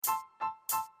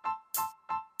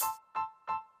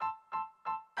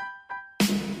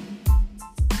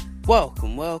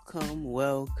welcome to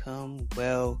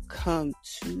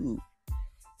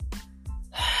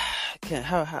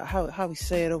how we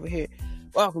say it over here.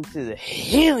 Welcome to the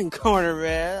healing corner,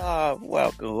 man.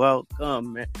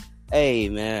 Welcome, man. Hey,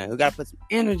 man, we gotta put some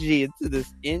energy into this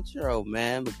intro,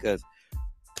 man, because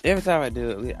every time I do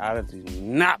it, I do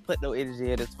not put no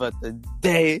energy in it, but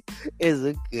today is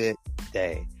a good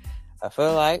day. I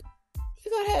feel like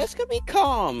it's gonna be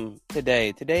calm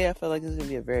today. Today, I feel like it's gonna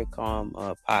be a very calm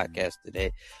podcast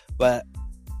today. But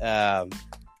got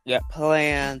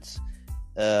plans.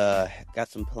 Got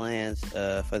some plans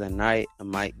for the night. I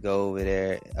might go over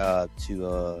there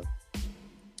to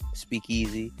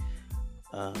Speakeasy.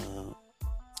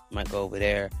 Might go over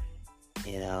there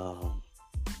and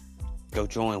go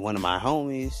join one of my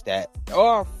homies that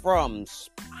are from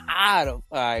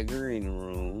Spotify Green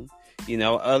Room. You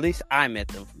know, at least I met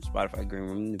them from Spotify Green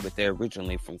Room, but they're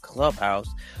originally from Clubhouse.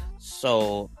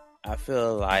 So I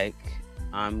feel like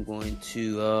I'm going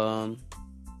to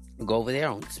go over there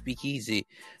on Speakeasy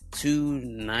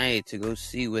tonight to go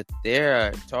see what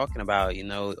they're talking about. You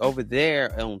know, over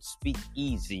there on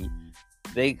Speakeasy,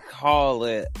 they call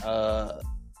it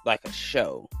like a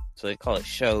show. So they call it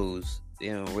shows. They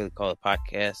don't really call it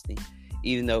podcasting,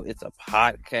 even though it's a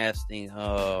podcasting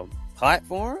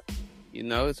platform. You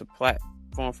know, it's a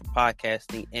platform for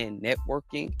podcasting and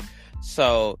networking.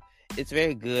 So it's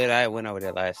very good. I went over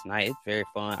there last night. It's very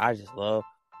fun. I just love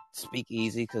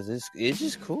Speakeasy because it's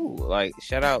just cool. Like,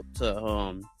 shout out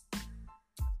to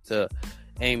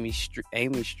Amy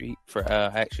Street for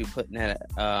actually putting that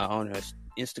on her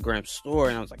Instagram store,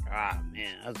 and I was like,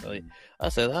 man, I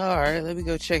said, all right, let me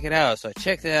go check it out. So I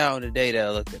checked it out on the day that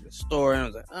I looked at the store, and I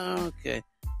was like, okay,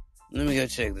 let me go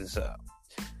check this out.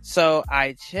 So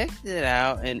I checked it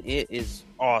out, and it is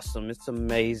awesome. It's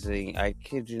amazing. I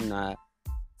kid you not.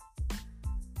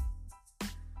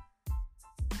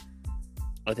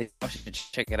 I think y'all should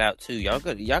check it out too. Y'all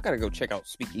gotta go check out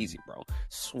Speakeasy, bro.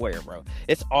 Swear, bro.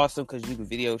 It's awesome because you can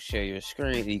video share your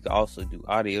screen. You can also do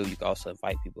audio. You can also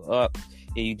invite people up.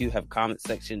 And you do have a comment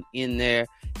section in there.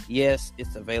 Yes,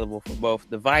 it's available for both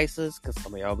devices because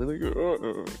some of y'all be like,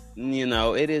 you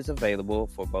know, it is available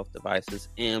for both devices.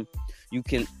 And you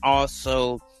can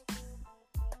also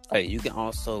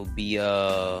be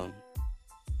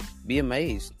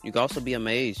amazed. You can also be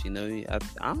amazed. You know,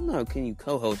 I don't know. Can you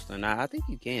co-host or not? I think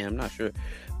you can. I'm not sure.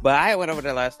 But I went over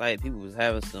there last night. People was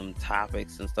having some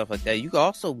topics and stuff like that. You can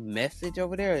also message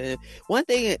over there. And one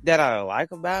thing that I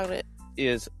like about it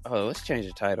is, let's change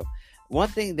the title. One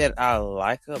thing that I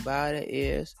like about it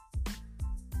is,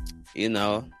 you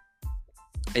know,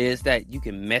 is that you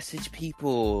can message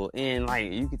people and like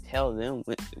you can tell them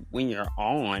when you're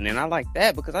on. And I like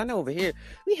that because I know over here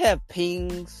we have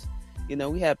pings. You know,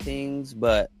 we have pings,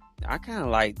 but I kind of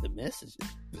like the message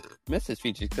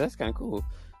features because that's kind of cool.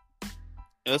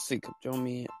 Let's see. Come join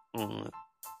me on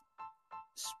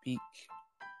Speak.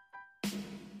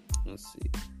 Let's see.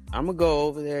 I'm going to go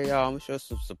over there, y'all. I'm going to show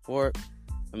some support.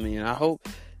 I mean, I hope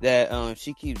that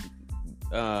she keeps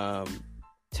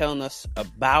telling us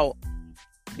about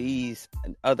these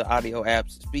other audio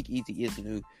apps. Speakeasy is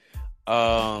new.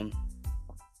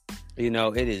 You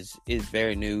know, it is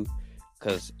very new.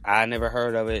 Because I never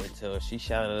heard of it until she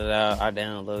shouted it out. I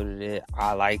downloaded it.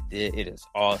 I liked it. It is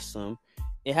awesome.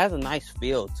 It has a nice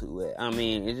feel to it. I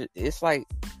mean, it's like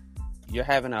you're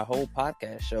having a whole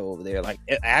podcast show over there. Like,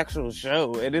 an actual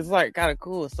show. And it's, like, kind of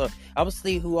cool. So, I'm going to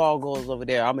see who all goes over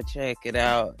there. I'm going to check it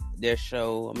out. Their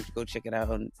show. I'm going to go check it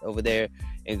out over there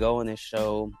and go on their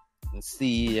show and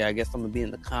see. I guess I'm going to be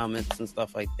in the comments and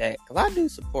stuff like that. Because I do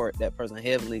support that person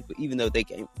heavily. But even though they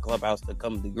came from Clubhouse to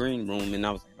come to the Green Room. And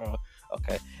I was like,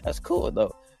 okay, that's cool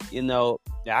though. You know,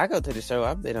 I go to the show.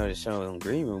 I've been on the show on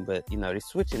Green Room, but you know they're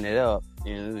switching it up.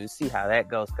 You know, see how that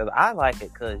goes. Because I like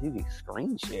it because you can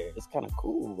screen share. It's kind of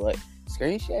cool, like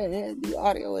screen share and do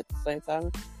audio at the same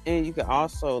time. And you can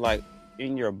also like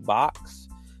in your box,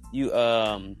 you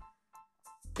know,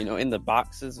 in the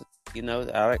boxes. You know,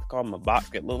 I like to call them a box.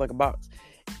 It look like a box.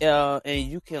 And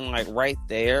you can like right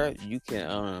there, you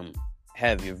can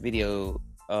have your video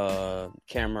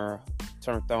camera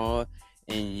turned on.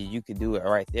 And you can do it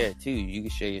right there too. You can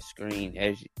share your screen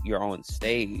as you're on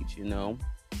stage, you know.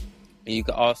 And you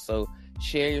can also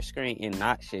share your screen and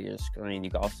not share your screen.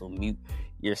 You can also mute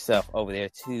yourself over there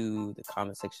too. The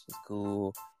comment section is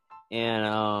cool. And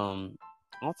all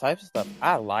types of stuff.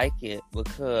 I like it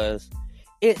because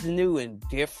it's new and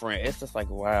different. It's just like,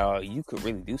 wow, you could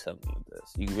really do something with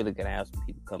this. You really gotta have some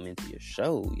people come into your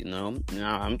show, you know.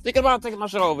 Now I'm thinking about taking my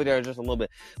show over there just a little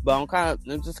bit. But I'm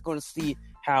just gonna see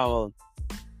how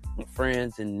my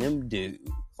friends and them do.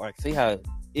 Like, see how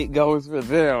it goes for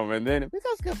them. And then if it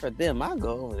goes good for them, I'll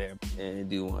go over there and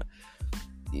do one.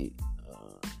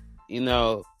 You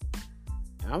know,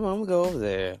 I'm gonna go over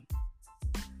there.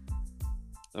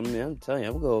 I mean, I'm telling you,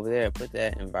 I'm gonna go over there and put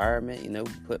that environment,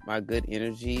 put my good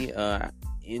energy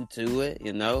into it,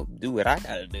 do what I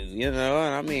gotta do, and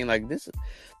I mean, like,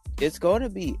 it's going to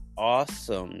be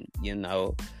awesome,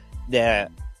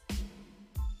 that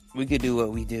we could do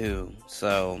what we do.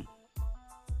 So,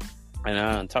 and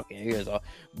I'm talking ears off,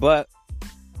 but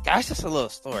that's just a little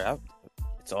story.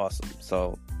 It's awesome.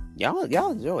 So, y'all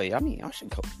enjoy it. I mean, y'all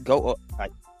should go. I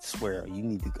swear, you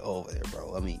need to go over there,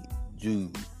 bro. I mean,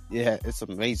 dude, yeah, it's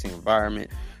an amazing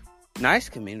environment, nice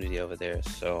community over there.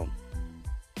 So,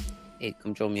 hey,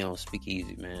 come join me on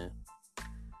Speakeasy, man.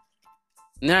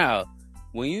 Now,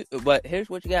 but here's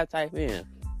what you gotta type in: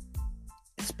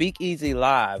 Speakeasy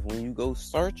Live. When you go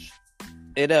search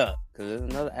it up, because there's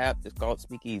another app that's called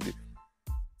Speakeasy.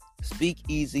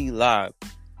 Speakeasy Live.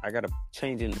 I gotta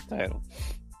change in the title.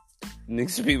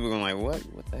 Next people are going like, what?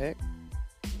 What the heck?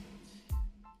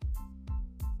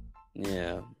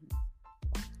 Yeah,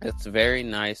 it's very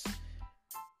nice,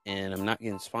 and I'm not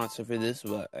getting sponsored for this,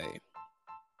 but hey,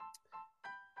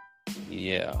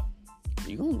 yeah.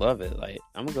 You're gonna love it. Like,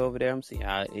 I'm gonna go over there and see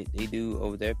how they do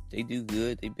over there. They do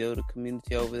good. They build a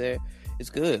community over there. It's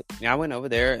good. Yeah, I went over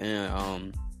there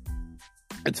and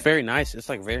it's very nice. It's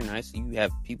like very nice. You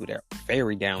have people that are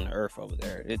very down to earth over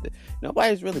there.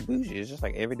 Nobody's really bougie. It's just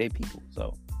like everyday people.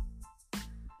 So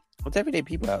it's everyday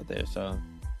people out there. So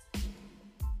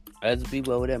as the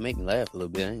people over there make me laugh a little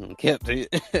bit. I ain't gonna keep to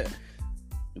it.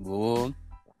 Boy, you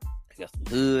got some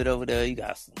hood over there. You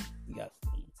got some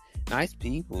nice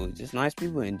people, just nice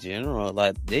people in general.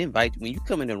 Like, they invite you when you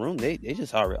come in the room. They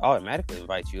just automatically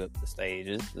invite you up the stage.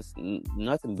 It's just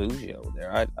nothing bougie over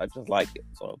there. I just like it.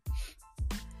 So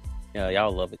yeah,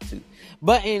 y'all love it too.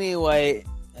 But anyway,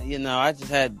 I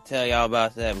just had to tell y'all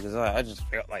about that because I just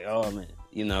felt like, oh man,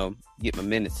 get my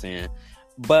minutes in.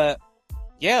 But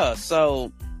yeah,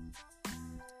 so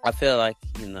I feel like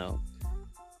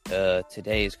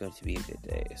today is going to be a good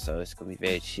day. So it's going to be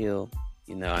very chill.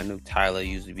 I knew Tyler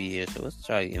used to be here, so let's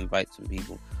try to invite some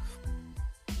people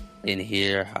in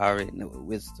here. I already know what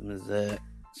Wisdom is at,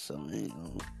 so let's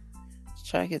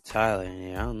try to get Tyler in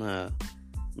here. I don't know,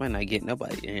 might not get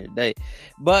nobody in here today,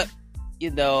 but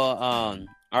all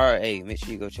right. Hey, make sure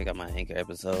you go check out my Anchor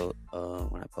episode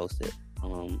when I post it.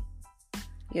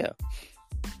 Yeah.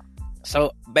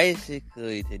 So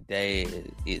basically, today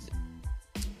is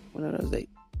one of those days.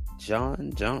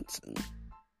 John Johnson.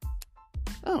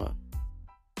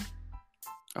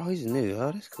 Oh, he's new.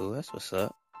 Oh, that's cool. That's what's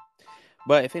up.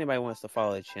 But if anybody wants to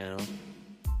follow the channel,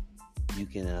 you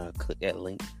can click that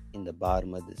link in the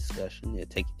bottom of the discussion. It'll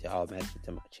take you automatically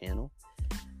to my channel.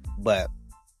 But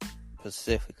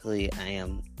specifically, I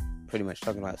am pretty much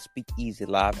talking about Speakeasy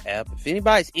Live app. If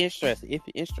anybody's interested,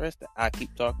 I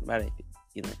keep talking about it.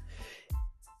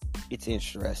 It's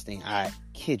interesting. I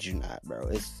kid you not, bro.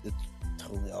 It's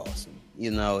totally awesome.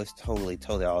 It's totally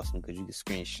awesome because you can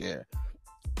screen share.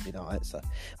 So,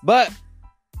 but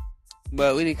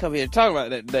we didn't come here to talk about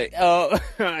that today. Oh,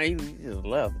 he just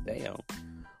left. Damn.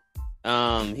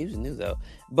 He was new though.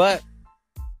 But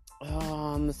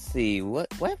let's see.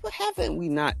 What haven't we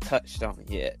not touched on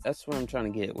yet? That's what I'm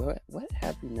trying to get. What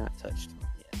have we not touched on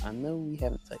yet? I know we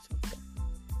haven't touched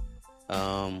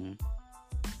on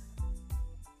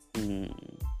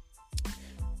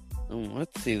that.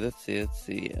 Let's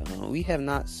see. We have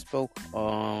not spoke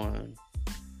on.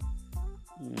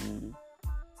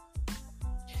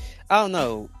 I don't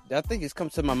know. I think it's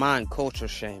come to my mind culture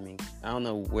shaming. I don't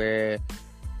know where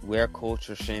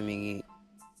culture shaming.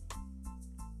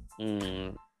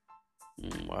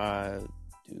 Why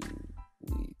do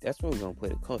we? That's where we're gonna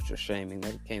put it. Culture shaming.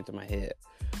 That came to my head.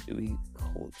 Do we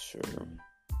culture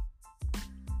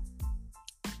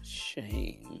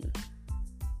shame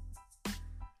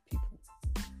people?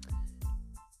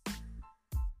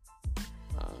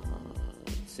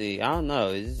 See, I don't know.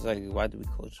 It's just like, why do we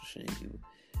culture shame people?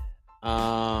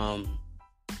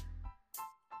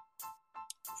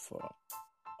 For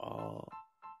all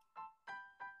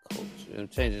culture. I'm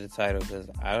changing the title because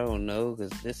I don't know,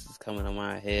 because this is coming on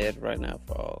my head right now.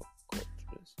 For all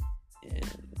cultures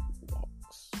and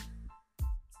walks.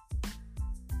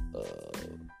 Wait.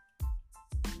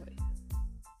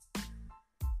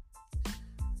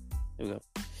 Here we go.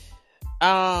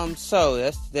 So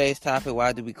that's today's topic.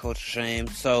 Why do we culture shame?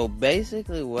 So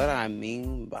basically what I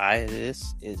mean by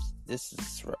this is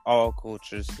for all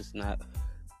cultures. It's not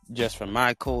just for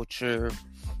my culture.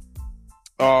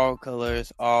 All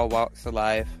colors, all walks of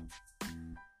life.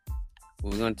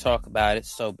 We're going to talk about it.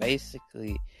 So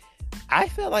basically I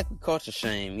feel like we culture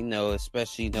shame,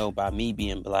 especially, by me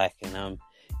being black, and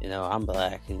I'm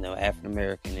black, African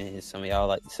American, and some of y'all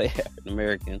like to say African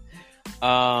American.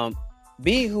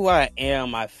 Being who I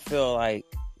am, I feel like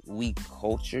we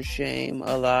culture shame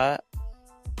a lot.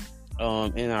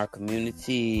 In our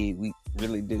community, we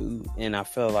really do. And I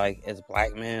feel like as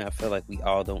black men, I feel like we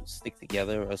all don't stick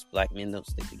together. Us black men don't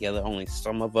stick together. Only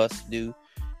some of us do.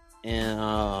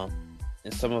 And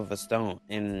some of us don't.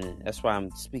 And that's why I'm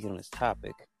speaking on this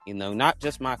topic. Not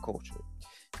just my culture.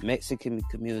 Mexican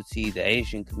community, the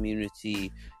Asian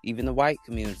community, even the white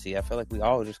community. I feel like we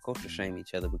all just culture shame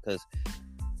each other because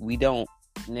we don't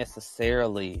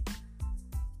necessarily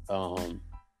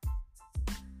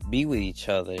be with each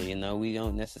other. We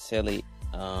don't necessarily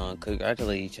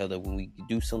congratulate each other when we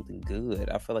do something good.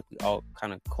 I feel like we all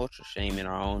kind of culture shame in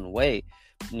our own way.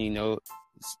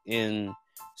 In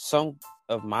some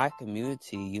of my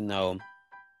community,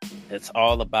 it's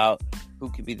all about who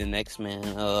could be the next man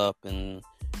up and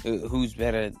who's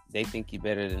better. They think you're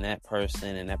better than that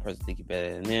person, and that person think you're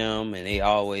better than them, and they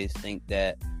always think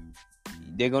that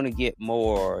they're going to get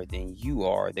more than you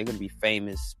are. They're going to be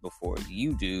famous before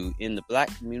you do. In the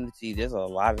black community, there's a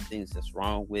lot of things that's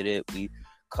wrong with it. We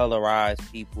colorize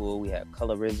people. We have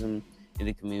colorism in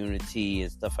the community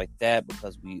and stuff like that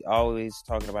because we always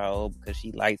talking about, because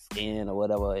she light skin or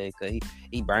whatever, because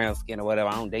he brown skin or whatever.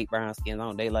 I don't date brown skin. I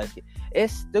don't date light skin.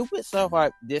 It's stupid stuff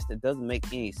like this that doesn't make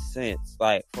any sense.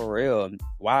 Like, for real,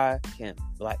 why can't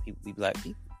black people be black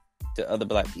people to other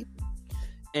black people?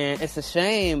 And it's a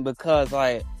shame because,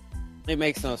 like, it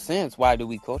makes no sense. Why do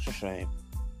we culture shame?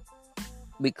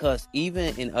 Because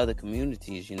even in other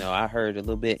communities, I heard a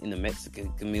little bit in the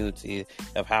Mexican community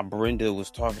of how Brenda was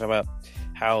talking about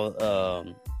how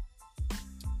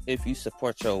if you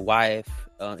support your wife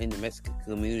in the Mexican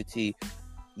community,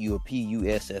 you're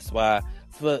PUSSY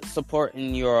for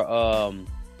supporting your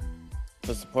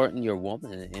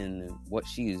woman and what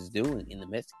she is doing in the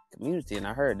Mexican community. And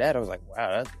I heard that, I was like,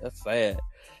 wow, that's sad.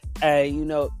 Hey,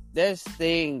 there's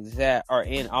things that are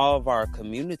in all of our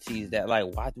communities that, like,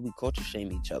 why do we culture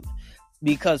shame each other?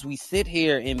 Because we sit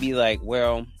here and be like,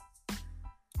 well,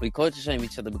 we culture shame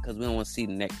each other because we don't want to see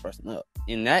the next person up.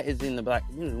 And that is in the black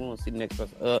community. We want to see the next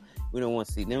person up. We don't want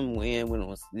to see them win. We don't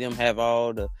want to see them have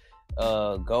all the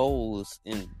goals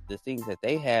and the things that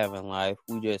they have in life.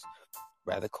 We just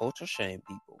rather culture shame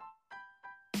people.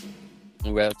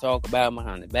 We rather talk about them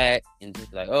behind the back and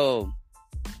just like, oh,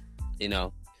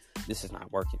 this is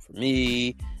not working for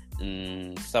me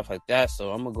and stuff like that.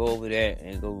 So I'm going to go over there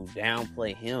and go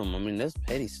downplay him. I mean, there's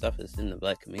petty stuff that's in the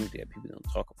black community that people don't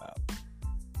talk about.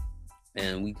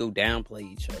 And we go downplay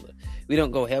each other. We don't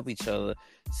go help each other.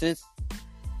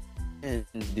 And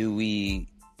do we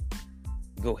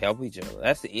go help each other?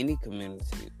 That's in any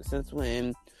community. Since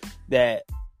when that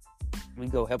we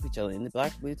go help each other in the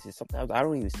black community? Sometimes I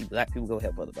don't even see black people go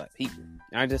help other black people.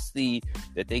 I just see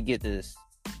that they get this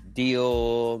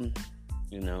deal,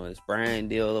 this brand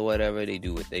deal or whatever. They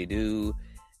do what they do,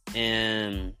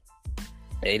 and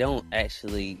they don't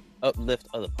actually uplift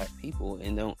other black people,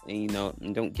 and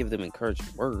don't give them encouraging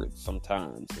words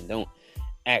sometimes, and don't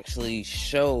actually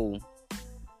show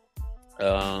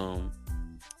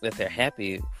that they're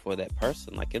happy for that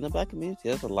person. Like, in the black community,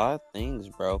 there's a lot of things,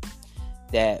 bro,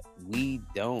 that we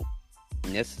don't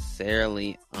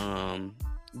necessarily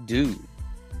do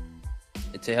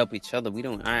to help each other.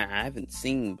 I haven't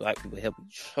seen black people help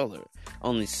each other.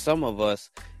 Only some of us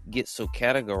get so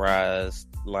categorized,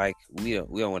 like we don't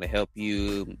want to help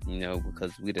you,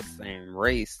 because we're the same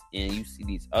race. And you see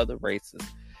these other races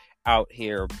out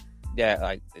here that,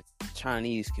 like, the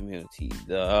Chinese community,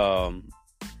 the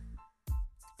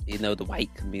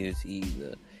white community,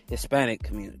 the Hispanic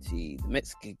community, the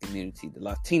Mexican community, the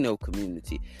Latino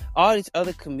community. All these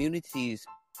other communities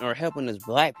are helping us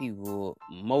black people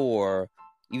more,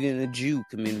 even the Jew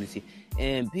community.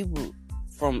 And people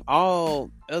from all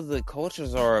other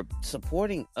cultures are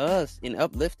supporting us and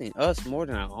uplifting us more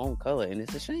than our own color. And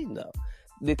it's a shame, though,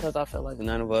 because I feel like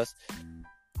none of us,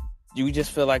 we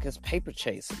just feel like it's paper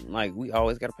chasing. Like, we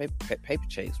always got to paper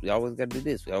chase. We always got to do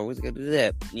this. We always got to do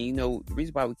that. And, the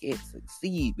reason why we can't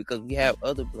succeed, because we have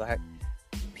other black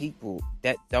people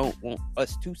that don't want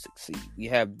us to succeed. We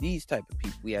have these type of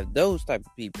people. We have those type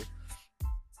of people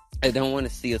that don't want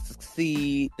to see us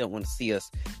succeed, don't want to see us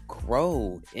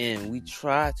grow. And we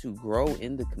try to grow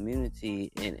in the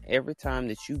community, and every time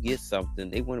that you get something,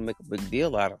 they want to make a big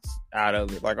deal out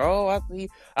of it. Like, oh,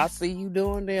 I see you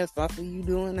doing this, I see you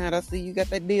doing that, I see you got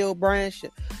that deal brand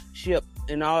ship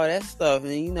and all that stuff.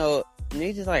 And and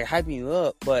they just like hyping you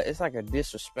up, but it's like a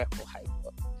disrespectful hype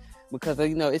up. because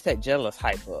it's that jealous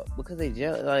hype up. Because they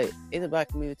jealous, like in the black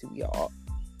community, we all,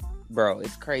 bro,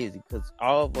 it's crazy because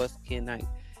all of us cannot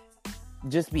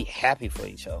just be happy for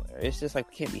each other. It's just like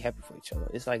we can't be happy for each other.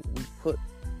 It's like we put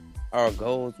our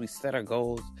goals, we set our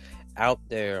goals out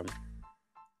there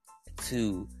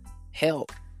to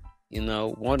help,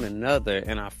 one another,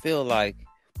 and I feel like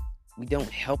we don't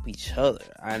help each other.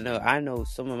 I know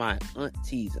some of my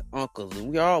aunties and uncles,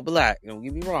 and we all black. Don't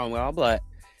get me wrong, we're all black,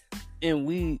 and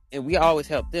we always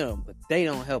help them, but they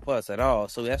don't help us at all.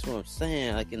 So that's what I'm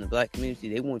saying. Like in the black community,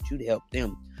 they want you to help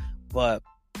them, but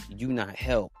you not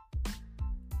help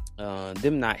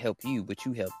them, not help you, but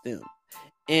you help them.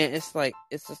 And it's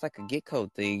just like a get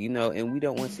code thing, and we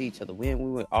don't want to see each other win. We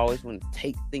would always want to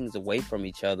take things away from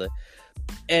each other.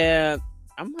 And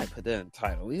I might put that in the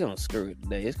title. We're going to screw it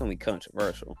today. It's going to be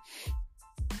controversial.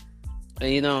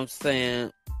 And you know what I'm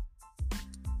saying?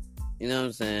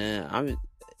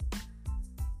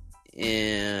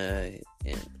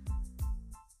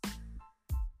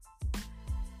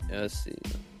 Let's see.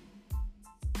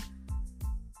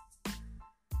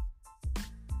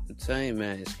 I'm telling you,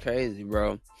 man, it's crazy,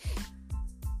 bro.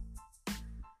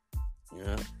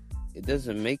 It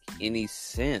doesn't make any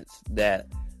sense that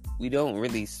we don't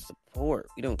really support.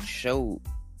 We don't show,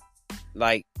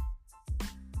 like,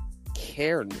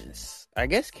 careness. I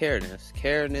guess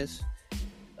careness.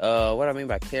 What I mean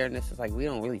by careness is like we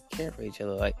don't really care for each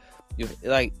other. Like,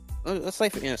 let's say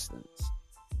for instance,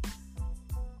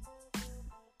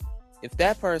 if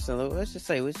that person, let's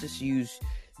just use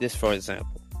this for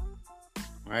example,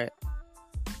 right?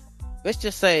 Let's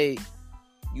just say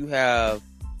you have,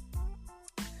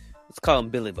 let's call him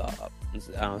Billy Bob.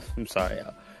 I'm sorry,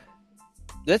 y'all.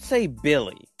 Let's say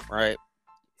Billy, right,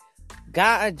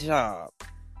 got a job,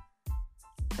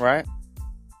 right?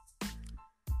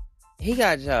 He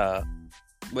got a job,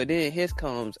 but then here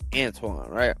comes Antoine,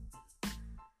 right?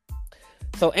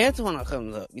 So Antoine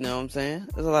comes up, you know what I'm saying?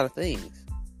 There's a lot of things.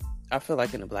 I feel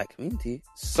like in the black community,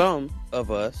 some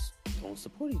of us don't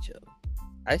support each other.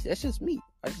 That's just me.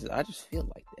 I just feel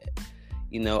like that.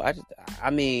 I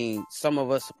mean, some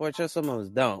of us support each other, some of us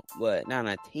don't. But 9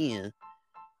 out of 10,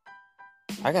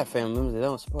 I got family members that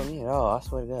don't support me at all. I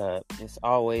swear to God. It's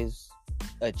always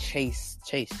a chase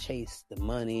the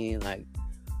money, like,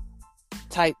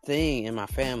 type thing in my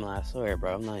family. I swear,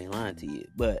 bro. I'm not even lying to you.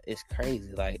 But it's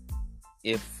crazy. Like,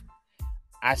 if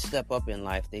I step up in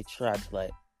life, they try to,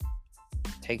 like,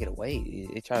 take it away.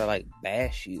 They try to, like,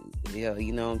 bash you. Yeah,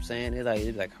 you know what I'm saying? They're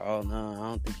like, oh no, I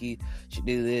don't think you should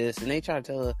do this. And they try to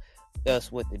tell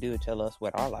us what to do and tell us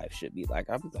what our life should be like.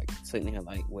 I'm like sitting here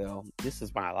like, well, this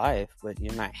is my life, but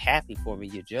you're not happy for me.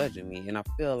 You're judging me. And I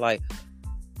feel like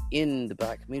in the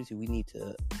black community, we need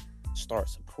to start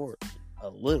support a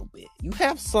little bit. You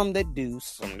have some that do,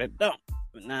 some that don't.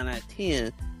 But 9 out of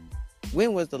 10,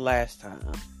 when was the last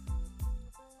time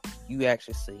you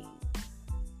actually seen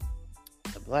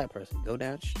a black person go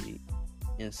down the street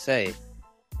and say,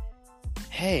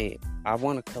 hey, I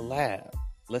want to collab,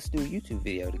 let's do a YouTube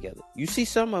video together? You see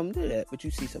some of them do that, but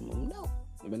you see some of them don't.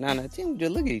 But 9 out of 10, we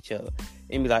just look at each other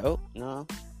and be like, oh no,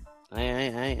 I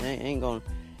ain't gonna.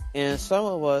 And some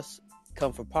of us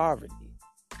come from poverty.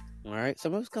 Alright,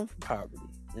 some of us come from poverty,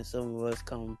 and some of us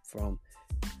come from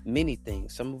many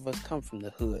things. Some of us come from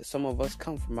the hood, some of us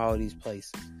come from all these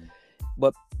places.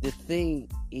 But the thing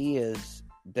is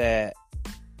that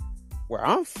where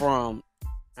I'm from,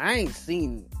 I ain't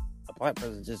seen a black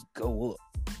person just go up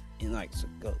and like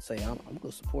go say, I'm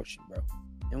gonna support you, bro.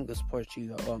 I'm gonna support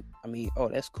you. Oh,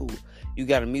 that's cool. You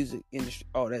got a music industry.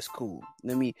 Oh, that's cool.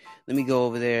 Let me go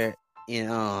over there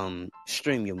and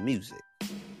stream your music.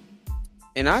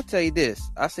 And I'll tell you this,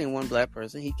 I seen one black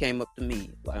person, he came up to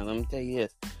me. Like, let me tell you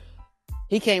this.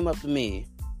 He came up to me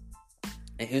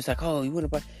and he was like, oh, you wanna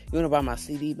buy my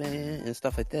CD, man? And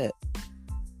stuff like that.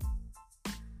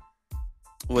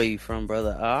 Where you from,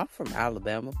 brother? I'm from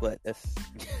Alabama, but that's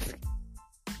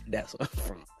where I'm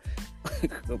from.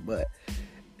 But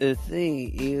the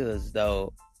thing is,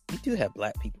 though, we do have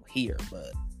black people here,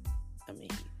 but I mean,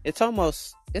 it's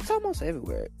almost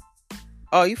everywhere.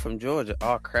 Oh, you from Georgia?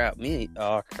 Oh crap, me and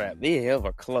him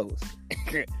are close.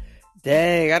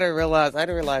 Dang, I didn't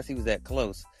realize he was that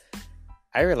close.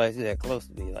 I realized he was that close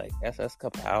to me. Like that's a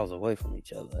couple hours away from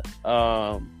each other.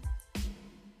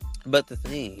 But the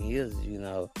thing is,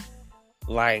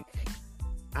 like,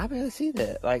 I barely see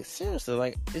that. Like, seriously,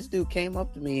 like, this dude came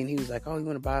up to me and he was like, oh, you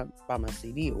want to buy my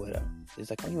CD or whatever?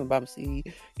 He's like, oh, you want to buy my CD?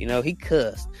 He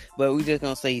cussed. But we just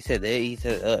going to say he said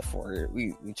the F word.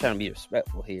 We trying to be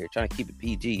respectful here, trying to keep it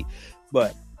PG.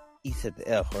 But he said the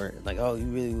F word. Like, oh, you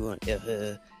really want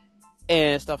F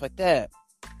and stuff like that.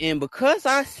 And because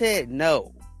I said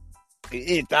no,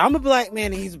 I'm a black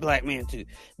man and he's a black man too.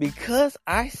 Because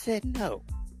I said no.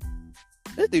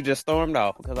 This dude just stormed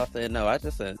off because I said no. I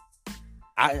just said,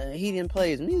 he didn't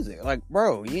play his music. Like,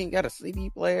 bro, you ain't got a CD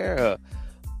player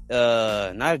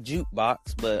not a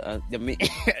jukebox, but I mean,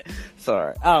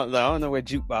 sorry, I don't know where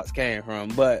jukebox came from,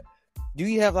 but do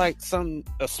you have like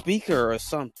a speaker or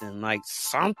something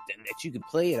that you can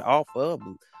play it off of,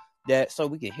 that so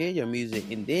we can hear your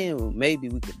music, and then maybe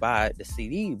we could buy the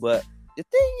CD? But the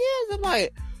thing is, I'm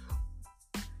like,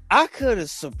 I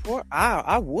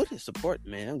would have supported,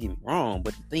 man, don't get me wrong,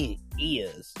 but the thing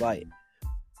is, like,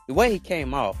 the way he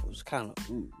came off was kind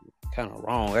of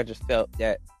wrong. I just felt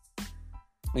that,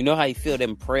 you know how you feel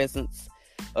them presence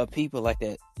of people, like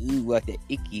that, like that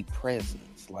icky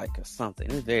presence, like, or something.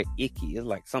 It's very icky. It's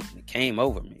like something that came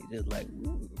over me. Just like,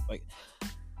 like,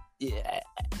 yeah.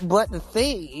 But the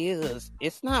thing is,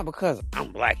 it's not because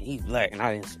I'm black and he's black and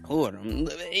I didn't support him.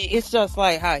 It's just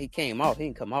like how he came off. He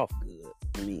didn't come off good.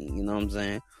 I mean, you know what I'm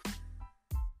saying?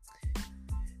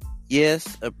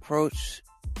 Yes, approach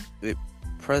with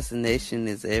presentation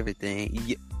is everything.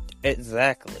 Yeah,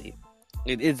 exactly.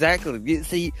 Exactly.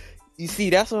 You see,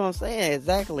 that's what I'm saying.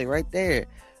 Exactly, right there.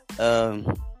 Yeah,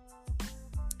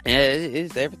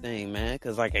 it's everything, man.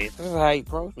 Cause like, this is how he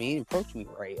approached me. He didn't approach me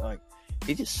right. Like,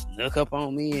 he just snuck up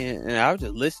on me, and I was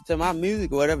just listening to my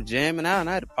music or whatever, jamming out, and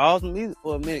I had to pause the music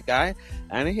for a minute, guy.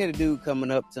 I didn't hear the dude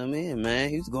coming up to me, and man,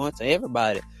 he was going to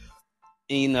everybody,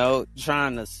 you know,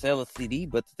 trying to sell a CD.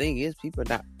 But the thing is,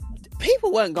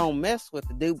 people wasn't gonna mess with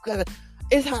the dude because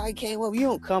it's how he came up. You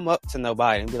don't come up to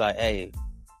nobody and be like, "Hey,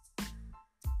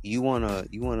 you wanna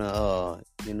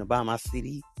buy my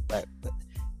CD?" Like,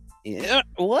 yeah,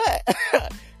 what?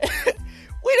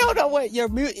 We don't know what your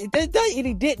music.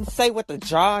 He didn't say what the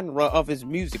genre of his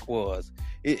music was.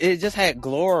 It just had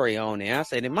glory on it. I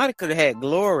said it might could have had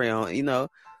glory on it. You know,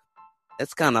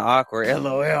 that's kind of awkward.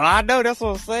 LOL. I know, that's what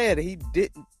I'm saying. He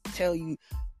didn't tell you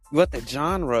what the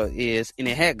genre is, and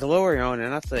it had glory on it.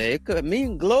 And I said it could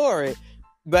mean glory,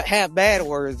 but have bad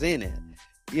words in it.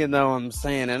 You know what I'm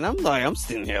saying? And I'm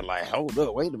sitting here like, hold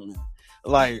up, wait a minute.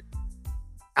 Like,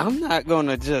 I'm not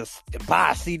gonna just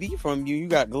buy a CD from you. You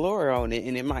got glory on it,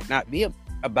 and it might not be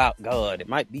about God. It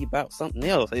might be about something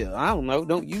else. I don't know.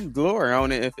 Don't use glory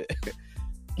on it.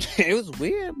 It was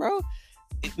weird, bro.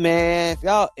 Man,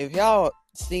 if y'all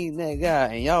seen that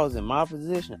guy and y'all was in my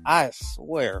position, I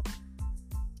swear,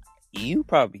 you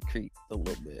probably creeped a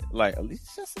little bit. Like, at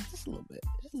least just a little bit.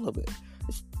 Just a little bit.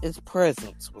 His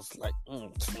presence was like,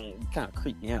 kind of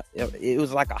creeped me out. It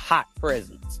was like a hot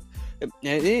presence.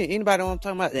 Anybody know what I'm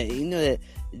talking about? You know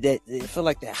that it feel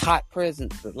like that hot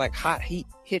presence, like hot heat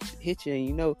hit you, and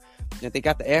you know that they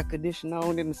got the air conditioner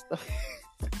on and stuff.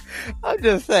 I'm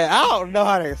just saying, I don't know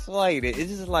how to explain it.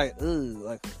 It's just like, I don't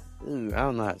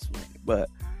know how to explain it, but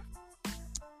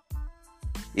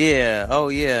yeah, oh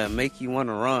yeah, make you want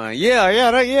to run.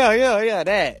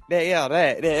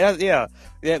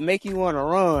 That make you want to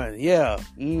run. Yeah,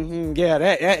 yeah,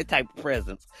 that type of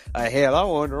presence. Hell, I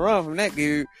wanted to run from that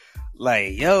dude.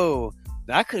 Like, yo,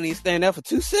 I couldn't even stand there for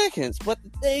 2 seconds. But the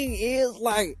thing is,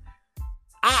 like,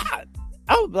 I'm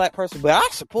a black person, but I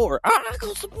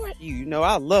go support you. You know,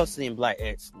 I love seeing black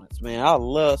excellence, man. I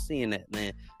love seeing that,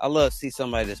 man. I love to see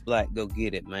somebody that's black go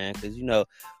get it, man. Because, you know,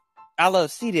 I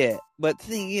love to see that. But the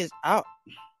thing is,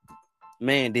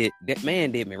 man did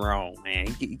me wrong, man.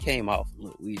 He came off a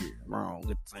little weird, wrong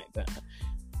at the same time.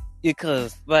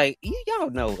 Because, like,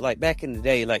 y'all know, like, back in the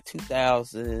day, like,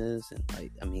 2000s, and,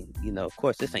 like, I mean, you know, of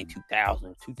course, this ain't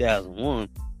 2000, 2001,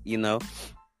 you know.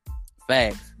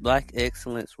 Facts. Black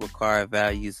excellence require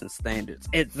values and standards.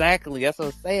 Exactly. That's what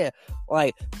I'm saying.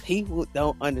 Like, people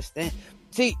don't understand.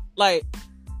 See, like,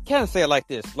 kind of say it like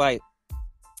this. Like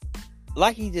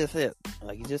he just said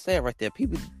right there,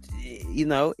 people, you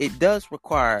know, it does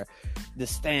require the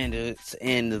standards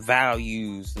and the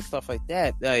values and stuff like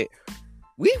that. Like,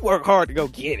 we work hard to go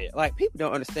get it. Like, people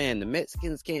don't understand. The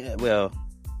Mexicans can't. Well,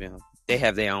 you know, they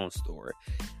have their own story,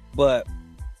 but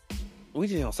we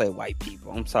just gonna say white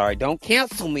people. I'm sorry, don't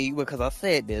cancel me because I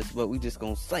said this, but we just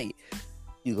gonna say,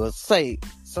 you gonna say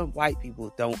some white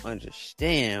people don't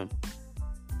understand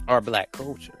our black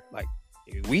culture. Like,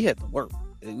 we have to work.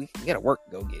 We gotta work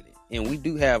to go get it, and we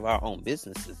do have our own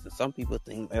businesses. And some people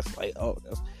think that's like, oh,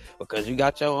 that's because you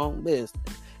got your own business.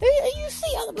 And you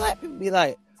see other black people be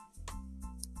like,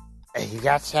 hey, you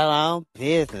got your own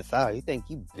business. Oh, you think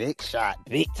you big shot,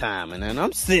 big time. And then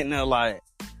I'm sitting there like,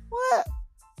 what?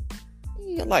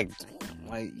 You're like, damn,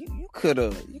 like, you could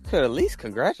at least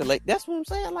congratulate. That's what I'm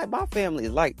saying. Like, my family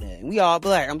is like that. And we all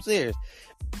black. I'm serious.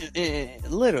 And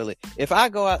literally, if I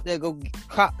go out there, go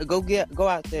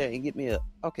out there and get me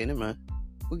okay, never mind.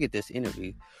 we'll get this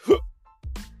interview.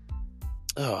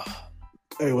 Oh,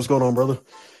 Hey, what's going on, brother?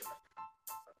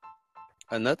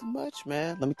 nothing much,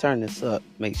 man. Let me turn this up.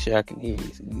 Make sure I can hear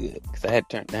you good, because I had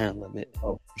to turn it down a little bit.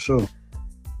 Oh, sure.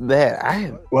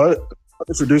 Man, Well, I'll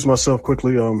introduce myself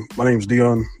quickly. My name's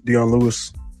Dion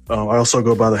Lewis. I also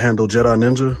go by the handle Jedi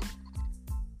Ninja.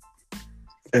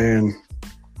 And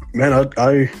man,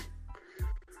 I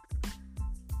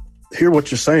hear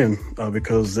what you're saying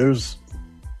because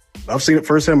I've seen it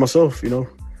firsthand myself,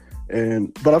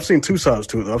 but I've seen two sides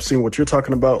to it. I've seen what you're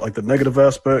talking about, like the negative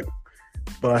aspect,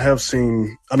 but I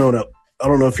don't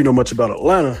know if you know much about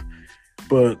Atlanta,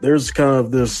 but there's kind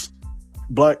of this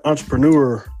Black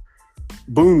entrepreneur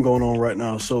boom going on right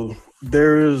now. So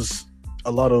there is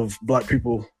a lot of Black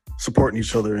people supporting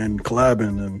each other and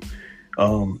collabing,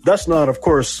 and that's not, of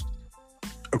course,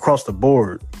 across the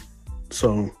board.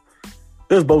 So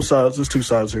there's both sides. There's two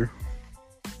sides here.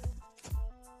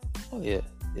 oh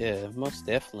yeah, most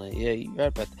definitely. Yeah, you're right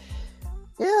about that.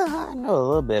 Yeah, I know a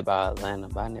little bit about Atlanta,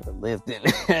 but I never lived in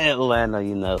Atlanta.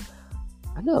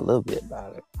 I know a little bit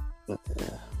about it. But,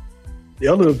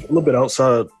 Yeah, I live a little bit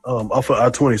outside off of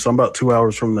I-20, so I'm about 2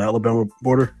 hours from the Alabama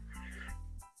border.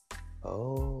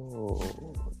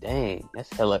 Oh, dang,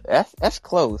 that's hella. That's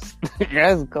close.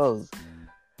 That's close.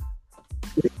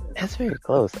 That's very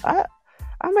close.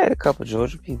 I met a couple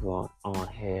Georgia people on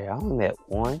here. I only met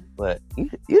one, but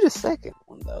you're the second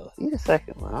one though. You're the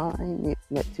second one. I ain't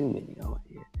met too many on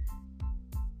here.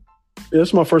 Yeah,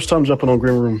 it's my first time jumping on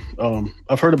Green Room.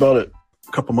 I've heard about it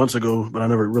a couple months ago, but I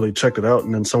never really checked it out.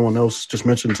 And then someone else just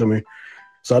mentioned it to me,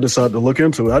 so I decided to look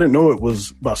into it. I didn't know it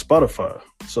was by Spotify,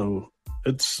 so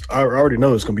I already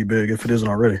know it's gonna be big if it isn't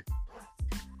already.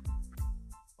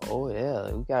 Oh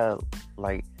yeah, we got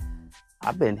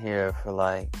I've been here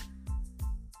for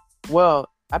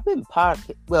I've been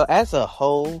as a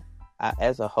whole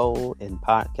in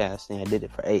podcasting, I did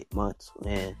it for 8 months,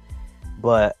 man.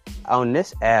 But on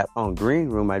this app, on Green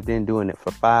Room, I've been doing it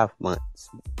for 5 months.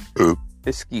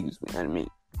 Excuse me, I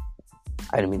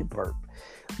didn't mean to burp.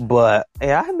 But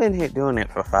yeah, I've been here doing it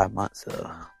for 5 months.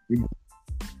 So.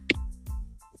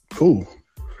 Cool.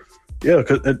 Yeah,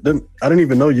 because I didn't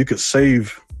even know you could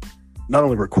not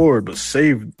only record, but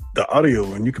save the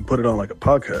audio, and you can put it on like a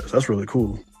podcast. That's really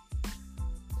cool.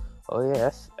 Oh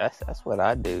yeah, that's what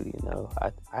I do.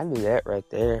 I do that right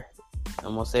there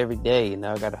almost every day.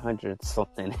 I got 100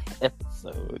 something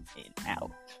episodes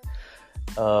out.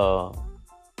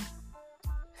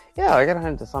 Yeah, I got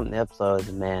 100 something episodes,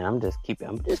 and man, I'm just keep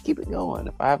it going.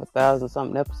 If I have 1,000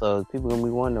 something episodes, people gonna be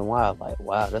wondering why. Like,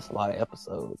 wow, that's a lot of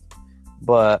episodes.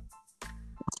 But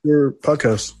your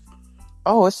podcast.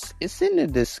 Oh, it's in the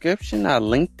description. I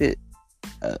linked it.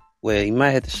 Well, you might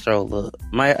have to stroll up.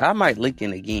 I might link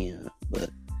it again,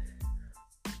 but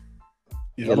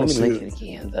let me link it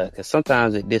again though, because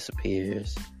sometimes it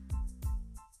disappears.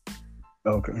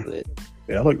 Okay. But,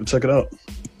 yeah, I'd like to check it out.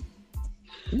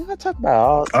 I talk about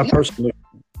all. I personally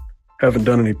haven't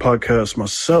done any podcasts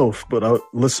myself, but I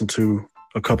listened to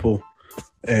a couple,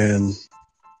 and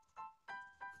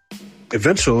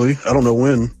eventually, I don't know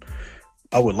when,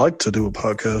 I would like to do a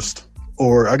podcast,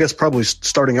 or I guess probably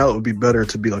starting out would be better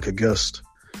to be like a guest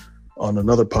on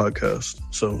another podcast.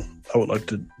 So I would like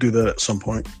to do that at some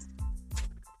point.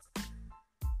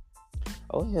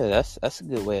 Oh yeah, that's a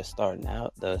good way of starting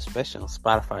out, though, especially on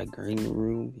Spotify Green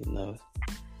Room.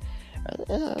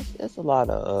 There's a lot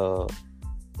of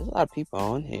people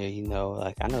on here.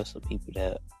 Like I know some people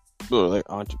that like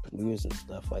entrepreneurs and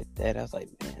stuff like that. I was like,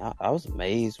 man, I was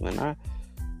amazed when I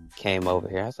came over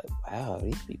here. I was like, wow,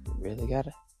 these people really got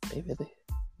it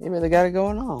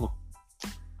going on.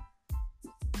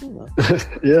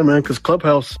 Yeah, man, because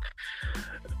Clubhouse,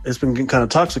 it's been getting kind of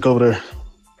toxic over there.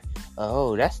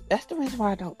 Oh, that's the reason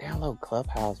why I don't download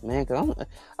Clubhouse, man. Because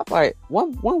I'm like,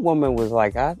 one woman was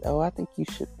like, I think you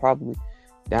should probably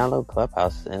download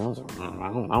Clubhouse, and I was like,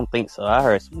 I don't think so. I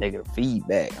heard some negative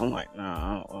feedback. I'm like,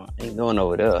 no, I ain't going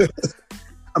over there.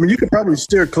 I mean, you could probably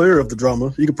steer clear of the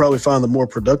drama. You could probably find the more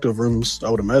productive rooms, I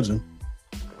would imagine.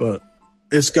 But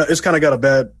it's kind of got a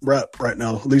bad rap right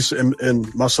now, at least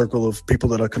in my circle of people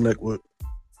that I connect with.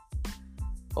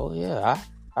 Oh yeah,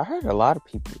 I heard a lot of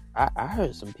people. I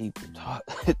heard some people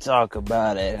talk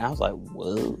about it, and I was like,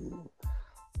 whoa.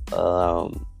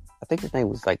 I think his name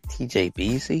was like TJ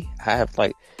Beasy.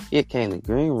 He came to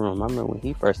Green Room. I remember when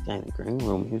he first came to Green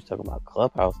Room, he was talking about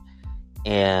Clubhouse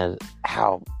and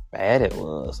how bad it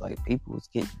was. Like, people was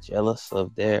getting jealous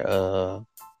of their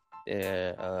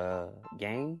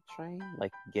gang train,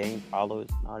 like gang followers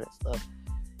and all that stuff.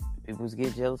 People was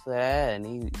getting jealous of that, and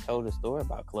he told a story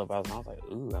about Clubhouse, and I was like,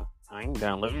 ooh, I ain't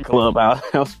downloading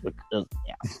Clubhouse because,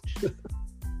 ouch.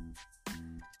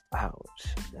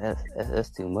 Ouch. That's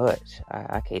too much.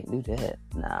 I can't do that.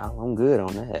 Nah, I'm good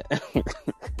on that.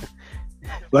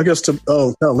 But I guess to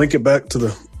kind of link it back to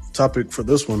the topic for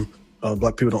this one,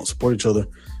 black people don't support each other.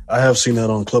 I have seen that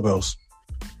on Clubhouse.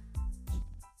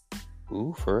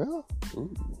 Ooh, for real?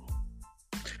 Ooh.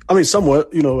 I mean, somewhat.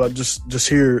 I just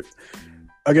hear.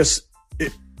 I guess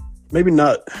it maybe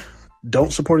not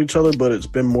don't support each other, but it's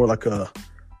been more like a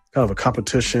kind of a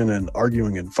competition and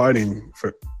arguing and fighting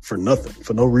for nothing,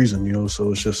 for no reason.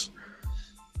 So it's just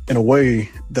in a way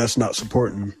that's not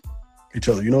supporting each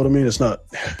other. You know what I mean? It's not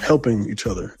helping each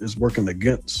other. It's working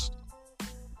against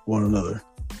one another.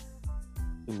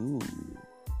 Ooh.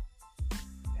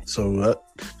 So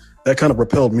that kind of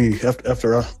repelled me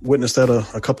after I witnessed that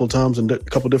a couple of times in a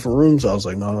couple of different rooms. I was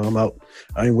like, no, I'm out.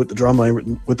 I ain't with the drama. I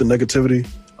ain't with the negativity.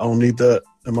 I don't need that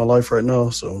in my life right now.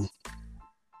 So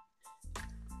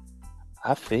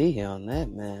I feel you on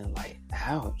that, man. Like,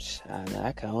 ouch.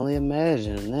 I can only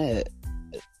imagine that.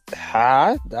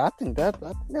 I think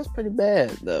that's pretty bad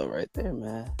though, right there,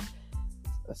 man.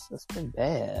 That's pretty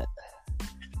bad,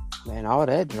 man. All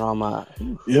that drama.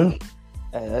 Yeah,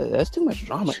 that's too much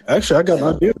drama. Actually, I got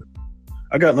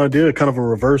an idea. Kind of a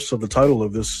reverse of the title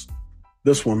of this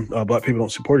one. Black people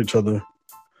don't support each other.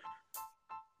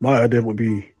 My idea would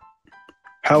be,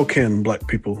 how can black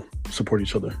people support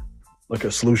each other? Like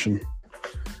a solution.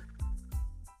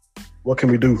 What can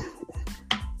we do?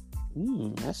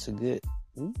 That's a good.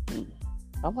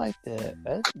 I like that.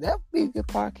 That would be a good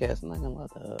podcast. I'm not gonna lie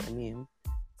to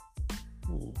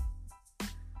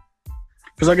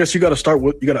because I guess you got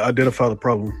to identify the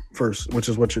problem first, which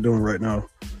is what you're doing right now.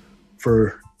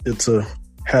 For it to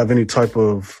have any type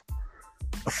of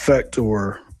effect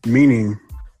or meaning,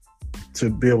 to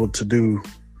be able to do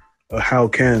how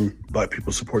can black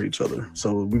people support each other.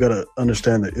 So we got to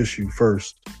understand the issue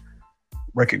first,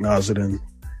 recognize it, and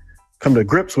come to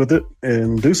grips with it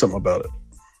and do something about it,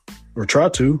 or try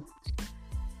to.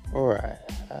 All right.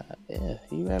 Yeah,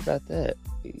 you right about that.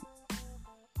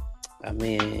 I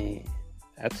mean,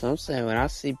 that's what I'm saying. When I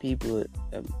see people with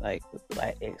black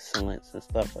excellence and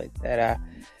stuff like that,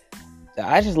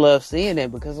 I just love seeing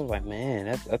it, because I'm like, man,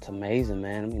 that's amazing,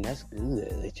 man. I mean, that's good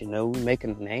that we're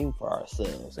making a name for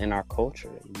ourselves in our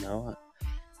culture. I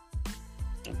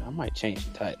might change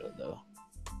the title though.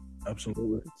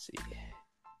 Absolutely. Let's see.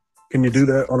 Can you do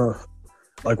that on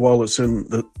while it's in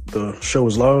the show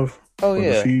is live? Oh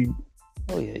yeah. The feed?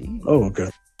 Oh yeah. Oh, okay.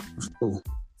 That's cool.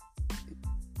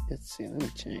 Let's see. Let me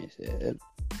change that.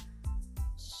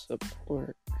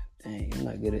 Support. Dang, I'm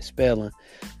not good at spelling,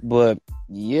 but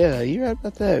yeah, you're right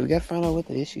about that. We gotta find out what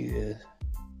the issue is.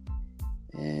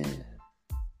 Yeah.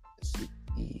 Let's see.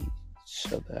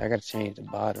 Each other. I gotta change the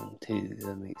bottom too. Does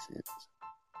that make sense?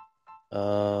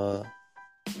 And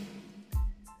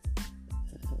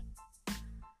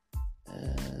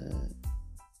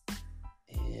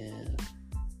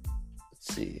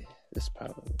let's see. This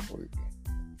probably would work.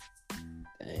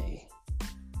 Dang.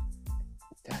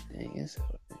 God dang, it's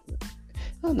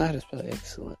oh, not as spell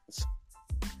excellence.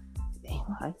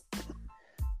 Damn,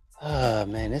 oh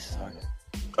man, this is hard.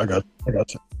 I got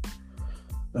you.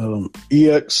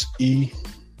 EXE.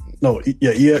 No,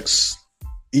 yeah, EXE.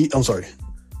 I'm sorry.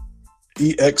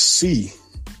 EXCELLENCE.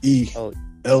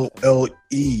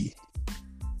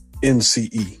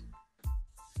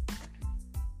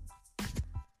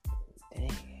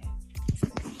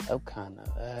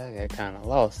 I got kind of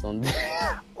lost on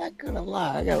that. I couldn't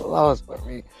lie. I got lost for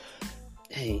me.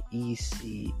 Hey,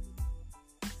 EC.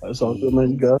 That's all good,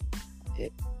 man. You got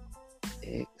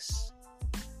X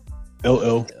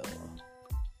LL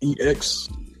EX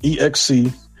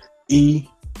EXC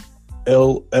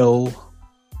ELLENCE.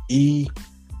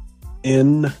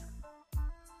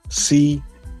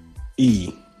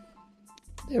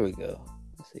 There we go.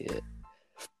 Let's see it.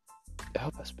 I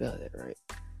hope I spelled it right.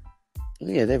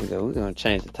 Yeah, there we go. We're gonna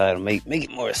change the title, make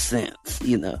it more sense,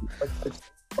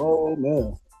 Oh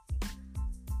man.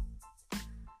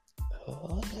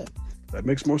 Oh, yeah. That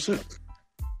makes more sense.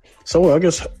 So I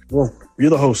guess, you're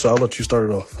the host, so I'll let you start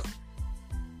it off.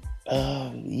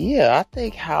 Yeah, I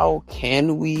think how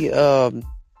can we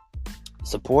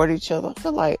support each other? I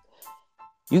feel like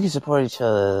you can support each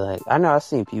other. Like, I know I've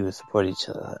seen people support each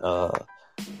other.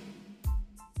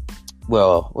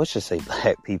 Well, let's just say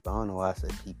black people. I don't know why I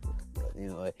said people, but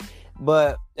anyway.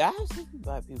 But I've seen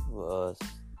black people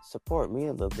support me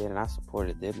a little bit, and I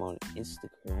supported them on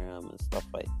Instagram and stuff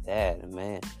like that. And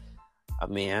man, I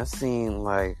mean, I seen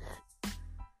like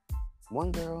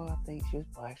one girl, I think she was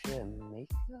black, she had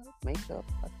makeup,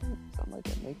 I think, something like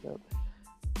that, makeup,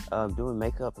 doing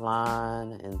makeup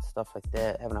line and stuff like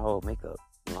that, having a whole makeup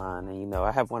line. And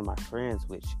I have one of my friends,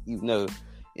 which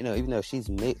even though she's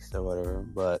mixed or whatever,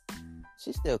 but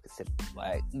she's still considered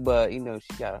black. But she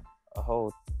got her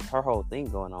whole thing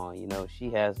going on. She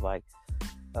has like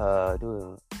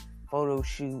doing photo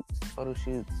shoots,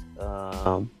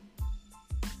 and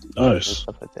Nice.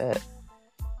 stuff like that.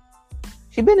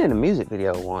 She been in a music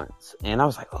video once, and I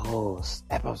was like, oh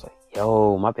snap! I was like,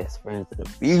 yo, my best friend's in a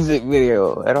music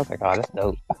video, and I was like, oh, that's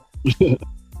dope.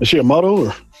 Is she a model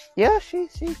or Yeah, she's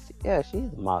a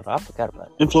model. I forgot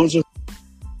about that. influencer?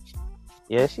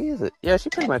 Yeah, she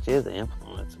pretty much is an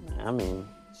influencer, man. I mean,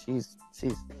 she's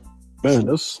Man,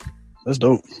 that's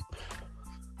dope.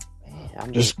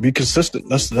 man, Just be consistent.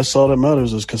 That's all that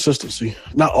matters is consistency.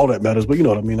 Not all that matters, but you know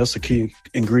what I mean. That's the key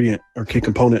ingredient or key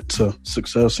component to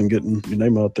success and getting your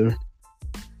name out there.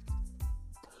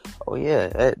 oh yeah,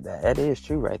 that is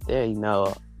true right there.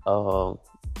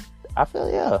 I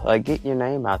feel like getting your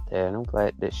name out there, and I'm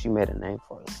glad that she made a name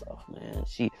for herself, man.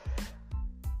 She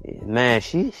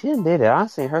done did it. I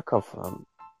seen her come from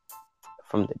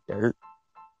the dirt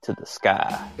to the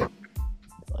sky.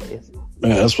 Like,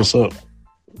 Man, that's what's up.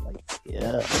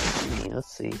 yeah. I mean,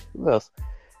 let's see who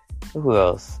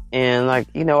else, and I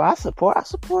support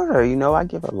her. I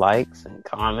give her likes and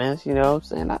comments. You know what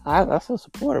I'm saying? I still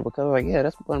support her because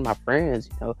that's one of my friends.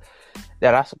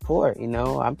 That I support.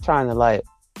 I'm trying to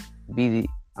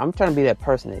I'm trying to be that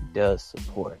person that does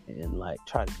support, and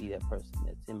try to be that person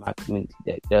that's in my community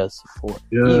that does support.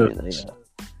 Yes.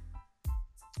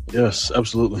 Yes,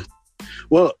 absolutely.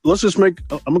 Well, let's just I'm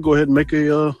gonna go ahead and make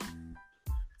a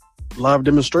live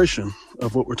demonstration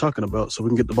of what we're talking about, so we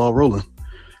can get the ball rolling.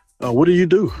 What do you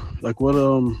do? Like, what's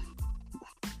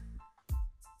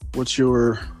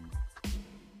your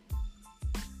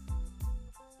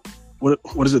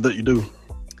what is it that you do?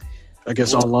 I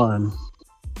guess online.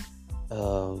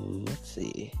 Let's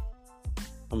see.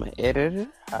 I'm an editor.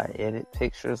 I edit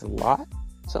pictures a lot.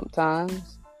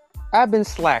 Sometimes I've been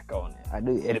slack on it. I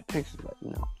do edit pictures, but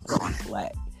I'm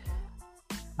slack.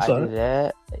 I do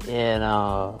that, and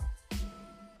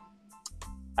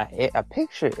I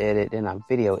picture edit and I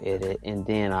video edit, and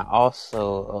then I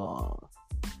also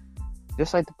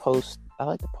just like to post. I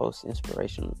like to post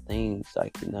inspirational things,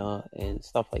 and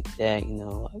stuff like that.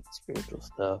 Like spiritual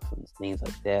stuff and things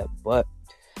like that. But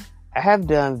I have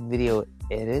done video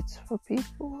edits for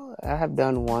people. I have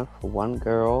done one for one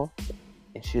girl,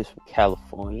 and she was from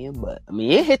California. But I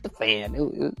mean, it hit the fan. It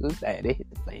was bad. It hit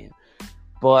the fan.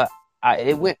 But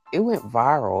it went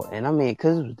viral, and I mean,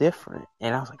 because it was different,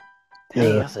 and I was like,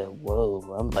 dang, I said, whoa.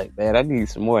 I'm like, man, I need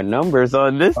some more numbers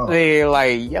on this thing.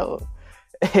 Like, yo,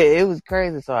 it was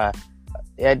crazy. So I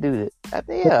do it. I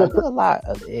do a lot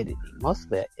of editing.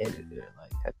 Mostly I edited.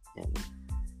 And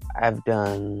I've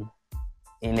done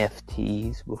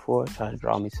NFTs before. Tried to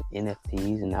draw me some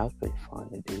NFTs, and that was pretty fun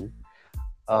to do.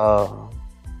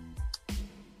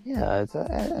 It's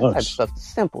type of stuff.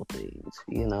 Simple things,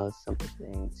 simple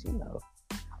things,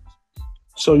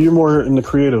 So you're more in the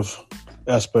creative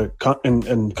aspect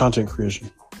and content creation,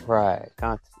 right?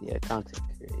 Content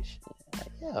creation.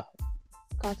 Yeah,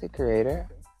 content creator.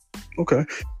 Okay.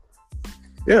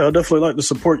 Yeah, I definitely like to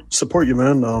support you,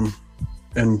 man.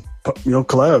 And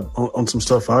collab on some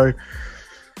stuff. I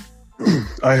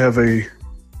have a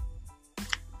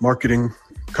marketing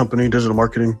company, digital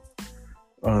marketing,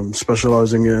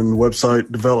 specializing in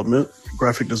website development,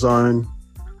 graphic design,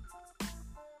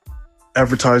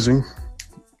 advertising,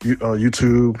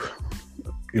 YouTube,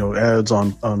 ads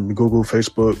on Google,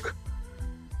 Facebook,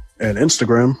 and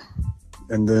Instagram,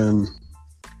 and then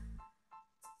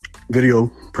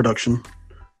video production,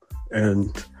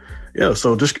 and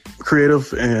so just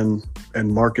creative and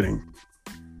marketing,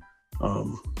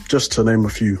 just to name a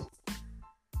few.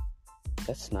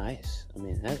 That's nice. I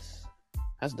mean,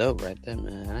 that's dope right there,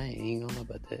 man. I ain't gonna know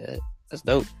about that. That's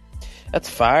dope. That's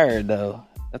fire though.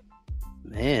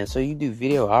 Man, so you do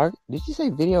videography? Did you say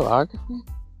videography?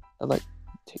 I like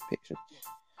take pictures.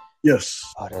 Yes.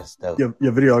 Oh, that's dope. Yeah,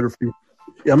 videography.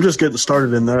 Yeah, I'm just getting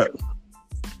started in that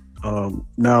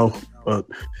now, but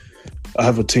I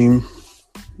have a team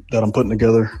that I'm putting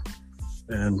together,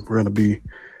 and we're going to be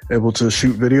able to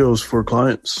shoot videos for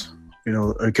clients.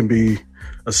 It can be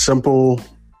a simple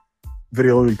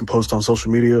video you can post on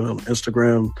social media, on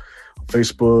Instagram,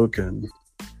 Facebook, and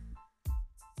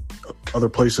other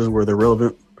places where they're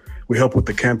relevant. We help with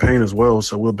the campaign as well,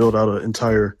 so we'll build out an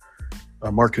entire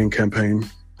marketing campaign,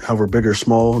 however big or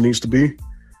small it needs to be,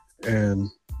 and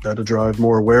that'll drive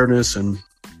more awareness, and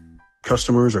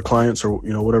customers or clients or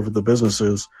whatever the business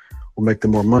is will make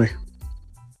them more money.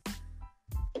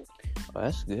 Oh,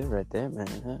 that's good right there,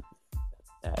 man.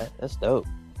 That's dope.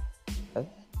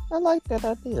 I like that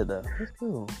idea though. That's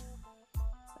cool.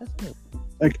 That's good.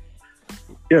 Thank you.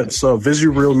 Yeah, it's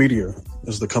Visual Media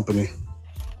is the company.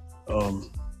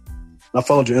 I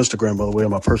followed your Instagram, by the way,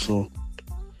 on my personal.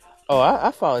 Oh,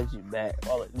 I followed you back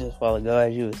just a while ago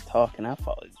as you was talking. I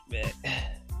followed you back.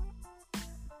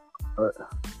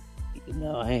 You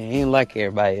know, I ain't like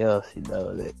everybody else. You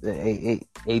know,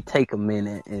 they take a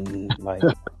minute and like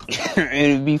and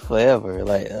it be forever.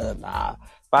 Like, nah.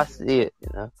 If I see it, you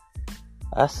know,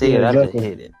 I see it. Exactly. I just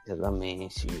hit it because I mean,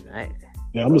 shoot,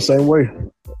 I'm the same way.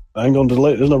 I ain't gonna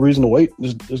delay. There's no reason to wait.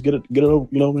 Just get it over.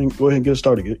 You know, go ahead and get it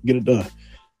started. Get it done.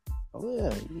 Oh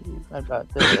yeah, you got about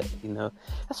that. You know,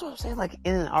 that's what I'm saying. Like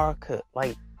in our cut,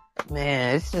 like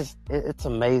man, it's just it's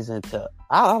amazing to.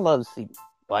 I love to see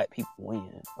black people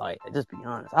win. Like, just be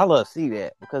honest, I love to see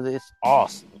that because it's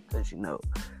awesome. Because you know,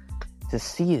 to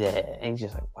see that and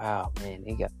just like, wow, man,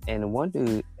 they got. And the one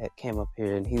dude that came up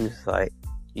here and he was like,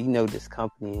 you know, this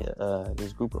company,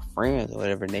 this group of friends or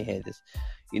whatever, and they had this,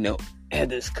 you know, had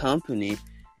this company.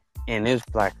 And it was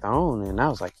black owned, and I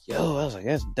was like,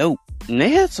 that's dope. And they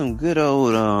had some good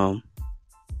old,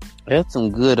 good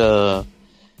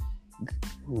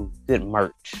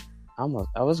merch. I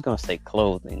was gonna say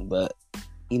clothing, but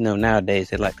you know,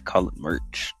 nowadays they like to call it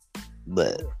merch.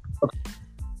 But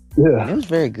yeah, it was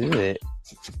very good.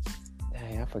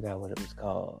 Dang, I forgot what it was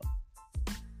called.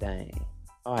 Dang.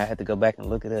 Oh, I had to go back and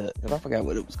look it up because I forgot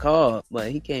what it was called.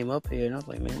 But he came up here and I was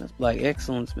like, man, that's black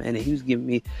excellence, man. And he was giving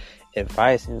me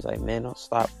advice. And he was like, man, don't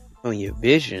stop on your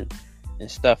vision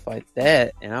and stuff like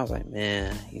that. And I was like,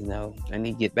 man, you know, I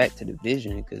need to get back to the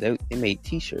vision because they made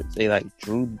t-shirts. They like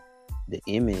drew the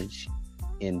image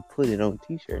and put it on a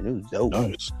t-shirt, and it was dope.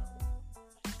 Nice.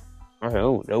 I was like,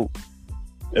 oh, dope.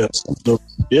 Yeah, dope.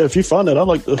 Yeah, if you find it, I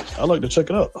like to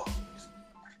check it out.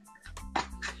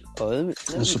 Oh, let me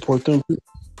support them. Let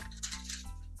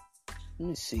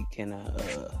me see. Can I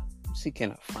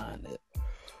find it?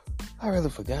 I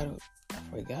really forgot. I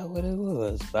forgot what it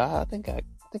was, but I think I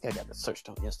got it searched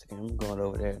on Instagram. I'm going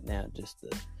over there now just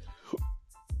to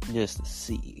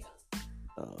see.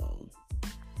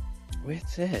 Where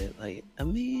it's at? Like, I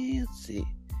mean, let's see.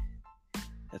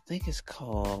 I think it's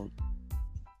called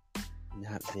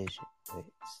not Vision. Wait,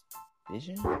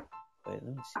 Vision? Wait, let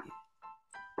me see.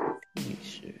 Let me make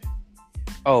sure.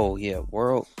 Oh yeah,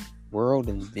 World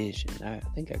and Vision. I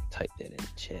think I typed that in the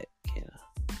chat. Can I?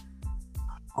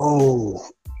 Oh,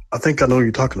 I think I know what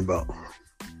you're talking about.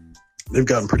 They've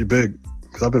gotten pretty big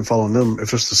because I've been following them.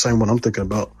 If it's the same one I'm thinking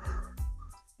about,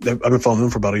 I've been following them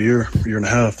for about a year and a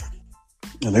half,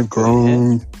 and they've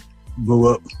grown,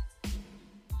 blew up.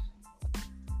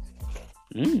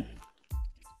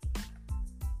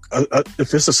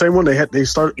 If it's the same one, they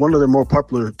started one of their more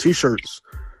popular T-shirts,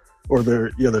 or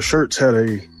their shirts had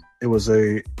it was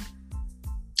a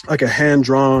hand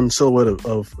drawn silhouette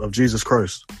of Jesus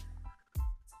Christ.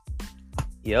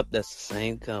 Yep, that's the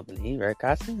same company. Right,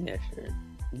 I seen that shirt.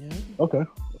 Yeah. Okay.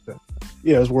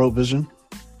 Yeah, it's World Vision.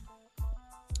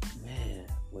 Man,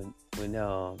 when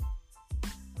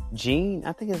Gene,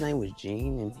 I think his name was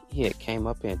Gene, and he had came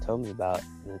up here and told me about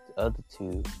the other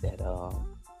two that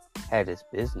had his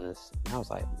business, and I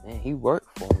was like, man, he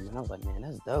worked for him, and I was like, man,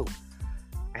 that's dope.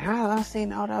 And I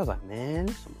seen all that, I was like, man,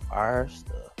 this is some fire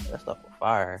stuff. That stuff was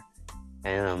fire,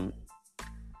 and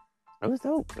it was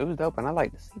dope. It was dope, and I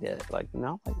like to see that. Like, you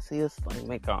know, I like to see us like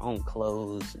make our own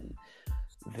clothes and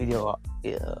video.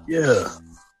 Yeah. Yeah.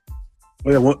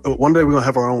 One day we're gonna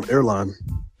have our own airline.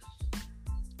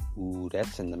 Ooh,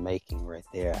 that's in the making right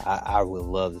there. I would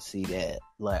love to see that.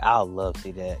 Like, I'd love to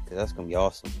see that because that's gonna be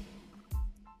awesome.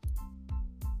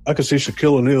 I could see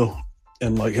Shaquille O'Neal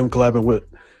and like him collabing with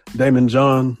Damon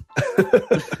John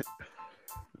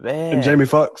Man. and Jamie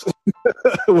Foxx.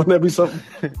 Wouldn't that be something?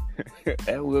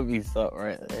 That would be something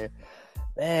right there.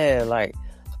 Man, like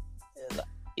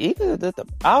even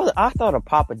I thought of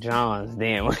Papa John's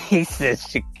then when he said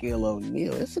Shaquille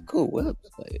O'Neal. It's a cool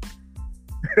website.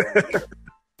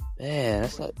 Man,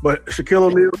 that's like. But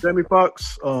Shaquille O'Neal, Jamie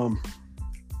Foxx,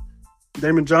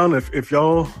 Damon John, if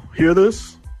y'all hear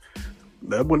this,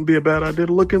 that wouldn't be a bad idea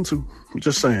to look into. I'm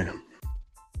just saying.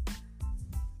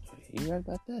 You right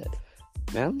about that.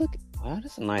 Man, look. Wow,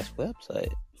 that's a nice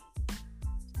website.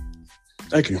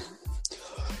 Thank you.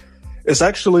 It's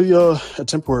actually a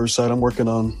temporary site. I'm working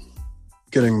on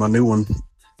getting my new one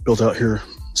built out here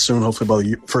soon, hopefully by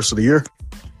the first of the year.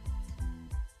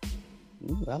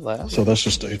 Ooh, I like so that's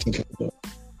just a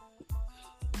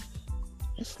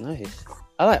That's nice.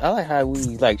 I like how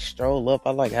we like stroll up.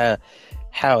 I like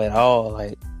how it all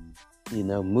like, you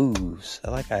know, moves. I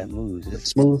like how it moves.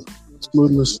 It's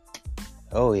smoothness.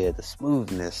 Oh yeah, the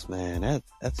smoothness, man.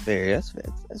 That's very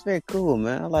cool,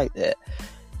 man. I like that.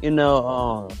 You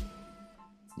know,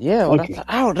 Yeah, Thank you.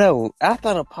 I don't know. I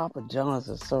thought of Papa John's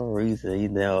for some reason, you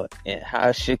know, and how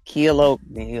Shaquille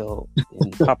O'Neal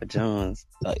and Papa John's,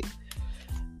 like,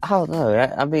 I don't know.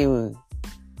 I mean,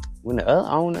 when the other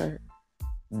owner,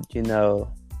 you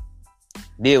know,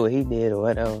 did what he did or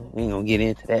whatever, we ain't gonna get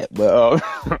into that, but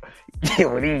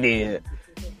did what he did,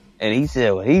 and he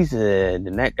said what he said,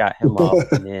 then that got him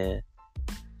off, and then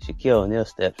Shaquille O'Neal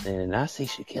steps in, and I see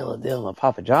Shaquille O'Neal on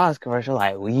Papa John's commercial,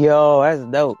 like, yo, that's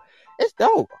dope. It's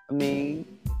dope. I mean,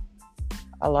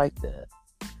 I like that.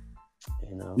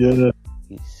 You know, Yeah.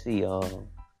 you see,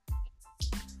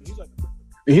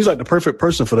 He's like the perfect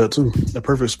person for that too. The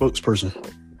perfect spokesperson.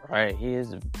 right? He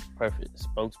is a perfect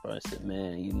spokesperson,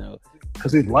 man. You know,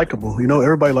 Because he's likable. You know,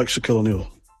 everybody likes Shaquille O'Neal.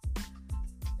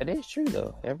 it is true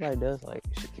though. Everybody does like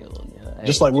Shaquille O'Neal.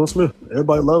 Just like Will Smith.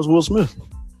 Everybody loves Will Smith.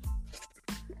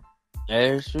 That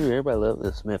is true. Everybody loves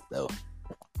Will Smith though.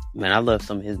 Man, I love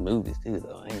some of his movies too,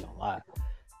 though. I ain't gonna lie,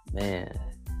 man.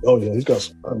 Oh yeah, he's got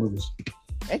some fine movies.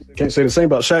 Can't say the same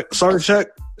about Shaq. Sorry, Shaq.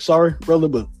 Sorry, brother,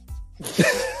 but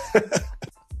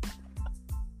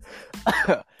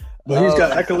but he's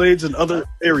got accolades in other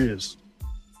areas.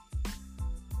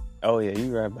 Oh yeah,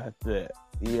 you're right about that.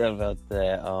 You're right about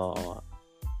that.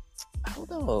 I don't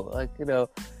know, like, you know.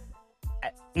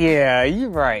 Yeah, you're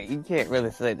right. You can't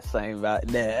really say the same about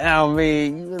that. I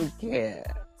mean, you really can't.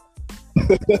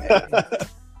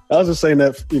 I was just saying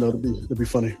that, you know, to be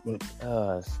funny. But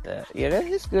yeah,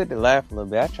 it's good to laugh a little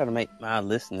bit. I try to make my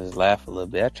listeners laugh a little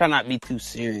bit. I try not to be too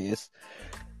serious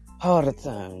all the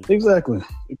time. Exactly.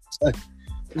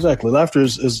 Laughter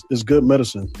is good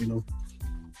medicine, you know.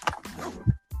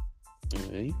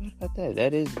 Yeah, you right about that.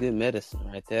 That is good medicine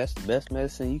right there. That's the best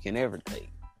medicine you can ever take.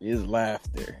 Is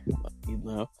laughter. You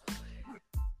know.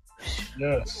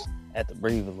 Yes. I had to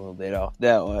breathe a little bit off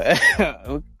that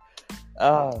one.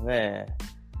 Oh man.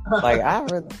 Like I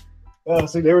really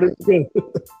see, there it is again.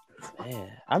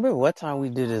 man. I remember what time we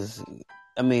did this.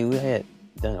 I mean, we had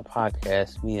done a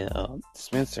podcast. Me and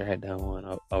Spencer had done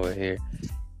one over here,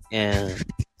 and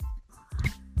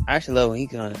I actually love when he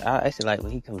comes. I actually like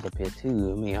when he comes up here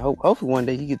too. I mean, hopefully one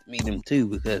day you get to meet him too,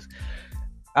 because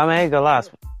I mean, I ain't gonna lie,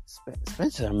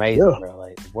 Spencer amazing, yeah. Bro.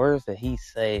 Like the words that he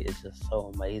say is just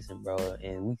so amazing, bro.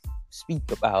 And we speak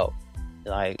about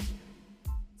like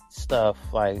stuff,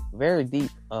 like very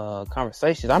deep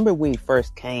conversations. I remember when he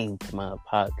first came to my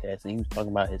podcast and he was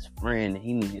talking about his friend and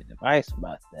he needed advice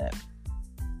about that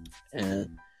and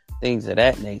things of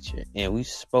that nature. And we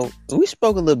spoke a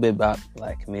little bit about the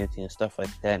Black community and stuff like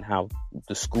that, and how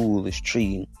the school is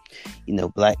treating, you know,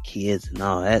 Black kids and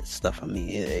all that stuff. I mean,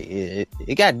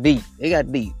 it got deep. It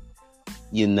got deep,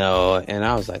 you know. And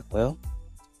I was like, well,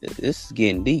 this is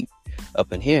getting deep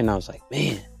up in here. And I was like,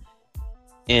 man.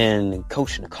 And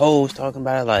Coach Nicole was talking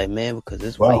about it, like, man, because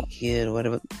this white kid or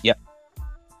whatever. Yep.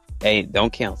 Hey,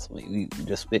 don't cancel me. We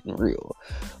just spitting real.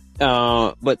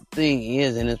 But the thing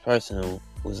is, and this person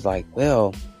was like,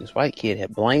 well, this white kid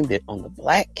had blamed it on the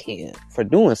Black kid for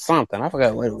doing something. I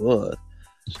forgot what it was.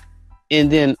 And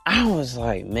then I was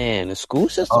like, man, the school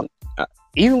system,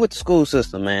 even with the school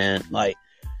system, man, like,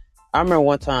 I remember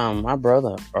one time my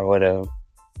brother or whatever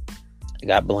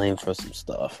got blamed for some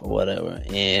stuff or whatever.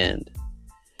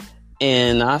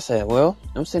 And I said, well,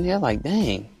 I'm sitting here like,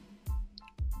 dang,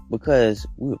 because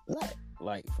we were Black,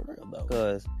 like, for real though.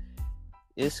 Because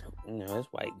it's, you know, this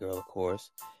white girl, of course,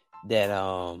 that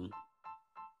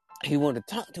he wanted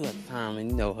to talk to at the time, and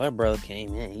you know, her brother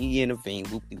came in, he intervened,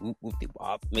 whoopty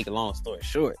wop. Make a long story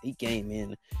short, he came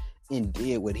in and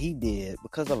did what he did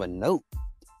because of a note.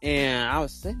 And I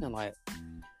was sitting there like,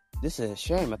 this is a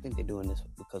shame. I think they're doing this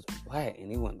because we're Black,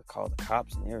 and he wanted to call the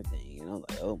cops and everything. You know,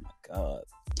 like, oh my God.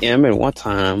 Yeah, I remember one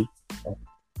time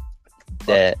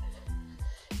that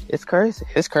it's crazy.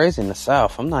 It's crazy in the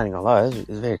South. I'm not even gonna lie. It's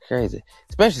very crazy,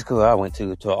 especially school I went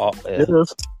to all.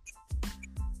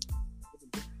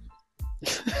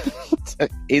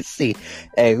 See,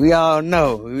 hey, we all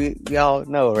know. We all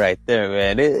know right there,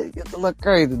 man. It gets a little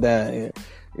crazy down here.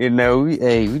 You know,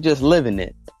 we just living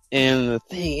it. And the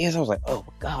thing is, I was like, oh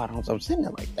my God. I'm sitting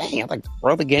there like, dang, I like the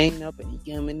brother gang up, and he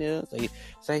came in there, so he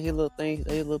say his little thing,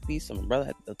 say his little piece. And my brother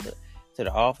had to go to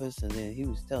the office, and then he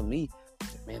was telling me,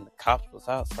 man, the cops was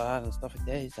outside and stuff like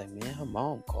that. He's like, man, her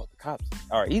mom called the cops,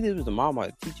 or either it was the mom or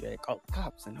the teacher that called the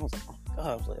cops. And I was like, oh my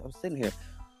God. I was sitting here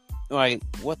like,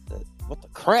 what the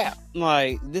crap?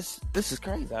 Like, this is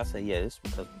crazy. I said, yeah, this is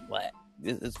because we're Black.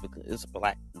 It's because it's a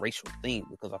Black racial thing,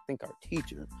 because I think our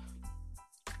teacher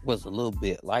was a little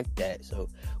bit like that. So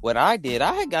what I did,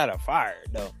 I got her fired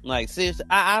though. Like, seriously,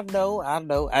 I know.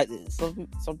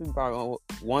 Some people are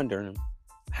wondering,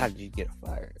 how did you get her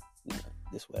fired? You know,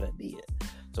 this is what I did.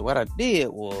 So what I did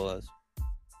was,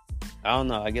 I don't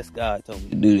know. I guess God told me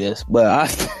to do this, but I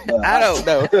don't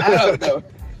know. I don't know.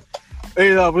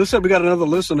 Hey, we said we got another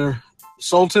listener,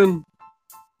 Sultan.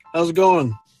 How's it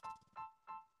going?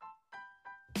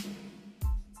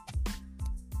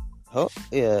 Oh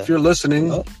yeah. If you're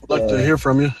listening, I'd like to hear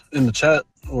from you in the chat,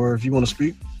 or if you want to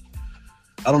speak.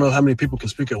 I don't know how many people can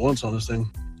speak at once on this thing.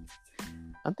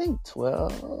 I think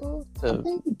 12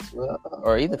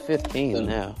 or either 15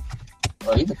 now.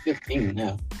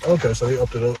 Okay, so he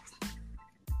upped it up.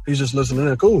 He's just listening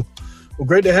in. Cool. Well,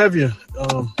 great to have you.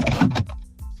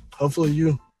 Hopefully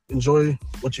you enjoy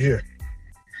what you hear.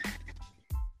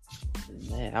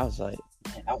 Man, I was like,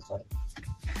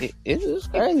 it was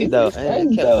crazy though.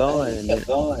 And it kept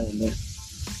going.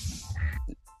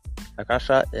 Like I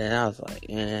shot there and I was like,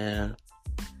 yeah,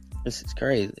 this is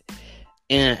crazy.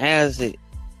 And as it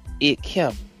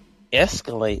kept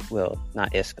escalate, well,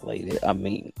 not escalated. I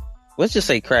mean, let's just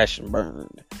say crash and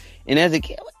burned. And as it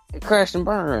kept crashed and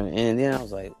burned, and then I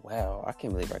was like, wow, I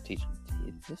can't believe our teacher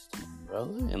did this to my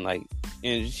brother. And like,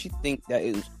 and she think that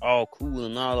it was all cool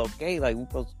and all okay. Like we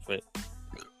supposed to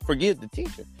forgive the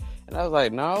teacher. And I was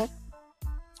like, no,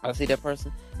 I see that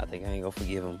person. I think I ain't gonna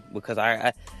forgive him because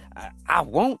I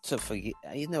want to forgive.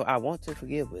 You know, I want to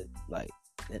forgive, but like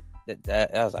that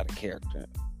was out of character.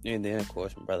 And then of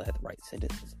course my brother had to write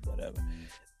sentences or whatever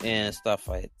and stuff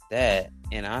like that.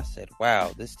 And I said,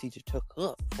 wow, this teacher took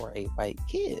up for a white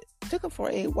kid.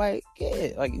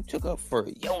 Like you took up for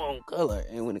your own color.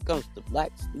 And when it comes to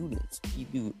black students, you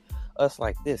do us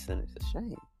like this, and it's a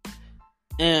shame.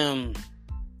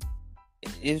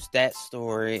 It's that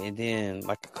story. And then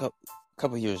like a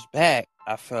couple years back,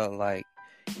 I felt like,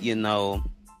 you know,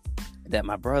 that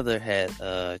my brother had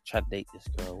tried to date this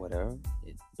girl, whatever.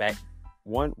 Back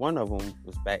one of them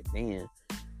was back then,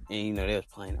 and you know they was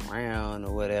playing around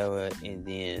or whatever. And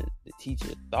then the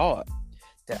teacher thought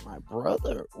that my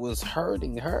brother was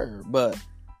hurting her, but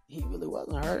he really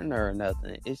wasn't hurting her or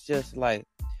nothing. It's just like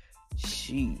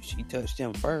she touched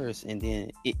him first, and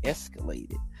then it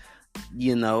escalated,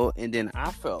 you know. And then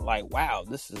I felt like, wow,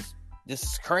 this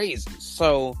is crazy.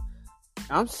 So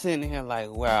I'm sitting here like,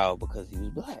 wow, because he was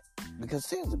black. Because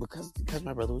seriously, because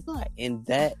my brother was black. And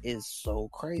that is so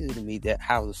crazy to me, that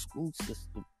how the school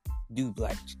system do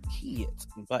black kids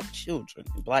and black children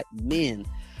and black men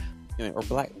or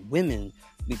black women,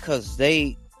 because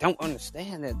they don't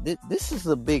understand that this is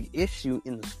a big issue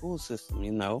in the school system,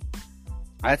 you know.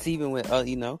 That's even with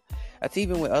that's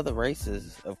even with other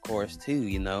races, of course, too,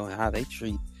 you know, and how they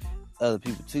treat other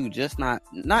people too. Just not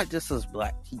just as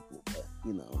black people, but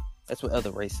you know, that's with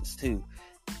other races too.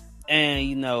 And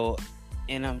you know,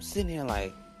 and I'm sitting here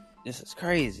like, this is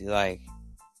crazy. Like,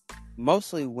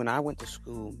 mostly when I went to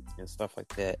school and stuff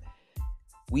like that,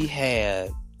 we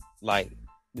had like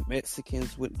the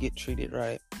Mexicans wouldn't get treated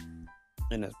right,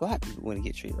 and as black people wouldn't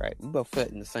get treated right. We both felt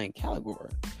in the same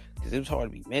category, because it was hard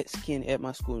to be Mexican at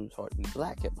my school, and it was hard to be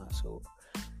black at my school.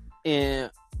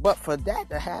 But for that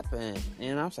to happen,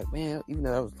 and I was like, man, even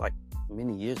though that was like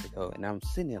many years ago, and I'm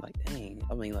sitting there like, dang,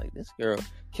 I mean, like, this girl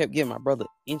kept getting my brother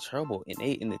in trouble, and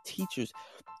the teachers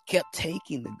kept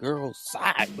taking the girl's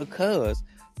side because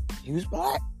he was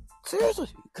black. Seriously,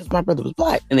 because my brother was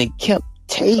black, and they kept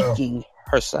taking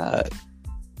her side.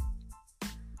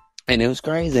 And it was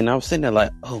crazy, and I was sitting there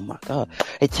like, oh my god,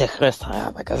 they took her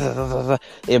side. Like,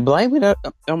 they blamed it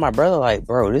on my brother. Like,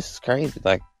 bro, this is crazy.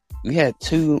 Like, we had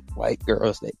 2 white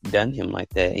girls that done him like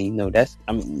that, and you know, that's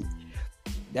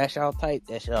y'all type.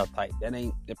 That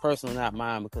ain't the personal, not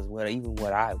mine, because what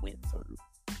I went through.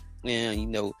 And you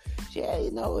know, yeah,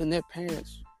 you know, and their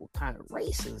parents were kind of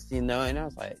racist, you know, and I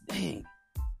was like, dang,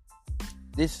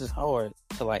 this is hard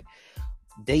to like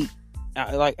date.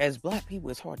 Like, as black people,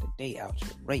 it's hard to date out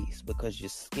your race because you're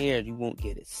scared you won't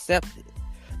get accepted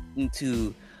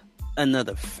into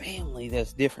another family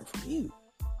that's different from you,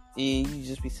 and you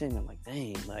just be sitting there like,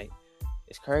 dang, like,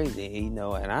 it's crazy, you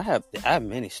know. And I have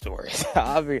many stories.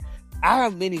 I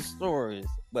have many stories,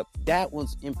 but that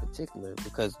one's in particular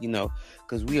because, you know,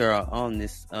 because we are on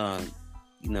this,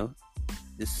 you know,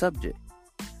 this subject,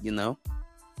 you know.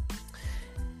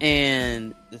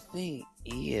 And the thing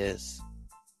is,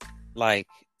 like,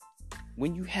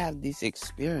 when you have these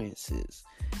experiences,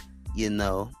 you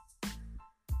know,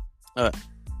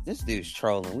 this dude's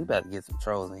trolling. We about to get some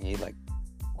trolls in here. Like,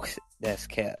 that's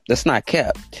cap. That's not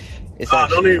cap. It's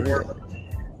don't even worry.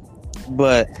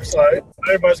 But it's all right.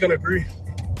 Everybody's gonna agree.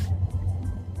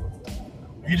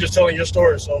 You're just telling your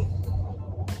story, so.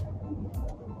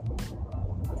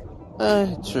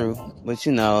 True, but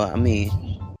you know, I mean,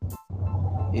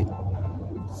 you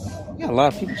got a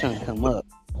lot of people trying to come up.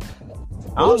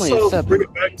 I only accept bring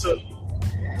it back to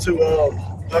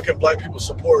how can black people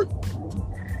support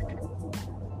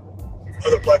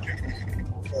other black people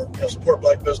or support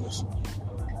black business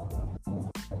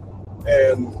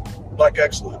and black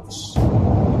excellence.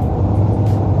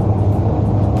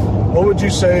 What would you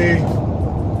say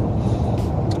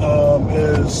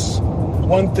is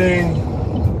one thing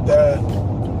that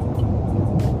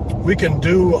we can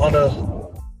do on a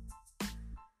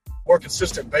more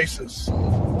consistent basis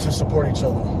to support each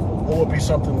other? What would be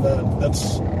something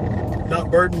that's not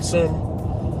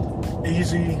burdensome,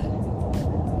 easy?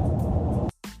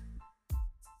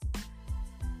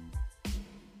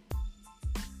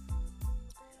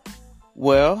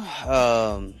 Well,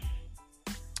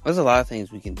 there's a lot of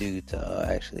things we can do to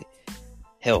actually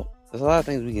help. There's a lot of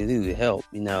things we can do to help,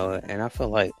 and I feel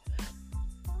like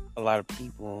a lot of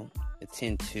people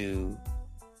tend to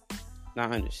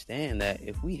not understand that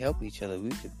if we help each other,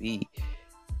 we could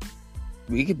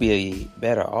be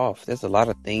better off. There's a lot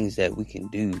of things that we can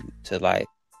do to like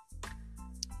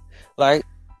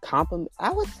compliment.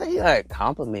 I would say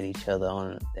compliment each other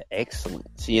on the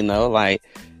excellence. Like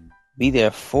be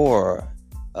there for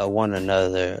one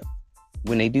another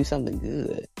when they do something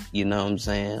good. You know what I'm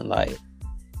saying? Like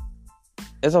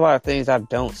there's a lot of things I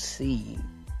don't see,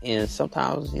 and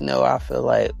sometimes I feel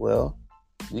like, well,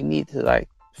 we need to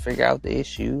figure out the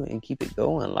issue and keep it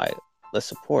going. Let's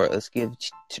support. Let's give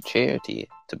to charity,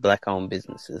 to black-owned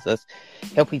businesses. Let's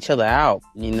help each other out,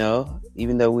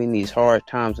 Even though we're in these hard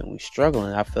times and we're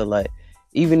struggling, I feel like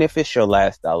even if it's your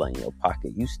last dollar in your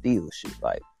pocket, you still should,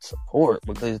 support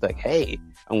because it's hey,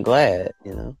 I'm glad,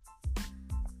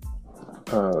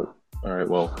 All right,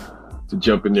 well, to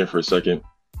jump in there for a second,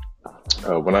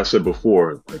 when I said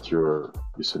before that your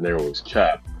scenario is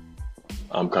capped,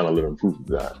 I'm kind of living proof of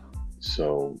that.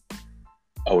 So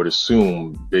I would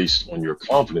assume, based on your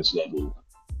confidence level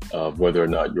of whether or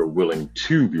not you're willing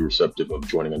to be receptive of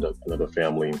joining another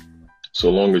family, so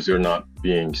long as they're not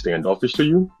being standoffish to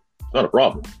you, not a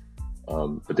problem.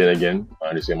 But then again, I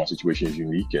understand my situation is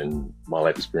unique and my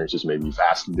life experiences may be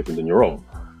vastly different than your own.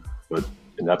 But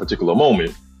in that particular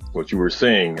moment, what you were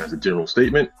saying as a general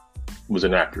statement was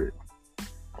inaccurate.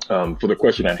 For the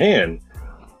question at hand,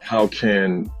 how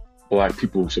can black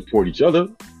people support each other?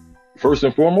 First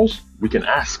and foremost, we can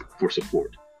ask for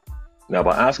support. Now,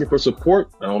 by asking for support,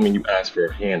 I don't mean you ask for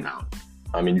a handout.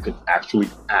 I mean, you can actually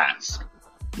ask.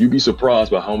 You'd be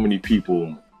surprised by how many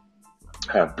people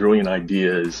have brilliant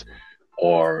ideas,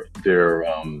 or their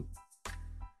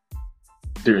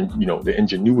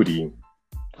ingenuity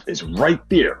is right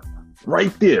there,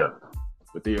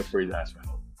 but they're afraid to ask for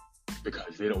help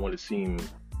because they don't want to seem,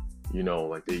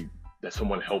 that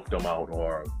someone helped them out,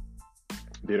 or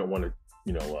they don't want to,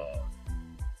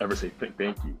 ever say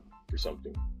thank you for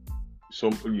something. So,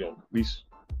 at least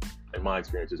in my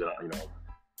experiences, that I don't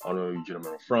know where you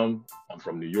gentlemen are from. I'm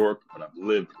from New York, but I've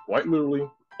lived quite literally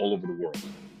all over the world.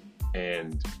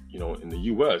 And, in the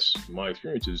U.S., my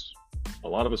experiences, a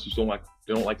lot of us just don't like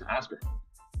to ask for help.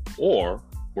 Or,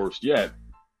 worse yet,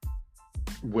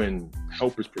 when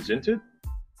help is presented,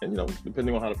 and,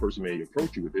 depending on how the person may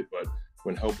approach you with it, but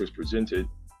when help is presented,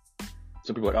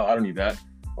 some people are like, oh, I don't need that.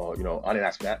 Or, I didn't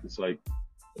ask for that. It's like,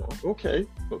 okay,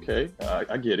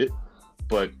 I get it.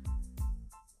 But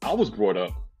I was brought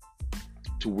up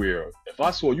to where if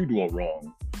I saw you doing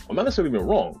wrong, I'm not necessarily even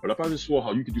wrong, but if I just saw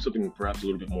how you could do something perhaps a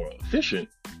little bit more efficient,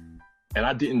 and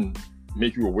I didn't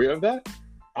make you aware of that,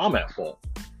 I'm at fault.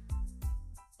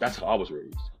 That's how I was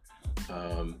raised.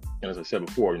 And as I said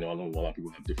before, I know a lot of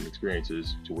people have different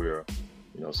experiences to where,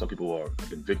 some people have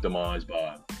been victimized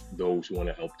by those who want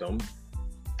to help them,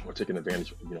 or taking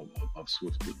advantage, of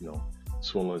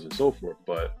swindlers and so forth.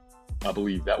 But I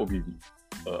believe that would be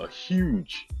a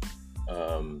huge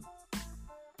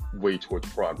way towards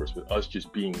progress, with us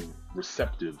just being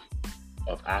receptive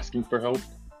of asking for help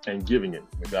and giving it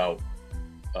without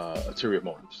ulterior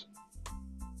motives.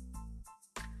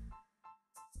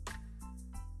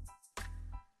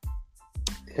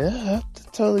 Yeah, I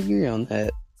totally agree on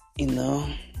that.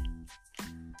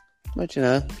 But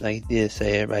like you did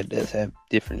say, everybody does have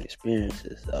different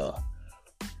experiences. So,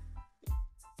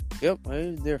 yep,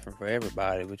 it's different for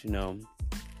everybody. But man,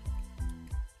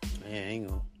 I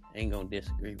ain't gonna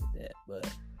disagree with that.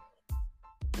 But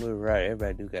we're right.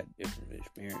 Everybody do got different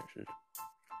experiences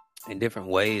and different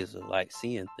ways of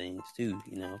seeing things too.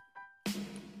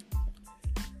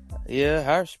 Yeah,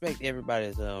 I respect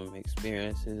everybody's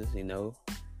experiences.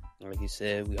 Like you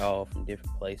said, we all from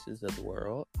different places of the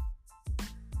world,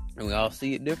 and we all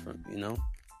see it different. I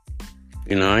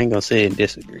ain't gonna say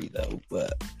disagree though,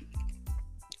 but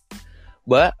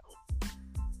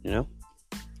yeah,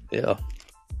 we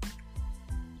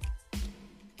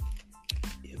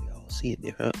all see it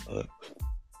different.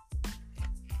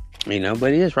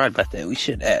 But he is right about that. We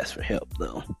should ask for help,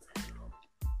 though.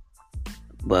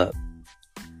 But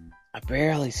I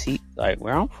barely see, like,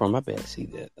 where I'm from, I barely see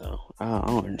that, though. I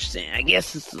don't understand. I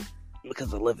guess it's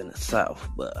because I live in the South,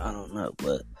 but I don't know.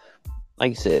 But like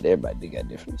you said, everybody got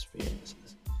different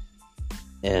experiences.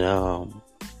 And,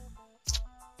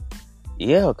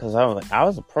 yeah, because I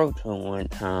was approached one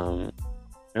time,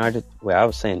 and I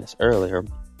was saying this earlier.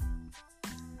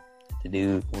 The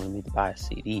dude wanted me to buy a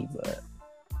CD, but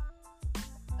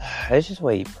it's just the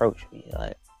way he approached me,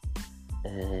 like,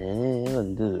 and it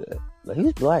wasn't good. But he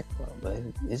was black, bro. But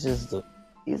it's just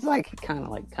he's like he kind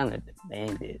of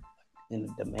demanded in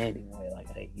a demanding way, like,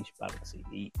 hey, you should buy the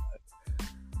CD.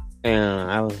 And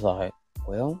I was like,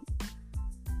 well,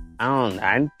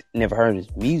 I never heard his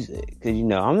music because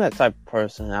I'm that type of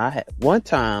person. One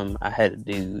time I had a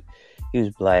dude, he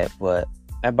was black, but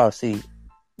I bought a CD.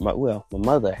 My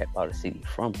mother had bought a CD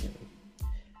from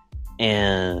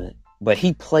him, but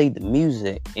he played the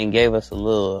music and gave us a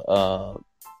little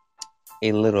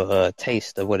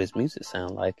taste of what his music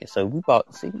sounded like, and so we bought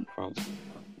the CD from him,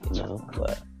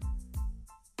 But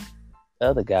the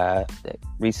other guy that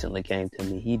recently came to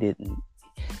me, he didn't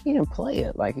play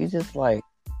it. Like, he's just like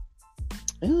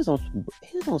he was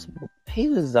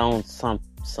on some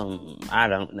I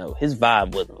don't know. His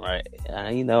vibe wasn't right.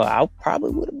 I probably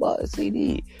would have bought a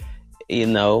CD,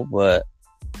 but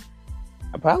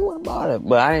I probably would have bought it,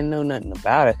 but I didn't know nothing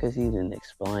about it because he didn't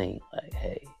explain. Like,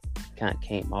 hey, it kind of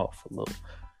came off a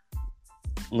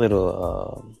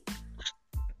little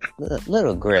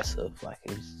aggressive. Like,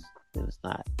 it was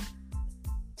not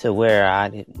to where I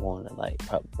didn't want to like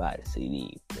probably buy the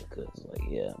CD because, like,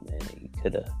 yeah, man, he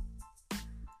could have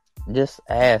just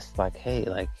asked, like, hey,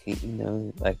 like,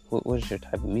 like, what was your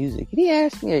type of music? And he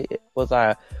asked me, was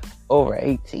I over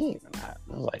 18? And I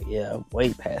was like, yeah, I'm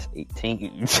way past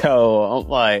 18. So I'm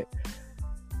like,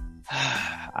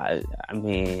 I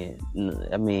mean,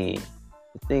 the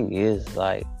thing is,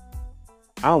 like,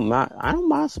 I don't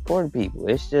mind supporting people.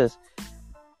 It's just,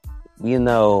 I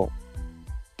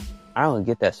don't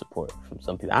get that support from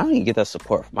some people. I don't even get that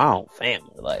support from my own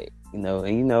family. Like, we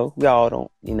all don't,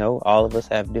 all of us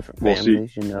have different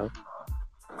families,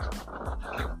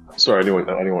 Sorry, I didn't want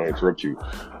to interrupt you.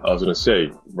 I was going to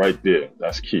say, right there,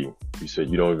 that's key. You said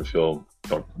you don't even feel,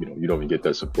 you don't even get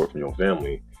that support from your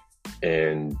family.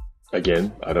 And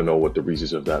again, I don't know what the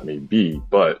reasons of that may be,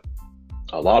 but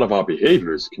a lot of our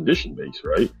behavior is condition-based,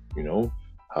 right?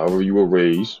 However you were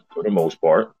raised, for the most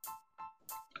part,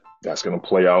 that's going to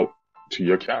play out to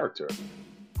your character.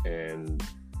 And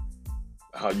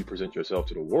how you present yourself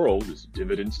to the world is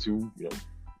dividends to,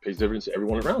 pays dividends to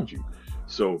everyone around you.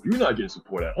 So if you're not getting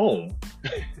support at home,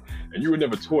 and you were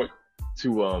never taught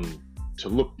to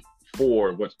look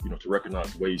for what, to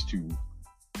recognize ways to,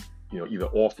 either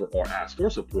offer or ask for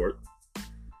support,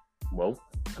 well,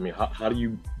 how do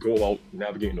you go about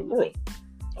navigating the world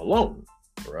alone,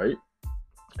 right?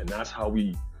 And that's how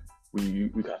we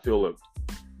feel that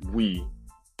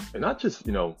and not just,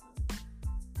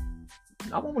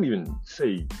 I won't even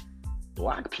say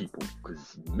black people,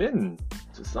 because men,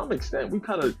 to some extent, we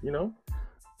kind of,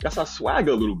 that's our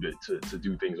swagger a little bit to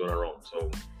do things on our own.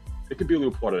 So it could be a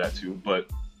little part of that too. But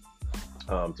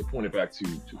to point it back to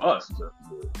us as a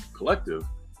collective,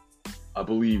 I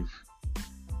believe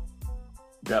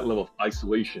that level of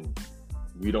isolation,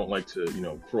 we don't like to,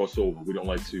 cross over. We don't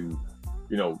like to,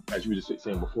 as you were just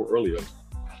saying before earlier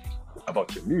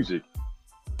about your music,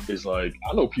 is like,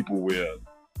 I know people where,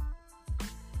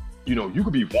 you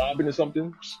could be vibing to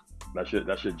something, that's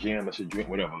your jam, that's your drink,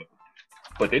 whatever,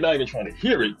 but they're not even trying to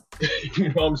hear it, you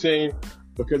know what I'm saying?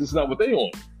 Because it's not what they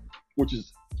want, which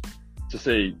is to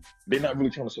say they're not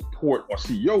really trying to support or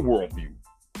see your worldview.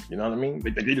 You know what I mean?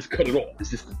 They just cut it off.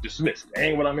 It's just dismissed.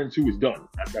 Ain't what I'm into is done.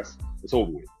 It's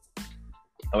over with.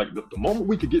 And like the moment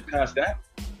we could get past that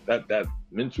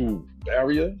mental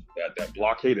barrier, that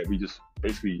blockade that we just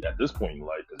basically at this point in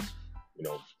life, because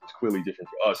it's clearly different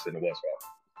for us than it was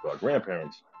for our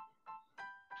grandparents.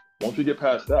 Once we get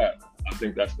past that, I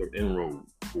think that's the inroad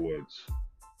towards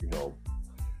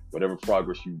whatever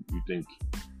progress you think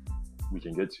we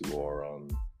can get to, or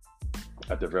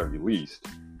at the very least,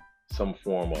 some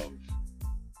form of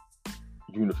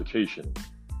unification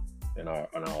in our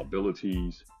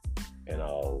abilities, and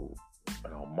our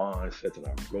mindsets and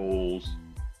our goals.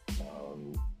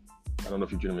 I don't know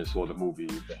if you gentlemen saw the movie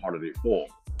The Harder They Fall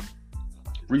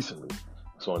recently.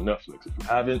 It's on Netflix. If you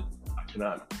haven't, I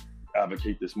cannot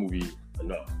advocate this movie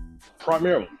enough.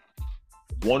 Primarily,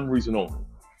 one reason only.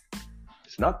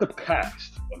 It's not the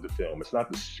cast of the film. It's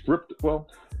not the script. Well,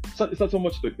 it's not so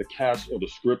much the cast or the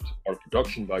script or the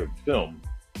production value of the film.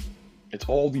 It's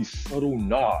all these subtle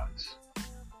nods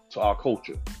to our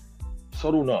culture.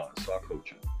 Subtle nods to our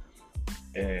culture.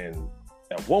 And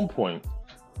at one point,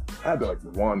 I had to like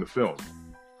rewind the film.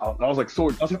 I was like,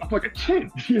 I'm like a kid.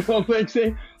 You know what I'm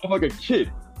saying? I'm like a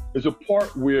kid. There's a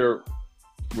part where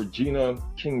Regina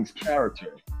King's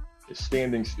character is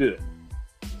standing still.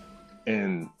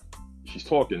 And she's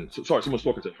talking, someone's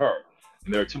talking to her,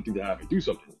 and they're attempting to have her do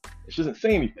something. And she doesn't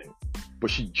say anything,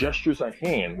 but she gestures her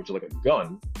hand, which is like a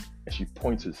gun, and she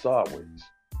points it sideways.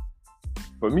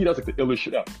 For me, that's like the illest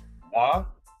shit ever. Why?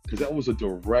 Because that was a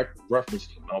direct reference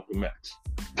to Malcolm X.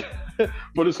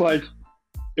 But it's like,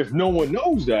 if no one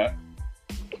knows that,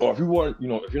 or if you weren't,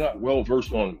 if you're not well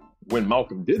versed on when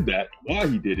Malcolm did that, why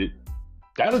he did it,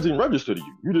 that doesn't register to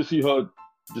you. You just see her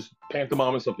just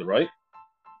pantomime or something, right?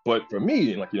 But for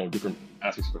me, and like, different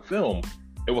aspects of the film,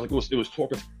 it was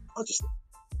talking, I just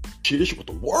share this shit with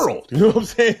the world. You know what I'm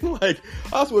saying? Like,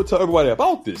 I just want to tell everybody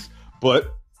about this.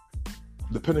 But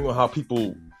depending on how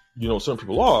people, certain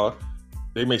people are,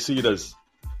 they may see it as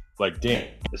like, damn,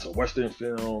 it's a Western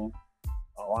film.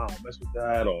 Oh, I don't mess with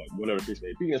that, or whatever the case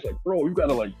may be. It's like, bro, you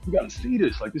gotta see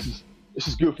this. Like, this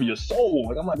is good for your soul.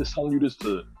 Like, I'm not just telling you this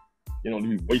to,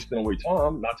 be wasting away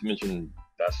time. Not to mention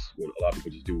that's what a lot of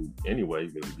people just do anyway,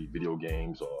 whether it be video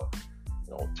games or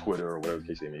Twitter or whatever the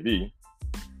case they may be.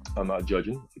 I'm not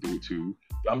judging. I do it too.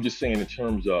 But I'm just saying in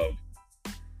terms of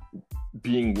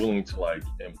being willing to like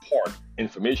impart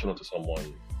information onto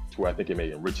someone to where I think it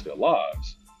may enrich their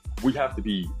lives, we have to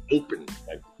be open.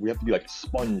 Like, we have to be like a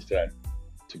sponge to that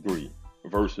degree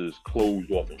versus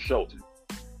closed off and sheltered.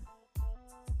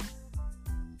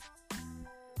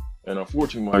 And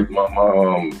unfortunately,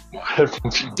 my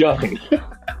headphones are dying.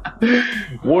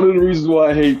 One of the reasons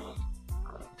why I hate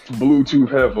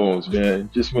Bluetooth headphones, man,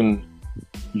 just when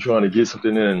you're trying to get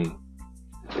something in,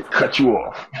 they cut you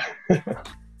off.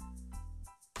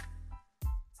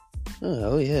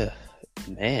 Oh yeah,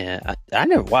 man, I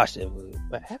never watched that movie,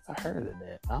 but have I heard of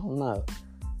that? I don't know.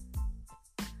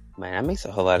 Man, that makes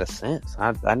a whole lot of sense.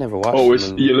 I never watched. Oh,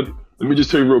 let me just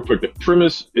tell you real quick. The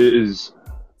premise is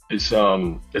it's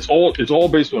all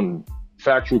based on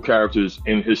factual characters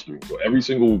in history. So every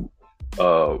single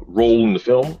role in the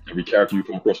film, every character you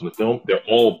come across in the film, they're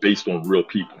all based on real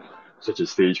people, such as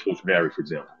Stagecoach Mary, for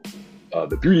example.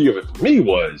 The beauty of it for me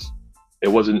was it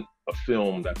wasn't a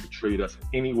film that portrayed us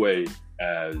in any way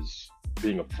as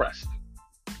being oppressed.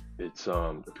 It's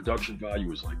the production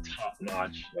value is like top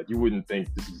notch. Like, you wouldn't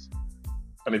think this is.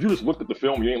 I mean, if you just looked at the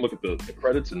film, you ain't look at the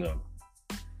credits and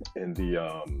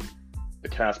the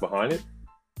cast behind it,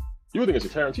 you would think it's a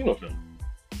Tarantino film,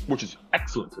 which is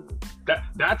excellent to me.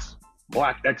 That's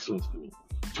black excellence to me,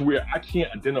 to where I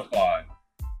can't identify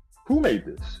who made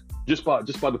this just by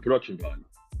the production value,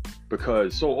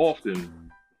 because so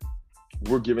often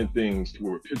we're given things to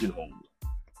where we're pigeonholed.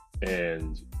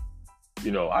 And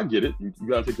I get it. You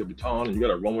gotta take the baton and you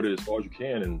gotta run with it as far as you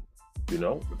can. And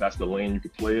if that's the lane you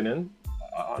could play it in,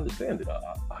 I understand it.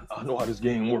 I know how this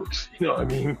game works. You know what I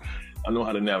mean? I know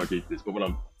how to navigate this. But what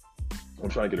I'm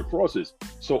trying to get across is,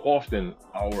 so often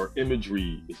our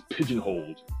imagery is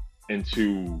pigeonholed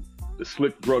into the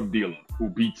slick drug dealer who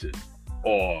beats it,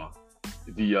 or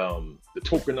the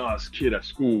tokenized kid at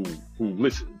school who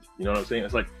listened. You know what I'm saying?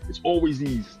 It's like, it's always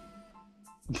these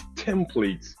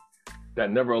templates that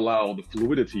never allow the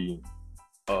fluidity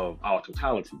of our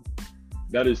totality.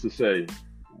 That is to say,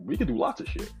 we could do lots of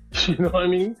shit. You know what I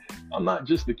mean? I'm not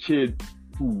just the kid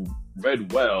who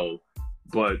read well,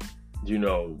 but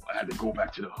I had to go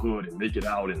back to the hood and make it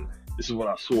out, and this is what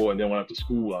I saw, and then when I went to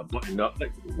school, I buttoned up.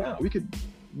 Like, wow,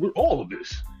 we're all of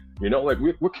this. Like,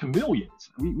 we're chameleons.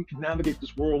 We can navigate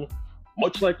this world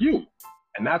much like you.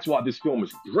 And that's why this film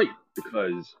is great,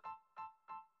 because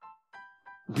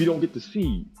we don't get to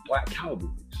see black cowboys,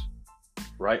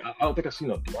 right? I don't think I've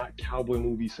seen a black cowboy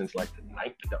movie since like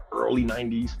the early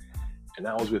 90s. And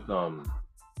that was with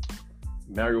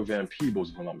Mario Van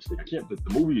Peebles, if I'm not mistaken.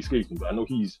 The movie escapes me, but I know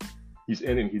he's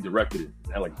in it and he directed it.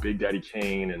 It had like Big Daddy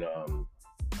Kane and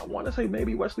I want to say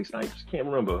maybe Wesley Snipes, can't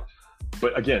remember.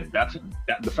 But again,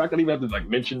 the fact that I even have to like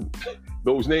mention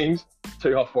those names,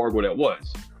 tell you how far ago that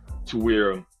was, to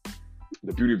where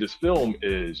the beauty of this film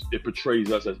is it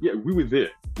portrays us as, yeah, we were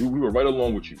there. We were right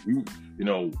along with you.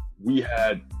 We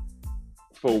had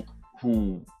folk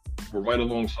who were right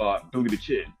alongside Billy the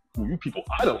Kid, who you people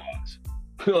idolize.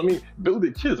 You know what I mean? Billy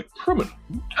the Kid is a criminal.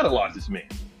 You idolize this man,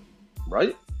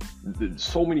 right? There's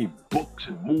so many books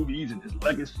and movies and his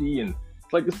legacy, and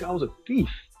it's like, this guy was a thief.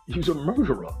 He was a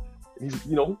murderer. And he's,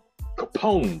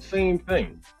 Capone, same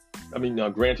thing. I mean, now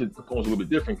granted, Capone's a little bit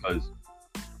different because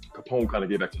Capone kind of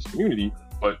gave back to his community,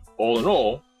 but all in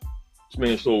all, this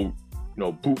man sold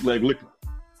bootleg liquor.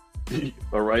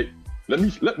 All right, let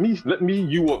me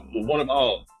you one of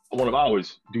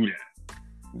ours do that.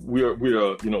 We're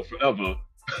forever.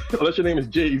 Unless your name is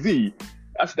Jay-Z,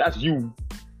 that's you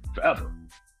forever,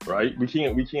 right? We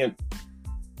can't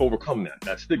overcome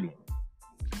that stigma.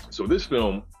 So this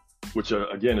film, which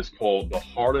again is called The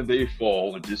Harder They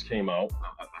Fall, it just came out.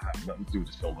 I have nothing to do with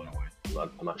this film, by the way.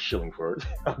 I'm not shilling for it.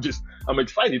 I'm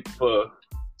excited to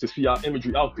see our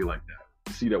imagery out there like that.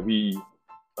 To see that we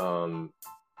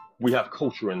have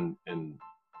culture in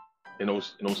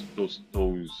those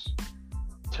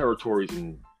territories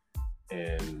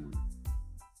and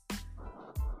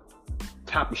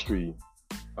tapestry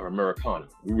of Americana.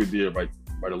 We were there right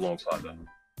alongside that,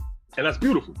 and that's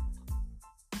beautiful.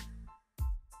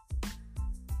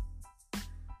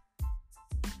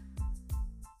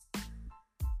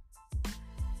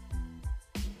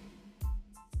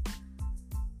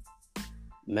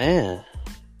 Man,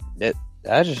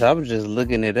 I was just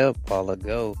looking it up a while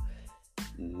ago.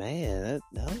 Man,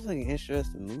 that was like an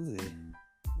interesting movie.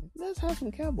 It does have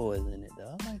some cowboys in it,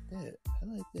 though. I like that.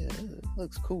 It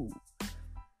looks cool.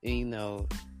 And,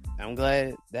 I'm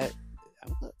glad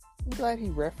he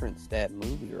referenced that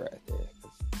movie right there.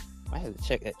 'Cause I might have to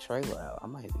check that trailer out. I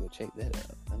might have to go check that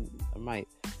out. I might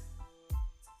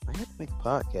have to make a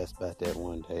podcast about that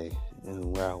one day,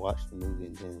 where I watch the movie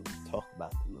and then talk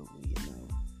about the movie,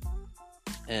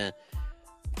 And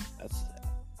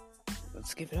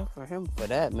let's give it up for him for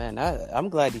that, man. I'm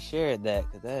glad he shared that,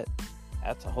 because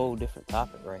that's a whole different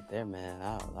topic right there, man.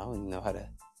 I don't even know how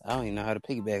to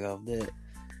piggyback off that.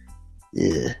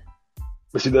 Yeah.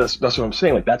 But see, that's what I'm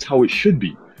saying. Like, that's how it should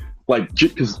be. Like,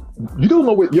 because you don't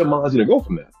know where your mind's gonna go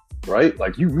from that, right?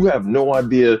 Like, you have no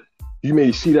idea. You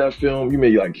may see that film, you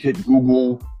may like hit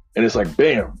Google, and it's like,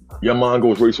 bam, your mind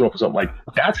goes racing off for something. Like,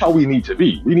 that's how we need to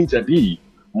be. We need to be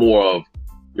more of,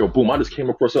 boom, I just came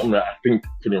across something that I think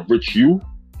can enrich you.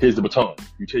 Here's the baton.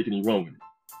 You take it and you run with it.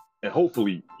 And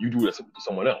hopefully you do that to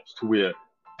someone else, to where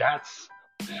that's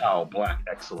how Black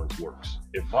excellence works.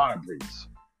 It vibrates.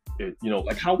 It,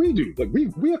 like how we do. Like,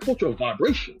 we a culture of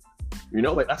vibration.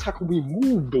 Like, that's how come we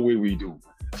move the way we do.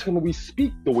 That's how we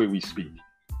speak the way we speak.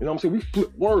 You know what I'm saying? We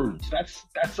flip words.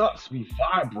 That's us. We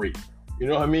vibrate. You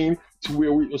know what I mean? To where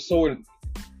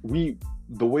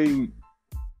the way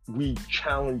we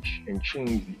challenge and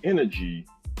change the energy,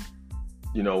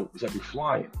 it's like we're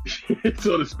flying,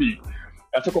 so to speak.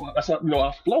 That's how,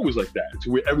 our flow is like that.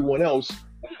 To where everyone else,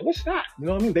 what's that? You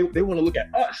know what I mean? They want to look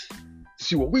at us to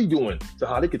see what we're doing, to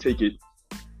how they could take it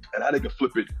and how they could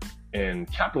flip it and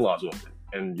capitalize off it.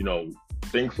 And,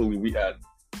 thankfully we at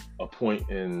a point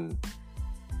in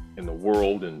the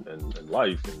world and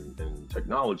life and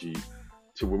technology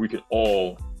to where we can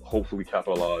all hopefully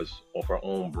capitalize off our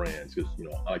own brands, because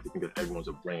I like to think that everyone's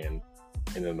a brand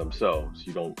in and themselves.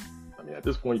 At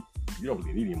this point you don't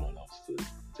really need anyone else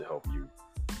to help you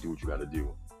do what you got to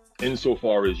do,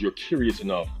 insofar as you're curious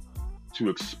enough to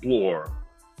explore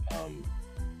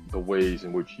the ways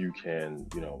in which you can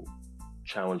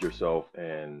challenge yourself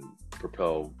and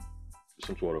propel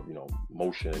some sort of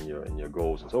motion in your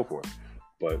goals and so forth.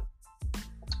 But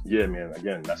yeah, man,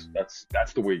 again, that's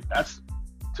the way, that's,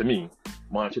 to me,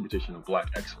 my interpretation of Black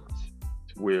excellence,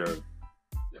 where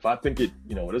if I think it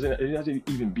doesn't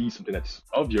even be something that's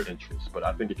of your interest, but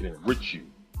I think it can enrich you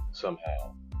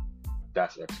somehow,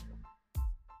 that's excellent.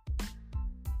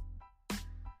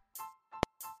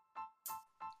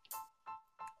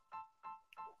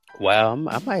 Wow,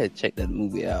 I might have checked that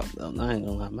movie out, though. I ain't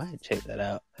gonna lie, I might have checked that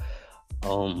out.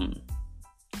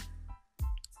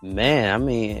 Man,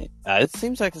 it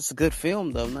seems like it's a good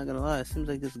film, though. I'm not gonna lie, it seems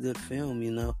like it's a good film,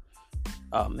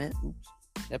 Oh man, oops,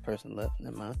 that person left.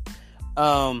 Never mind.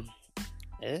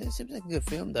 It seems like a good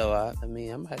film, though. I might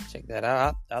have to check that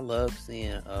out. I love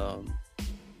seeing.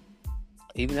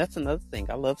 Even that's another thing.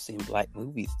 I love seeing Black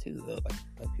movies too, though.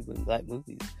 Like people in Black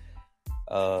movies.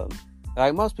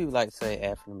 Like most people like to say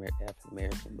African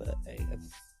American, but hey,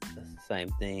 that's the same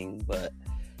thing. But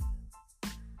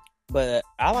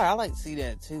I like to see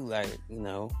that too. Like,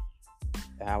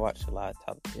 I watch a lot of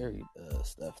Tyler Perry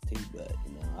stuff too. But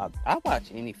I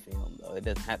watch any film, though. It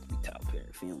doesn't have to be Tyler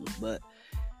Perry films, but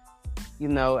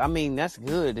that's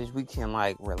good, is we can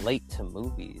like relate to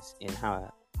movies and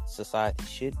how society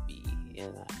should be,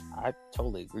 and I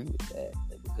totally agree with that,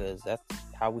 because that's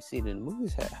how we see it in the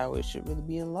movies, how it should really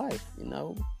be in life.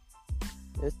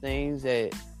 There's things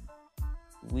that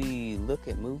we look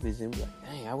at movies and be like,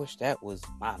 dang, I wish that was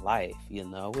my life.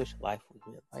 I wish life was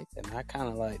real like that. And I kind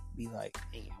of like be like,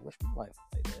 dang, I wish my life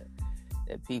was like that.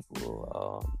 That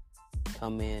people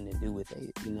come in and do what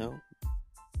they,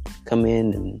 come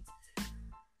in and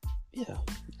Yeah,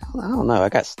 I don't know. I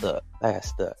got stuck. I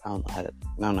don't know how to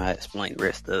explain the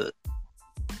rest of it.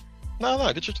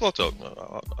 No, get your thoughts out.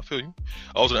 I feel you.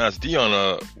 I was gonna ask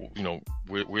Dion,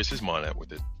 where's his mind at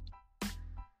with it?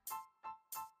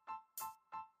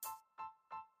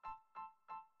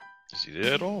 Is he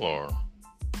there at all, or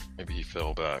maybe he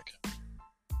fell back?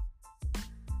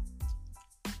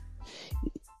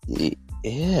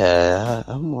 Yeah,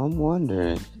 I'm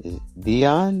wondering.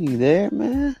 Dion, you there,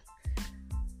 man?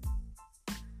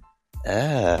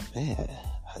 Man,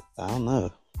 I don't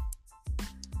know.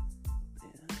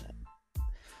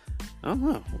 I don't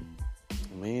know.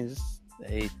 I mean, just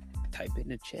they type it in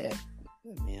the chat. I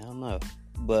mean, I don't know,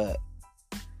 but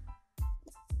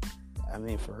I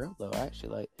mean, for real though, actually,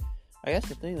 like, I guess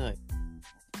the thing, like,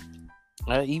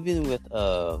 even with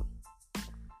other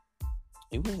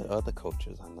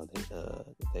cultures, I know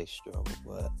they struggle,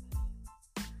 but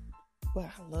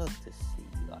I love to see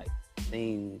like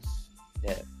things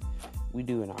that we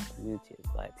do in our community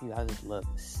as Black people. I just love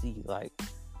to see like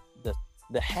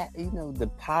the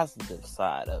positive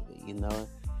side of it,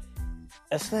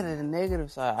 instead of the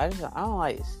negative side. I don't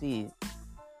like to see.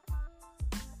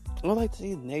 I don't like to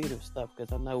see the negative stuff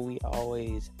because I know we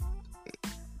always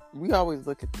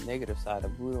look at the negative side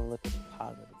of it. We don't look at the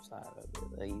positive side of it.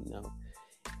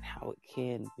 How it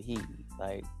can be.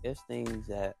 Like, there's things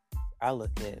that I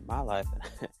look at in my life and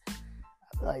I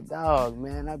be like, dog,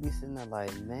 man, I be sitting there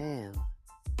like, man,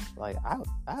 like I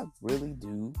really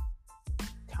do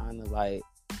kind of like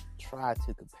try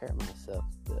to compare myself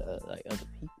to like other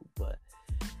people, but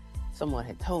someone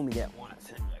had told me that once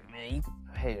and I'm like, man, you can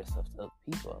compare yourself to other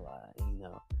people a lot,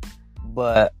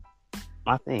 but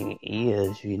my thing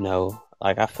is,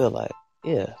 like, I feel like,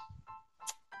 yeah.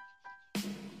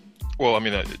 Well, I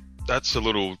mean, that's a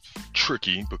little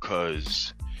tricky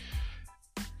because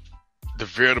the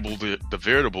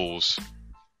variables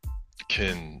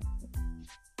can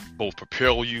both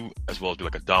propel you as well as be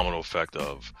like a domino effect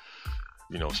of,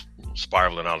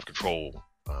 spiraling out of control.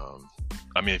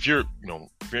 I mean, if you're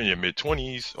in your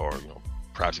mid-20s or,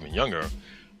 perhaps even younger,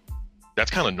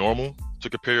 that's kind of normal to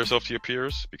compare yourself to your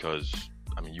peers because,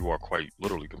 I mean, you are quite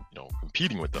literally,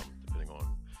 competing with them depending on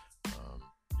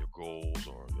your goals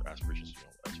or your aspirations,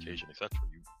 education, etc.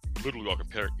 You literally are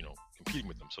competing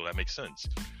with them, so that makes sense.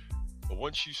 But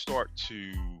once you start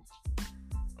to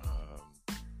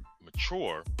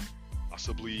mature,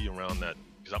 possibly around that,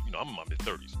 because I'm in my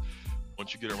mid-30s.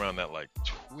 Once you get around that like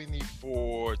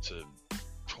 24 to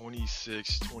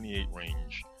 26, 28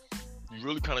 range, you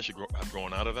really kind of should have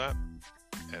grown out of that.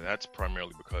 And that's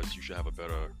primarily because you should have a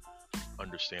better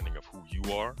understanding of who you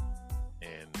are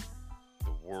and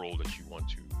the world that you want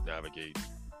to navigate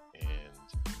and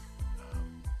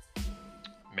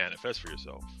manifest for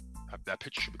yourself. That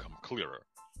picture should become clearer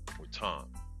with time.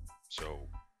 So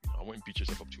I wouldn't beat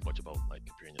yourself up too much about like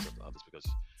comparing yourself to others because,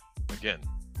 again,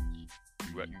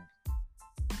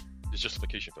 there's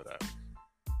justification for that.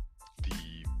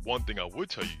 The one thing I would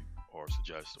tell you or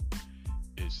suggest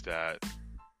is that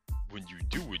when you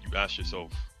do it, you ask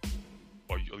yourself,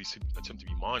 or you at least attempt to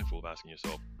be mindful of asking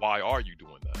yourself, why are you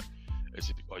doing that?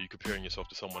 Are you comparing yourself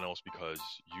to someone else because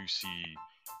you see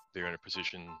they're in a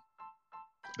position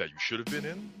that you should have been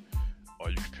in? Are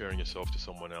you comparing yourself to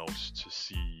someone else to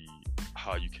see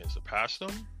how you can surpass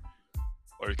them?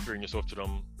 Or are you comparing yourself to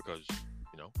them because,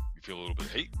 you feel a little bit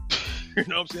of hate? You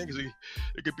know what I'm saying? Because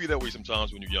it could be that way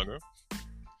sometimes when you're younger.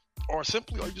 Or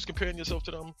simply, are you just comparing yourself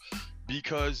to them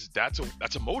because that's a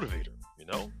motivator?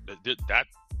 That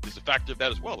is a factor of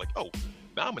that as well. Like, oh,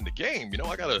 now I'm in the game. You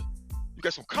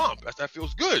got some comp. That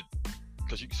feels good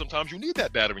because sometimes you need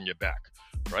that batter in your back,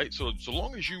 right? So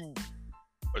long as you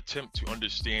attempt to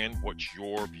understand what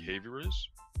your behavior is,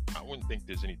 I wouldn't think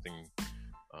there's anything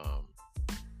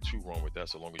too wrong with that,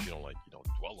 so long as you don't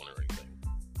dwell on it or anything.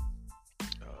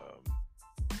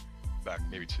 Back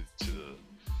maybe to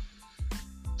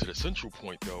the central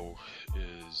point though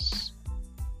is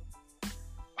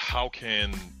how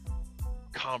can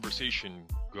conversation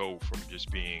go from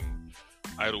just being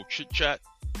idle chit chat,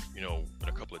 in a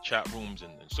couple of chat rooms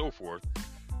and so forth,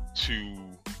 to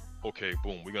okay,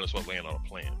 boom, we're gonna start laying out a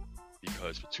plan.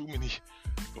 Because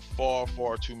for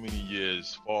far too many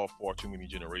years, far too many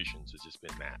generations, it's just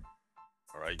been that.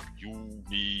 All right, you,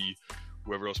 me,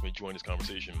 whoever else may join this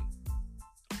conversation.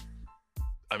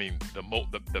 I mean, the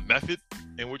method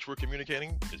in which we're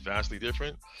communicating is vastly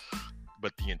different,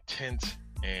 but the intent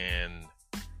and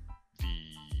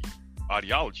the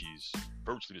ideologies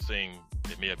virtually the same.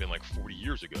 It may have been like 40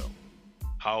 years ago.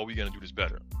 How are we going to do this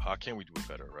better? How can we do it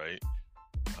better, right?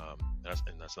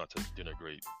 That's not to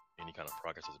denigrate any kind of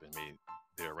progress that's been made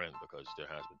therein, because there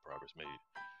has been progress made.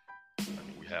 I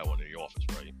mean, we had one in the office,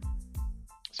 right?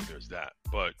 So there's that.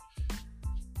 But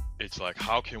it's like,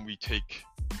 how can we take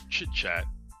chit chat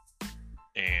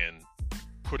and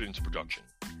put it into production?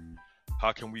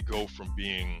 How can we go from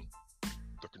being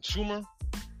the consumer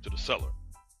to the seller,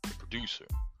 the producer,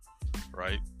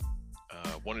 right?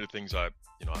 One of the things I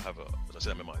have as I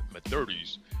said, I'm in my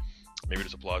 30s. Maybe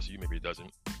this applies to you, maybe it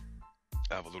doesn't.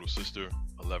 I have a little sister,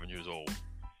 11 years old,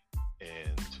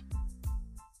 and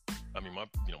I mean, my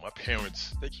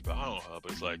parents, they keep an eye on her,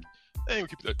 but it's like, they ain't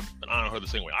keep an eye on her the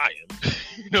same way I am.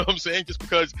 You know what I'm saying? Just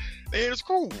because, man, it's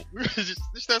cool. It's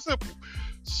just that simple.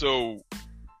 So,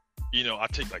 I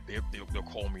take, like, they'll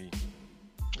call me,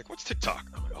 like, what's TikTok?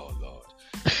 I'm like, oh, Lord.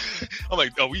 I'm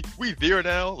like, oh, we there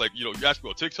now? Like, you ask me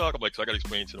about TikTok. I'm like, so I got to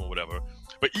explain to them, whatever.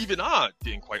 But even I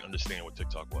didn't quite understand what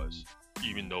TikTok was,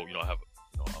 even though, I have,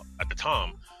 at the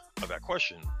time of that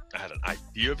question, I had an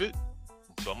idea of it.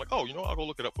 So I'm like, oh, I'll go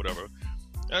look it up, whatever.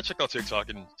 And I checked out TikTok,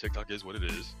 and TikTok is what it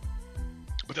is.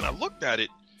 But then I looked at it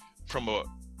from a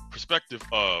perspective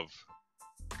of,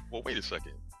 well, wait a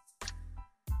second.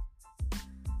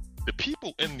 The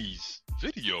people in these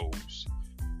videos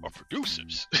are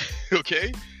producers,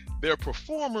 okay? They're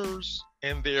performers,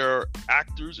 and they're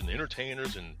actors and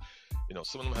entertainers, and,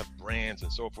 some of them have brands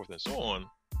and so forth and so on.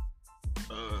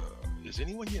 Is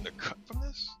anyone getting a cut from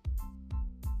this?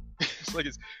 It's like,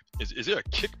 is there a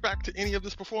kickback to any of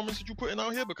this performance that you're putting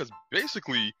out here? Because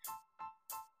basically,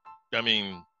 I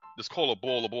mean, let's call a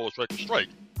ball, a strike.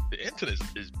 The internet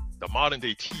is the modern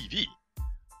day TV.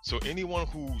 So anyone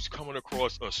who's coming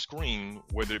across a screen,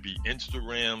 whether it be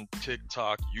Instagram,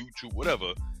 TikTok, YouTube,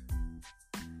 whatever,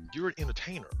 you're an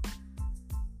entertainer.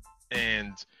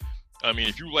 And I mean,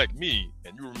 if you like me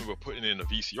and you remember putting in a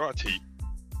VCR tape,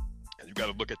 and you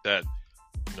got to look at that,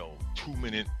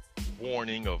 2-minute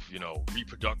warning of,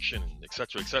 reproduction, et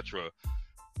cetera,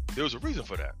 there was a reason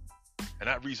for that. And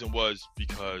that reason was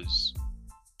because,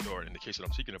 or in the case that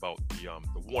I'm speaking about, the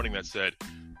warning that said,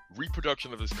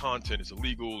 reproduction of this content is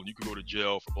illegal and you could go to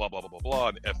jail for blah, blah, blah, blah, blah,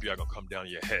 and the FBI gonna come down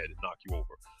your head and knock you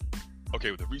over.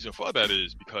 Okay, well, the reason for that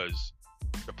is because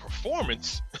the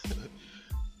performance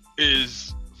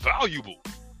is valuable.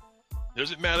 It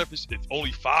doesn't matter if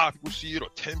only 5 people see it or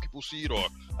 10 people see it or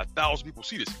 1,000 people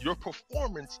see this. Your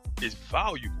performance is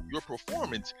valuable. Your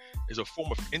performance is a form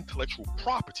of intellectual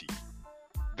property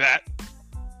that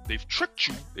they've tricked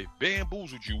you, they've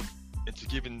bamboozled you into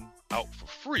giving out for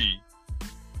free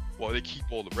while they keep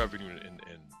all the revenue and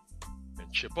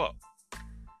chip up.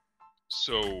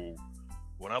 So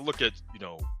when I look at,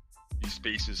 these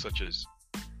spaces such as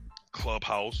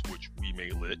Clubhouse, which we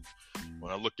made lit,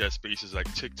 when I look at spaces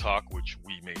like TikTok, which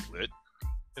we made lit,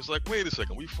 it's like, wait a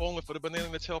second, we falling for the banana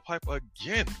in the tailpipe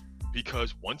again.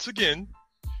 Because once again,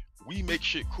 we make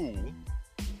shit cool,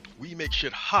 we make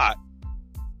shit hot,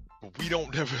 but we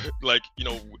don't ever, like,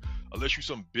 unless you're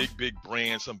some big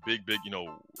brand, some big,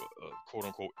 quote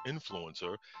unquote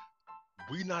influencer,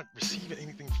 we're not receiving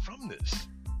anything from this.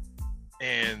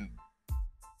 And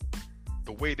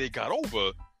the way they got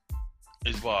over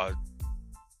is by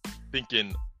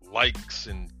thinking likes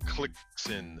and clicks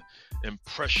and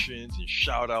impressions and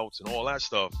shout outs and all that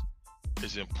stuff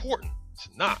is important. It's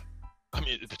not. I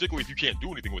mean, particularly if you can't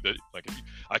do anything with it. Like, if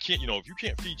you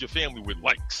can't feed your family with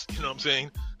likes, you know what I'm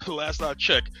saying? Last I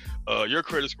checked, your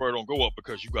credit score don't go up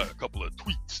because you got a couple of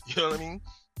tweets. You know what I mean?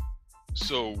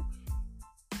 So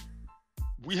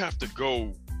we have to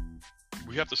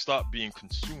stop being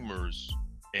consumers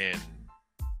and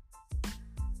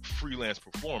freelance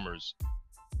performers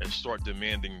and start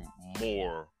demanding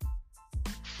more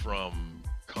from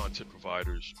content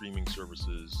providers, streaming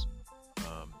services,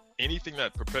 anything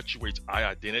that perpetuates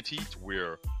identity to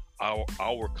where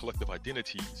our collective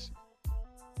identities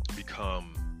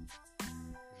become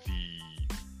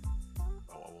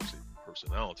I won't say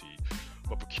personality,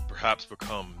 but perhaps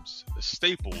becomes a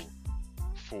staple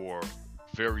for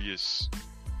various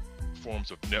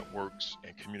forms of networks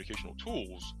and communicational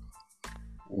tools.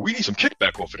 We need some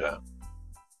kickback off of that.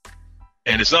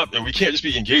 And we can't just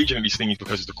be engaging in these things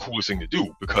because it's the coolest thing to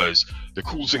do. Because the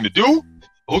coolest thing to do,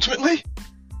 ultimately,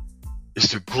 is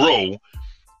to grow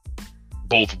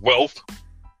both wealth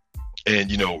and,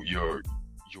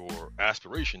 your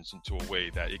aspirations into a way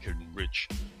that it could enrich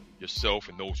yourself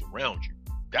and those around you.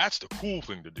 That's the cool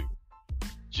thing to do.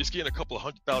 Just getting a couple of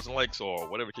 100,000 likes or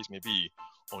whatever the case may be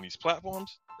on these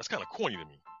platforms, that's kind of corny to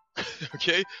me.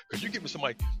 Okay? Because you're giving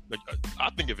somebody, like,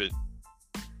 I think of it,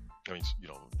 I mean,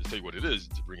 to tell you what it is,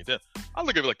 to bring it down, I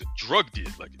look at it like the drug did,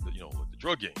 like the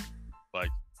drug game. Like,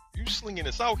 you slinging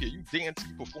this out here, you dance,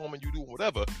 you performing, you do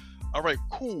whatever. All right,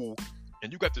 cool.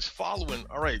 And you got this following.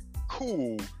 All right,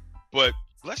 cool. But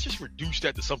let's just reduce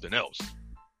that to something else.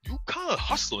 You kind of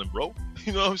hustling, bro.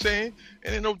 You know what I'm saying?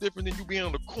 And it's no different than you being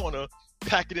on the corner,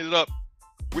 packing it up,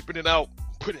 whipping it out,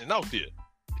 putting it out there.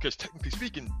 Because technically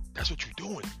speaking, that's what you're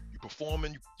doing. You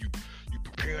performing, you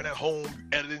preparing at home, you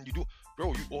editing, you do,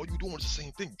 bro. All you doing is the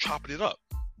same thing. You chopping it up,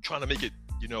 you're trying to make it,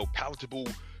 palatable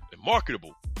and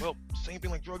marketable. Well, same thing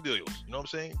like drug dealers. You know what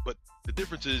I'm saying? But the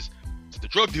difference is, the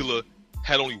drug dealer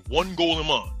had only one goal in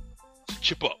mind: to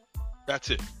chip up.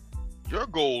 That's it. Your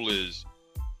goal is,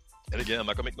 and again, I'm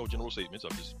not gonna make no general statements.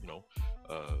 I'm just,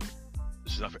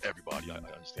 this is not for everybody. I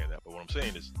understand that. But what I'm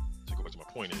saying is, to go back to my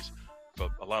point is, for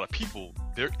a lot of people,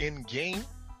 their end game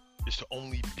is to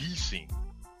only be seen.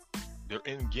 Their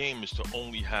end game is to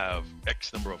only have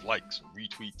X number of likes and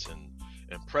retweets and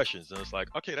impressions. And it's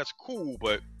like, okay, that's cool,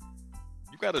 but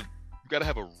you gotta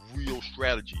have a real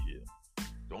strategy here.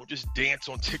 Don't just dance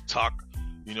on TikTok,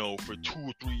 for 2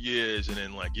 or 3 years and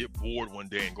then like get bored one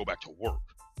day and go back to work.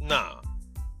 Nah,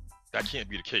 that can't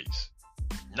be the case.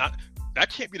 That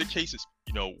can't be the case. Is,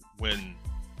 when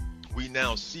we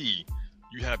now see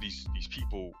you have these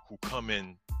people who come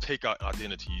in, take out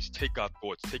identities, take out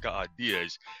thoughts, take out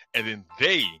ideas, and then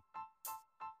they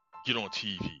get on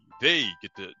TV. They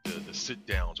get the sit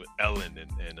downs with Ellen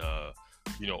and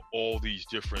all these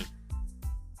different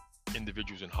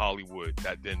individuals in Hollywood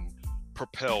that then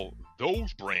propel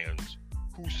those brands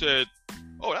who said,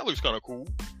 "Oh, that looks kind of cool,"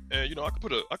 and I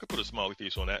could put a smiley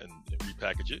face on that and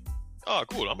repackage it. Oh,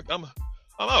 cool. I'm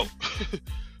out.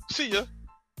 See ya.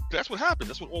 That's what happens.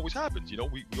 That's what always happens. We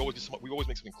always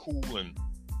make something cool and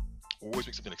we always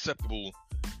make something acceptable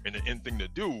and the end thing to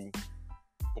do,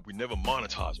 but we never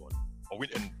monetize on it.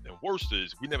 And worst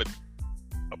is we never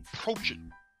approach it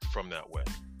from that way,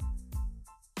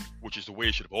 which is the way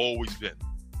it should have always been.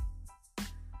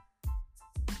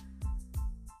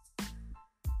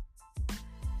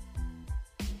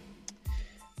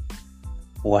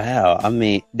 Wow, I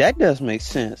mean, that does make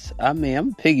sense. I mean, I'm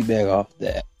gonna piggyback off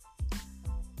that.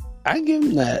 I give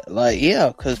them that,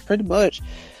 because pretty much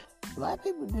black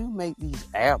people do make these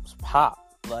apps pop.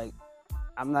 Like,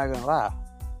 I'm not gonna lie,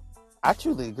 I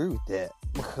truly agree with that,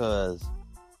 because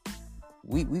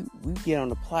we get on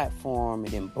the platform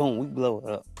and then boom, we blow it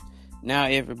up. Now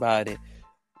everybody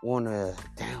wanna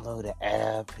download the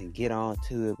app and get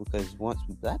onto it, because once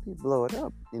black people blow it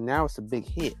up, and now it's a big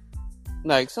hit.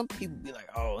 Like, some people be like,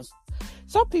 oh,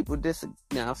 some people disagree.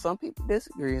 Now, some people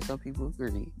disagree and some people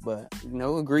agree. But,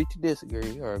 agree to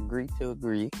disagree or agree to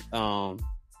agree. Some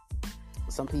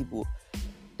people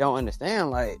don't understand,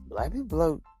 like, black people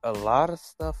blow a lot of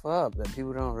stuff up that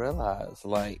people don't realize.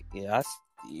 Like, yeah, I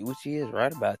see what she is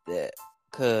right about that.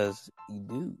 Because you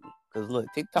do. Because,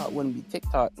 look, TikTok wouldn't be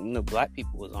TikTok if no black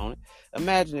people was on it.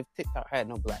 Imagine if TikTok had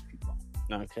no black people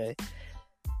on it. Okay?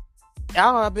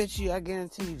 I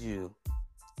guaranteed you,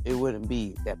 it wouldn't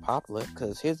be that popular,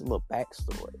 because here's a little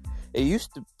backstory.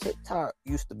 TikTok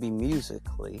used to be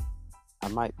Musically. I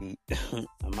might be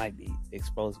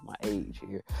exposing my age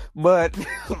here, but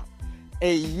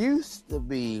it used to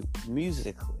be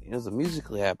Musically. It was a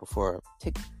Musically app before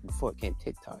it came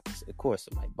TikTok. Of course,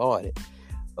 somebody bought it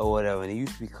or whatever, and it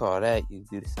used to be called that. You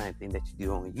do the same thing that you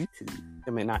do on YouTube.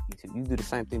 I mean, not YouTube. You do the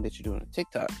same thing that you do on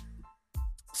TikTok.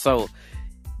 So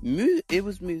it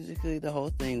was Musically, the whole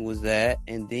thing was that,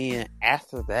 and then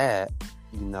after that,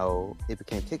 it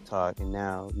became TikTok, and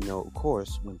now, of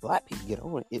course, when black people get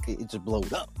on it, it just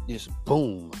blows up, just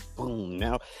boom, boom.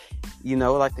 Now,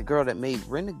 like the girl that made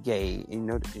Renegade,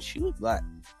 she was black,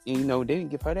 they didn't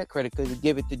give her that credit because they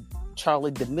gave it to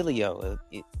Charlie D'Amelio,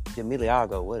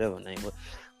 whatever her name was,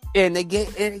 and they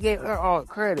gave her all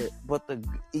credit, but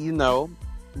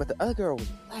But the other girl was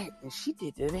black, and she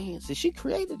did the dance, and she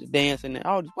created the dance, and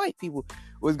all these white people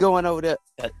was going over there.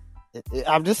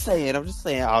 I'm just saying, all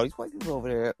these white people over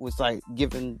there was like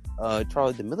giving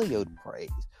Charlie D'Amelio the praise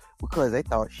because they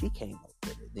thought she came up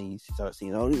with it. Then you start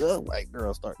seeing all these other white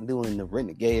girls start doing the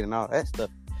Renegade and all that stuff.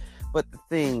 But the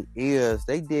thing is,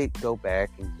 they did go back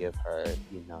and give her, the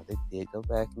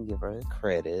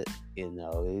credit. They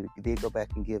did go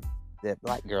back and give that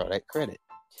black girl that credit,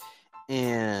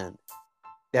 and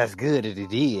that's good that it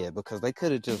did, because they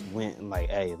could have just went and like,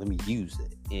 hey, let me use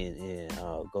it and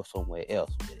go somewhere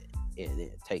else with it and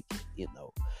then take it,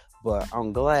 But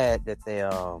I'm glad that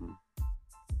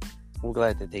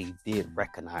they did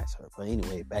recognize her. But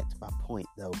anyway, back to my point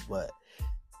though. But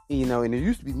and it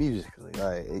used to be Musically,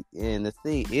 right? And the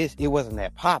thing is, it wasn't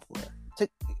that popular.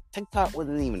 TikTok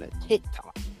wasn't even a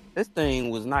TikTok. This thing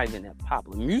was not even that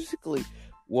popular. Musically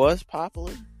was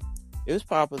popular. It was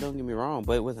popular, don't get me wrong,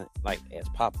 but it wasn't like as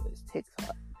popular as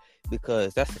TikTok,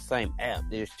 because that's the same app.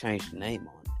 They just changed the name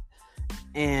on it.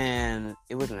 and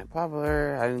it wasn't that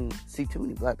popular. I didn't see too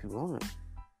many black people on it,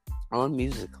 on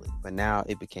Musically. But now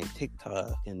it became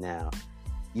TikTok, and now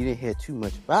you didn't hear too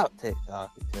much about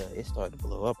TikTok until it started to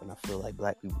blow up. And I feel like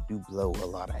black people do blow a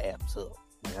lot of apps up.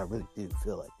 Like, I really do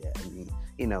feel like that. I mean,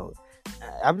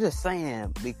 I'm just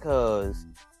saying, because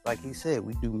like you said,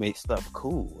 we do make stuff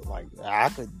cool. Like, I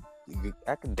could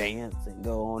dance and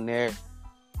go on there,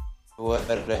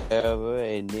 whatever,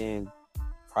 and then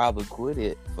probably quit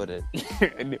it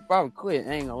and then probably quit.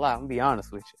 I ain't gonna lie, I'm gonna be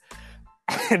honest with you.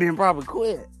 And then probably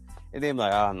quit. And then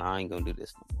like, oh no, I ain't gonna do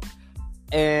this no more.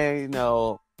 And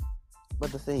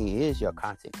but the thing is, you're a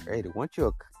content creator. Once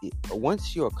you're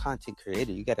a content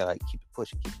creator, you gotta like keep it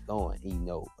pushing, keep it going. And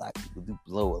black people do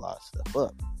blow a lot of stuff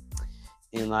up.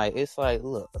 And like, it's like,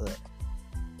 look,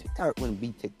 TikTok wouldn't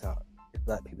be TikTok if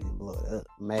black people didn't blow it up.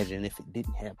 Imagine if it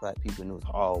didn't have black people and it was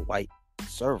all white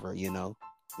server, and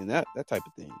that type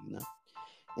of thing,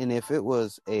 And if it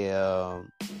was a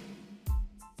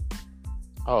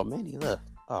oh man, he left.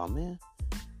 Oh man.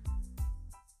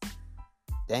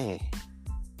 Dang.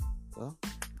 Well,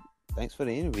 thanks for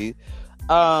the interview.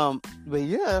 But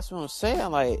yeah, that's what I'm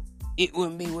saying. Like, it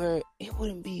wouldn't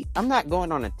be. I'm not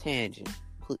going on a tangent.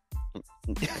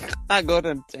 I'm not going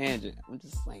on a tangent. I'm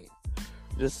just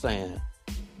saying.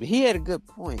 But he had a good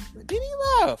point. But then he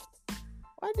left.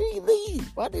 Why did he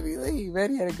leave?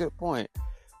 Man, he had a good point.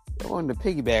 I wanted to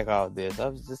piggyback off this. I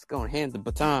was just going to hand the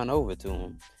baton over to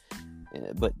him.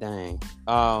 Yeah, but dang.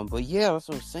 But yeah, that's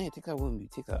what I'm saying. TikTok wouldn't be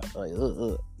TikTok. Like,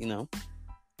 And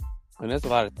there's a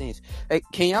lot of things. Hey,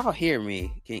 can y'all hear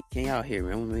me? Can y'all hear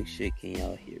me? I'm gonna make sure can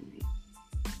y'all hear me,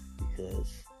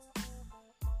 because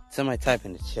somebody type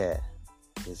in the chat.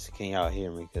 Can y'all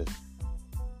hear me? Because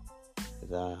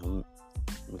I'm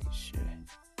making sure.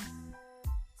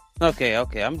 Okay.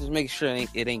 I'm just making sure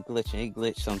it ain't glitching. It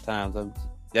glitch sometimes.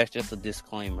 That's just a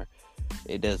disclaimer.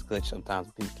 It does glitch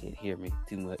sometimes. People can't hear me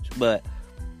too much, but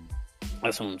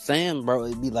that's what I'm saying, bro.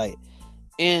 It'd be like,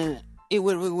 and it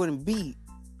wouldn't be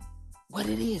what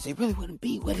it is. It really wouldn't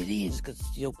be what it is, because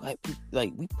black people,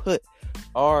 like, we put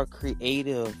our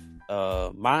creative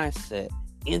mindset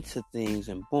into things,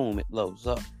 and boom, it blows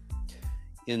up.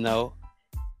 And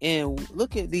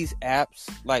look at these apps,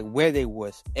 like where they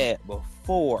was at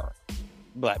before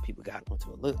black people got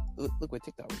onto it. Look where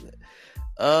TikTok was at.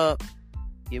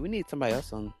 Yeah, we need somebody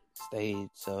else on stage.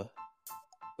 So,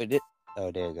 there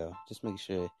you go. Just make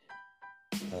sure.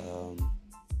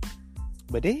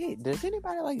 But does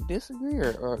anybody like disagree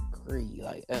or agree?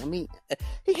 Like, I mean,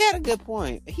 he had a good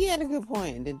point.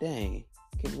 And then dang,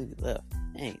 can't believe he left.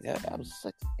 Dang, that was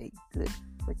such a good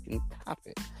freaking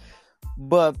topic.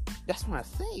 But that's what I'm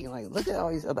saying. Like, look at all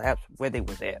these other apps where they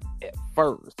was at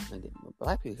first, and then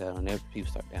black people got on there. People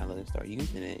start downloading, start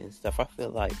using it and stuff. I feel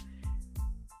like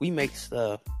we make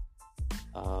stuff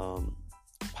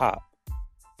pop.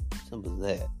 Simple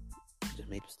as that. Just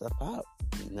make stuff pop.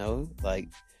 Like,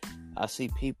 I see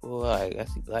people, like, I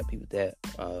see black people that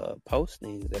post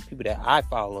things, that people that I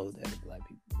follow, that are black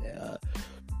people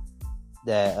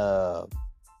that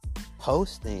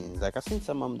post things. Like, I seen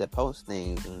some of them that post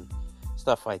things and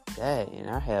stuff like that, and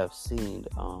I have seen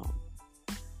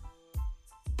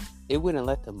it wouldn't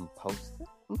let them post it.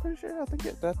 I'm pretty sure. I think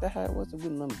that's how it was. It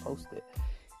wouldn't let them post it.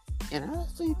 And I've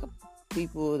seen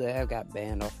people that have got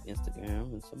banned off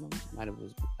Instagram, and some of them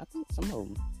I think some of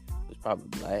them was probably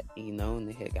black, and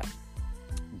they had got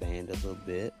banned a little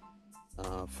bit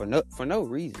for no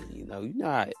reason. You know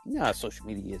how social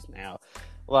media is now.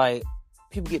 Like,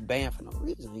 people get banned for no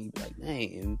reason. You be like,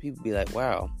 dang, and people be like,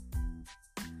 wow,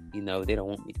 they don't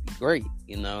want me to be great,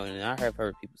 and I have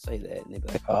heard people say that, and they be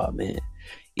like, oh man,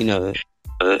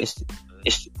 it's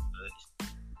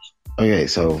Okay,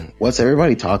 so what's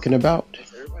everybody talking about?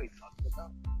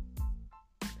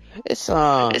 It's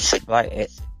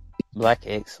black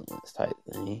excellence type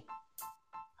thing.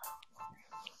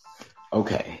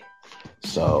 Okay,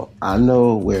 so I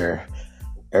know where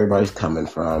everybody's coming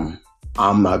from.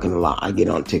 I'm not gonna lie, I get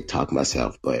on TikTok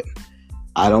myself, but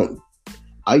I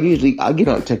get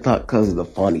on TikTok because of the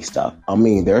funny stuff. I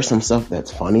mean, there's some stuff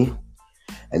that's funny,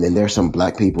 and then there's some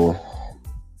black people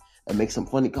that make some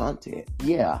funny content.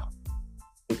 Yeah,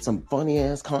 it's some funny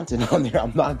ass content on there,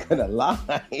 I'm not gonna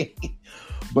lie.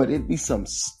 But it'd be some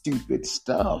stupid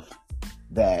stuff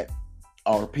that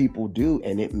our people do,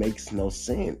 and it makes no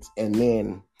sense. And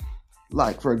then,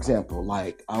 like, for example,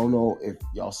 like, I don't know if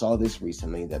y'all saw this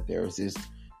recently, that there was this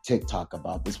TikTok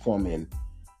about this woman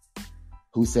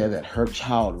who said that her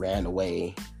child ran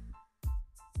away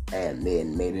and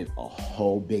then made it a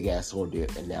whole big ass ordeal,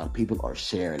 and now people are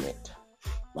sharing it.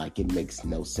 Like, it makes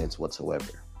no sense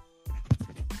whatsoever.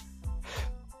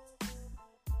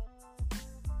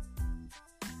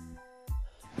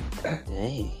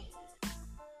 Dang.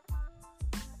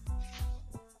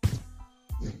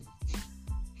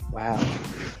 Wow.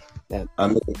 That.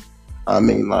 I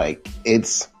mean, like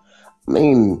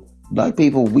black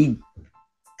people, we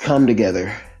come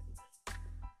together.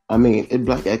 I mean, in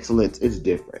Black excellence, it's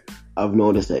different. I've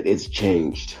noticed that it's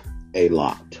changed a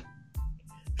lot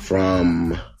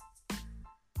from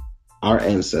our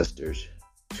ancestors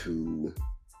to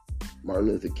Martin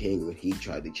Luther King when he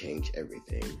tried to change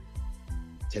everything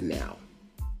to now.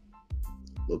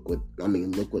 Look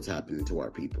what's happening to our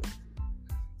people.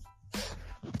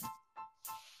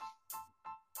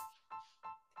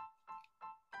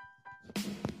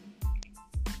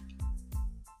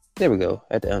 There we go.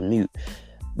 I had to unmute.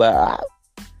 But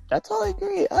I totally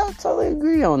agree. I totally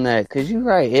agree on that. Because you're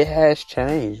right. It has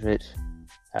changed. Which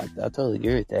I totally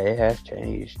agree with that. It has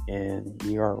changed. And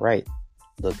you are right.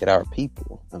 Look at our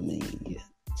people. I mean,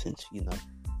 since, I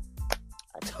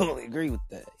totally agree with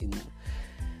that,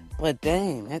 But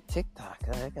dang, that TikTok,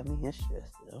 that got me interested.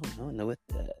 I don't know what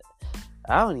that.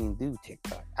 I don't even do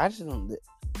TikTok. I just don't.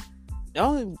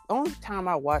 The only time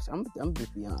I watch, I'm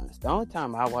just be honest. The only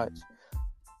time I watch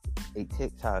a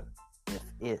TikTok, if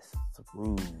it's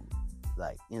through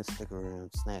like Instagram,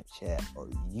 Snapchat, or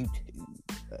YouTube,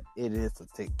 it is a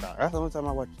TikTok. That's the only time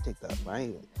I watch a TikTok.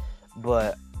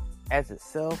 But as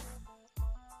itself,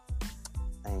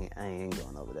 I ain't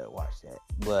going over there to watch that.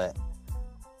 But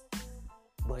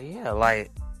yeah,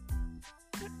 like,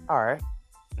 all right.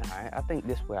 I think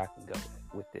this is where I can go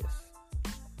with this.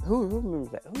 Who remembers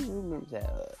that? Who remembers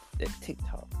that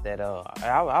TikTok that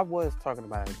I was talking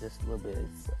about it just a little bit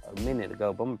a minute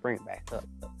ago, but I'm gonna bring it back up.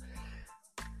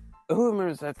 Who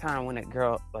remembers that time when that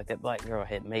black girl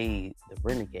had made the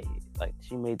Renegade? Like,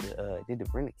 she made made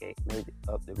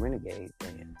up the Renegade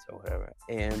dance or whatever,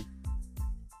 and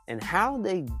how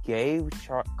they gave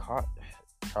Charlie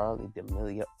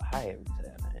D'Amelio, however you say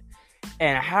that name,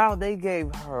 and how they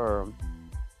gave her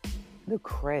the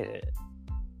credit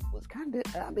was kind of,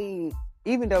 I mean,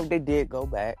 even though they did go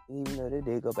back and give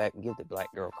the black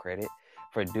girl credit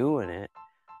for doing it,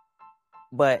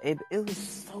 but it was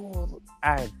so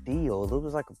ideal. It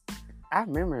was like, I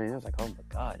remember it, and it was like, oh my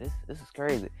God, this is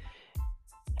crazy.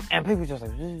 And people just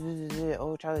like,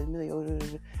 oh, Charlie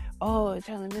D'Amelio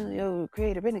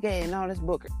created Renegade and all this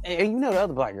book. And the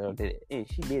other black girl did it. And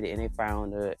she did it, and they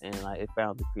found her, and like, they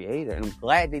found the creator. And I'm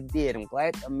glad they did. I'm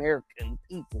glad American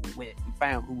people went and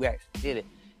found who actually did it.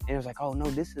 And it was like, oh no,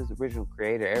 this is the original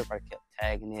creator. Everybody kept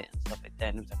tagging it and stuff like that.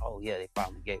 And it was like, oh yeah, they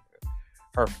finally gave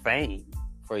her fame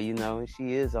for, and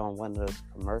she is on one of those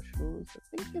commercials. I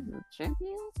think it's the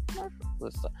Champions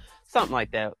commercial, something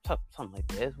like that. Something like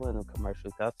that. It's one of the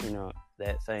commercials. Cause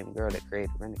that same girl that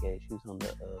created Renegade, she was on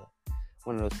the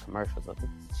one of those commercials. I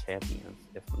think it's Champions,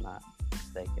 if I'm not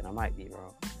mistaken. I might be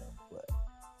wrong, but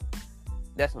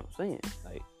that's what I'm saying.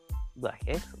 Like, Black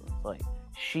excellence. Like,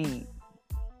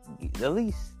 at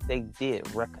least they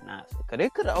did recognize it, because they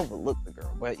could have overlooked the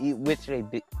girl, which they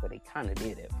did, but they kind of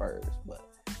did at first. But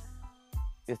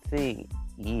the thing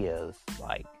is,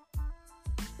 like,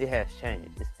 it has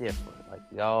changed. It's different. Like,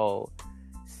 y'all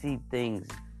see things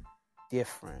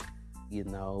different.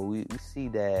 We see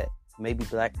that maybe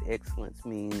Black excellence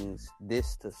means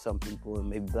this to some people, and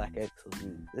maybe Black excellence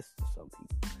means this to some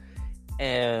people.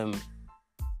 And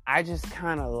I just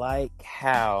kind of like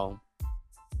how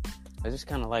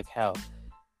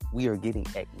we are getting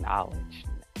acknowledged.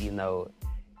 We're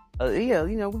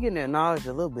getting acknowledged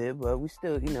a little bit, but we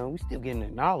still getting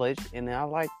acknowledged. And I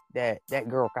like that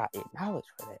girl got acknowledged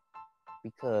for that,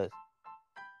 because,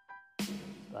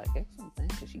 like, excellent, man,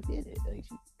 because she did it. Like,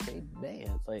 she created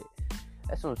bands. Like,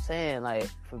 that's what I'm saying. Like,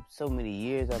 for so many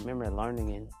years, I remember learning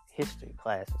in history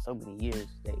class for so many years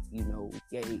that,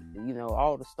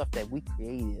 all the stuff that we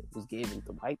created was given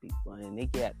to white people, and they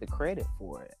got the credit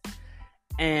for it.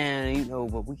 And,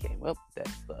 but we came up with that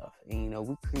stuff. And,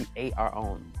 we create our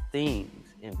own things.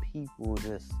 And people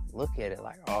just look at it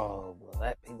like, oh, well,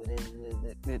 that people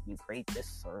didn't create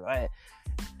this or that.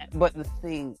 But the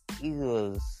thing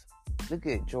is, look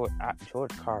at George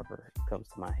Carver comes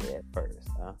to my head first.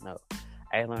 I don't know.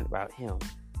 I learned about him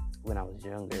when I was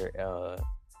younger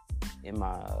in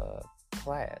my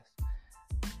class.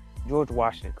 George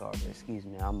Washington Carver, excuse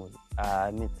me. I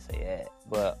meant to say that.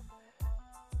 But,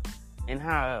 and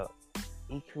how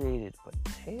he created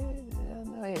potatoes.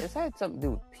 No, it had something to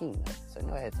do with peanuts. I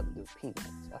know it had something to do with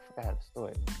peanuts. I forgot the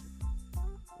story.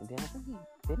 And then I think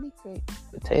didn't he create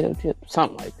potato chips?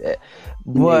 Something like that.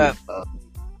 But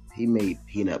he made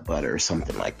peanut butter or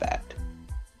something like that.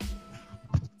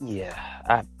 Yeah,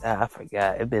 I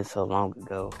forgot. It's been so long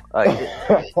ago.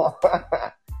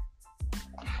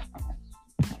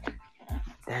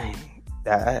 Dang.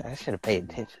 I should have paid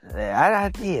attention to that. I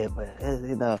did, but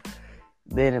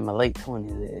then in my late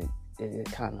 20s,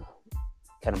 it kind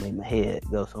of made my head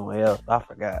go somewhere else. I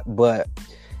forgot, but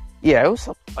yeah, it was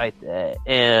something like that,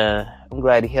 and I'm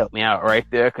glad he helped me out right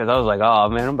there because I was like, oh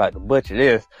man, I'm about to butcher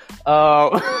this,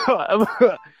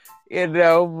 But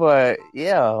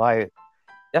yeah, like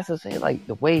that's what I'm saying. Like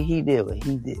the way he did what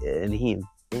he did, and he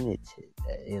invented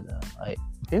it. Like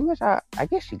pretty much, I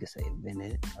guess you could say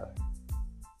invented it or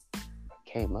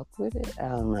came up with it. I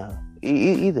don't know.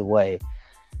 Either way,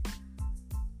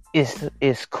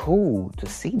 it's cool to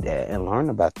see that and learn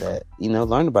about that.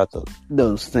 Learn about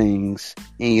those things,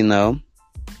 and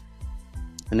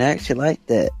and I actually like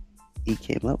that he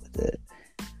came up with it,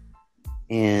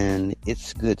 and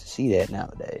it's good to see that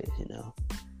nowadays.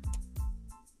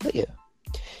 But yeah,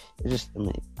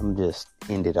 I'm just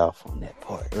ended off on that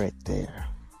part right there.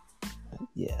 But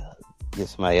yeah, give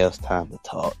somebody else time to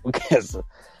talk because I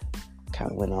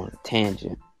kind of went on a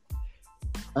tangent.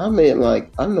 I mean,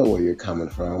 like, I know where you're coming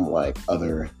from, like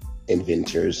other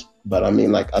inventors, but I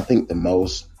mean, like, I think the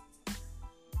most,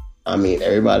 I mean,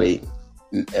 everybody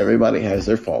has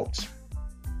their faults,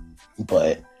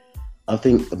 but I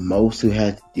think the most who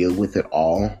had to deal with it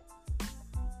all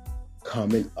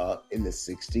coming up in the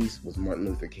 60s was Martin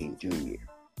Luther King Jr.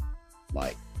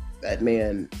 Like, that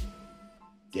man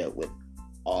dealt with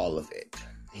all of it.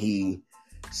 He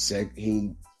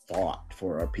fought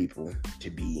for our people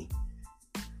to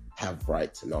have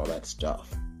rights and all that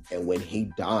stuff. And when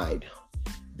he died,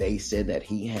 they said that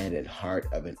he had a heart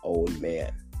of an old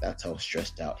man. That's how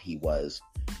stressed out he was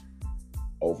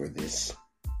over this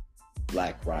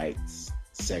black rights,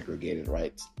 segregated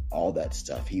rights, all that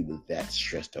stuff. He was that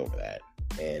stressed over that.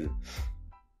 And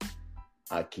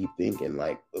I keep thinking,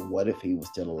 like, what if he was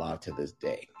still alive to this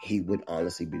day? He would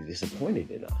honestly be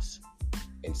disappointed in us.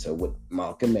 And so with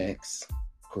Malcolm X,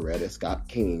 Coretta Scott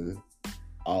King,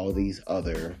 all these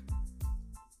other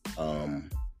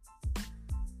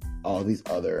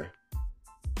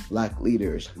black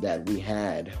leaders that we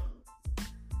had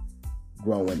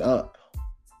growing up,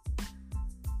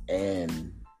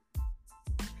 and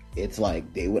it's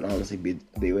like they would honestly be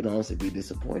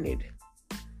disappointed,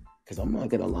 because I'm not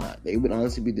gonna lie, they would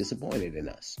honestly be disappointed in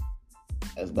us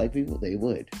as black people. They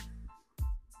would.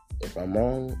 If I'm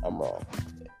wrong, I'm wrong.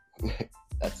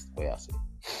 That's the way I see it.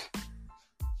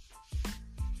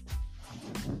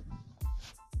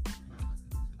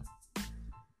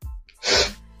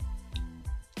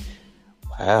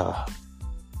 Wow,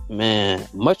 man,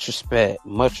 much respect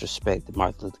to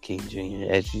Martin Luther King Jr.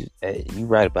 As you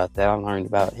write about that, I learned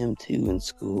about him too in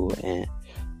school, and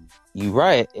you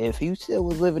right. If he still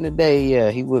was living today,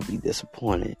 yeah, he would be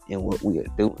disappointed in what we are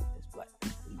doing as black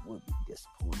people. He would be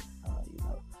disappointed.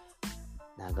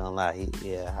 Not gonna lie, I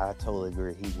totally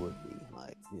agree. He would be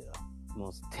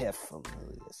most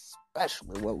definitely,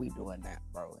 especially what we doing now,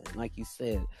 bro. And like you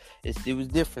said, it was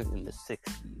different in the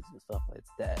 60s and stuff like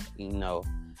that,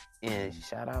 And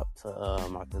shout out to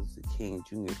Martin Luther King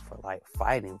Jr. for like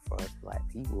fighting for us black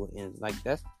people, and like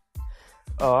that's.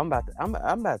 Oh, I'm about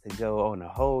to go on a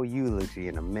whole eulogy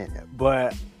in a minute,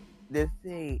 but the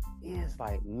thing is,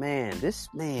 like, man, this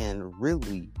man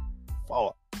really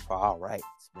fought for our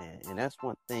rights, man, and that's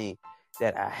one thing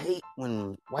that I hate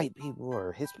when white people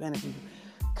or Hispanic people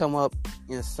come up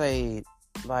and say,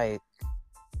 like,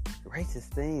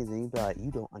 racist things, and you be like, you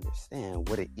don't understand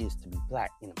what it is to be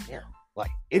black in America.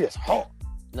 Like, it is hard.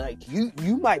 Like,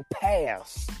 you might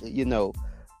pass, like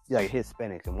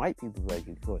Hispanics and white people, like,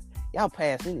 of course, y'all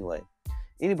pass anyway.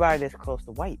 Anybody that's close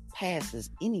to white passes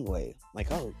anyway. Like,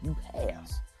 oh, you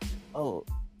pass. Oh,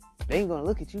 they ain't gonna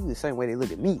look at you the same way they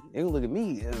look at me. They gonna look at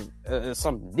me as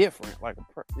something different, like a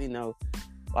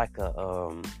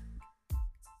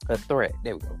threat.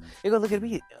 There we go. They gonna look at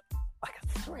me like a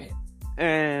threat,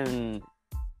 and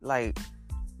like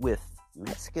with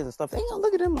Mexicans and stuff, they ain't gonna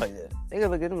look at them like that. They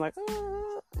gonna look at them like, you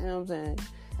know what I'm saying?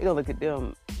 They gonna look at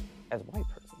them as a white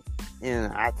person,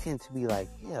 and I tend to be like,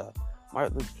 yeah,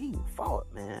 Martin Luther King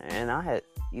fought, man, and I had,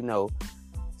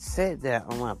 said that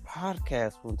on my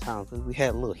podcast one time because we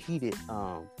had a little heated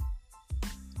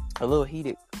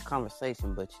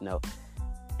conversation, but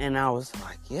and I was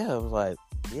like, I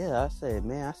said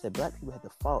black people had to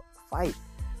fight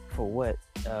for what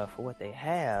they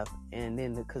have, and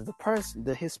then because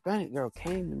the Hispanic girl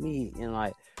came to me and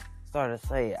like started to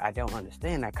say, I don't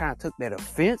understand. I kind of took that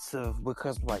offensive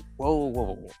because like,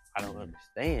 whoa, I don't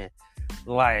understand.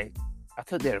 Like, I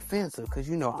took that offensive because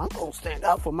I'm gonna stand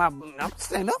up for my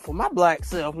black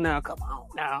self now. Come on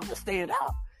now, I'm gonna stand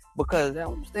up because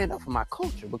I'm gonna stand up for my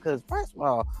culture. Because first of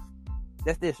all,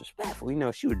 that's disrespectful.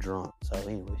 She was drunk, so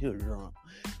anyway, she was drunk.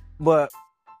 But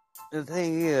The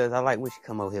thing is, I like when she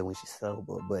come over here when she's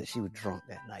sober, but she was drunk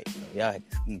that night, so y'all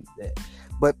excuse that.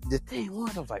 But the thing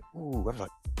was, I was like, ooh,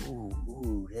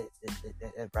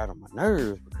 that right on my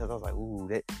nerves, because I was like, ooh,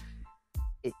 that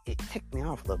it ticked me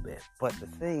off a little bit. But the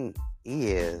thing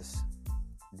is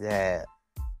that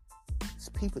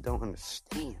people don't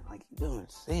understand, like, you don't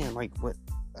understand, like, what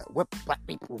black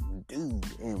people do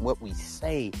and what we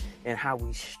say and how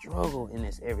we struggle in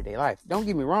this everyday life. Don't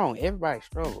get me wrong, everybody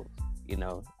struggles.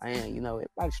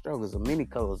 Everybody struggles in many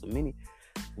colors, in many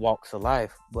walks of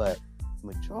life, but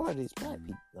majority is black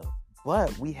people though.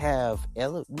 But we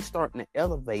starting to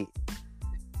elevate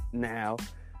now.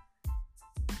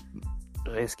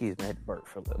 Excuse me, I had to burp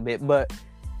for a little bit, but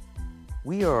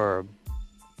we're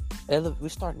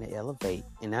starting to elevate,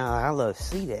 and now I love to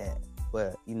see that.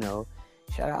 But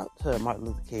shout out to Martin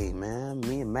Luther King, man.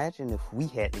 Imagine if we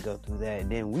had to go through that,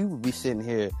 then we would be sitting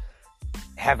here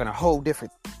having a whole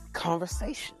different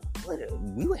conversation.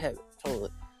 We would have totally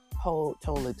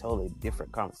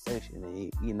different conversation.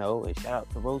 And shout out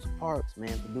to Rosa Parks,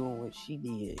 man, for doing what she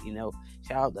did.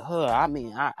 Shout out to her. I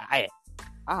mean, I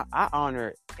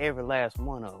honor every last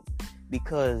one of them,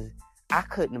 because I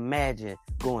couldn't imagine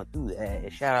going through that.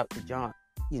 And shout out to John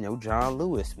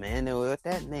Lewis, man, and what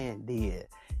that man did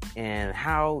and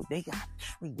how they got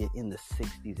treated in the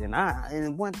 60s.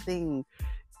 And one thing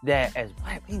that as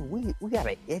black people, we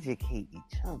gotta educate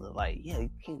each other. Like, yeah, you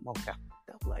can't walk out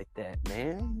the door like that,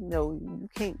 man. You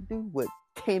can't do what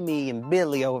Timmy and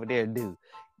Billy over there do.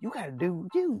 You gotta do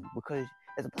you, because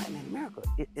as a black man in America,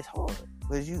 it's hard,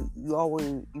 because you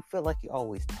feel like you're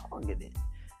always targeted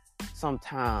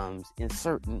sometimes in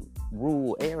certain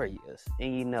rural areas.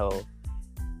 And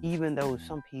even though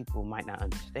some people might not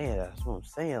understand, that's what I'm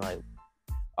saying, like,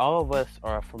 all of us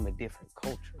are from a different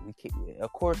culture.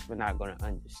 Of course, we're not going to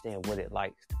understand what it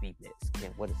likes to be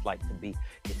Mexican, what it's like to be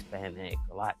Hispanic,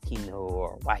 or Latino,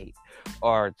 or white,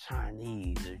 or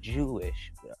Chinese, or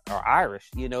Jewish, or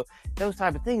Irish. Those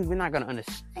type of things we're not going to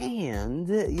understand.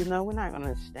 We're not going to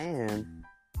understand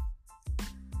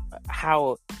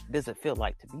how does it feel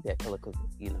like to be that color, because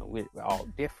we're all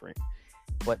different.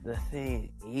 But the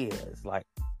thing is, like,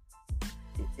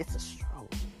 it's a struggle.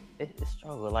 It's a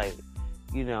struggle, like.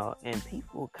 And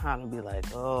people kind of be like,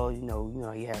 oh,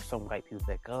 you have some white people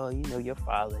like, oh, your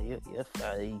father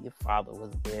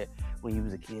wasn't there when you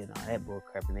was a kid, and all that bull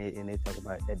crap, and they talk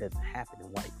about that doesn't happen in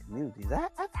white communities.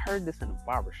 I've heard this in a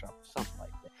barbershop or something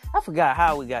like that. I forgot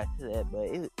how we got to that, but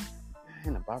it was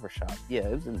in a barbershop. Yeah,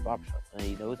 it was in the barbershop.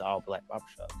 It was all black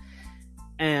barbershop.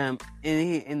 And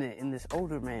this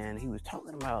older man, he was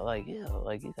talking about, like, he's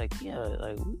like,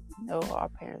 our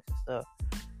parents and stuff.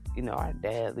 Our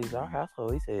dad leaves our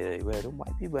household. He said, well, them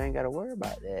white people ain't got to worry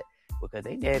about that, because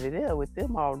they daddy there with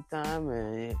them all the time.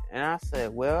 And I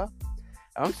said, well,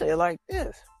 I'm saying like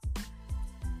this.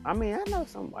 I mean, I know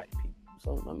some white people.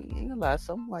 So, I mean, ain't gonna lie,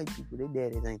 some white people, their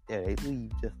daddies ain't there. They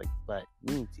leave just like the black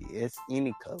community. It's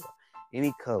any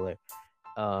color.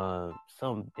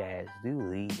 Some dads do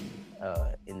leave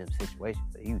in them situations.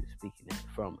 But he was speaking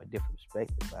from a different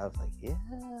perspective. But I was like, yeah,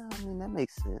 I mean, that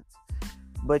makes sense.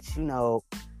 But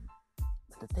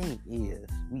the thing is,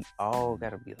 we all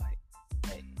gotta be like,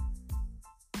 hey,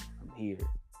 I'm here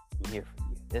for you.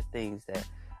 There's things that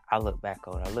I look back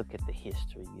on. I look at the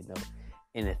history,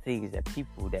 and the things that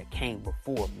people that came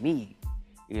before me,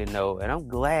 and I'm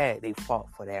glad they fought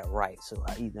for that right, so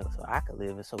I could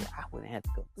live, and so I wouldn't have to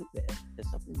go through that. There's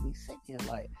something to be saying,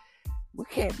 like, we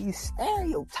can't be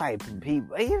stereotyping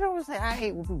people. You know what I'm saying? I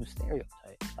hate when people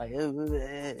stereotype. Like,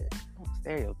 don't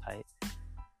stereotype.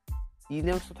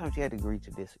 Sometimes you have to agree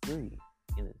to disagree.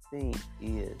 And the thing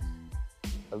is,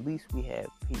 at least we have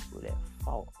people that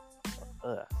fought for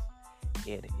us.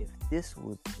 And if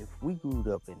we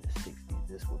grew up in the 60s,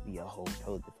 this would be a whole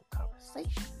totally different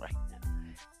conversation right now.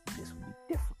 This would be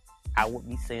different. I would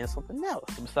be saying something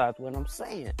else besides what I'm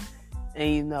saying.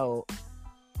 And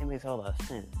it makes a lot of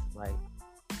sense. Like,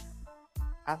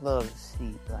 I love to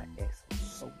see black excellence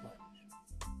so much.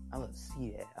 I love to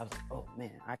see that. I was like, oh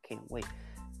man, I can't wait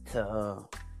to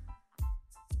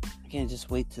I can't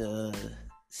just wait to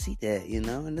see that,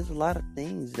 and there's a lot of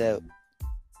things that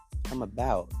come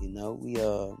about, we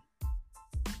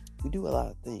do a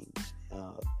lot of things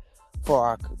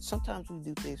sometimes we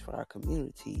do things for our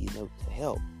community, to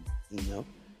help, we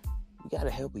gotta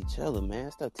help each other,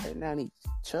 man. Stop tearing down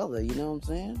each other, you know what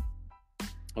I'm saying?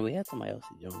 We had somebody else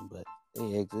to join, but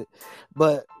they exit.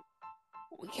 But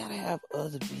we gotta have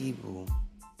other people.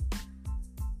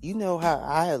 How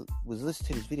I was listening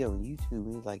to this video on YouTube,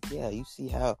 and he's like, yeah, you see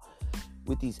how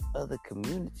with these other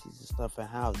communities and stuff, and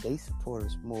how they support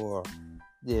us more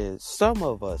there's some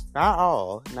of us, not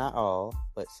all,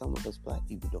 but some of us black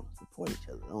people don't support each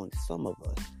other. Only some of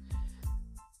us.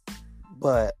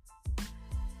 But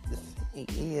the thing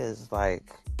is,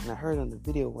 like, and I heard on the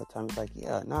video one time, it's like,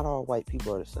 yeah, not all white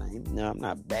people are the same. You know, I'm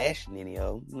not bashing any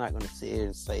of them. I'm not going to sit here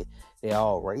and say they're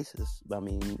all racist. But I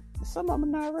mean, some of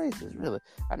them are not racist, really.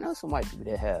 I know some white people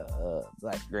that have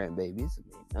black grandbabies. I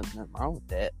mean, nothing wrong with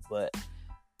that. But,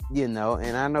 you know,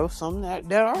 and I know some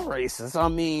that are racist. I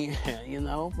mean, you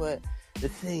know, but the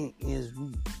thing is,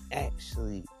 we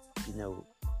actually, you know,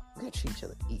 we gotta treat each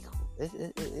other equal.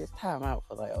 It's time out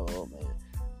for like, oh man,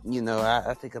 you know,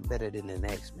 I think I'm better than the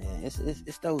next man. It's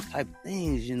those type of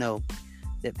things, you know,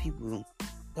 that people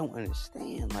don't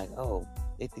understand. Like, oh,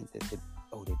 they think that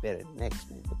they're better than the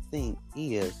next man. But the thing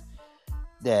is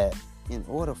that in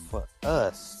order for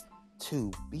us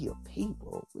to be a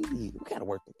people, we gotta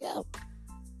work together.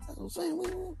 That's what I'm saying.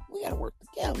 We gotta work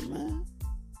together, man.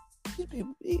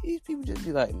 These people just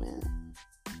be like, man.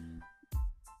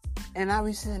 And I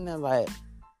be sitting there like,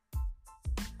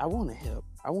 I want to help.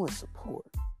 I want to support.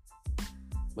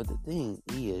 But the thing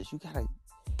is, you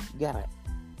gotta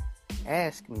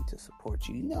ask me to support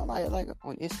you. You know, like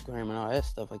on Instagram and all that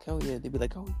stuff. Like, oh yeah, they be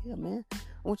like, oh yeah, man, I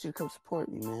want you to come support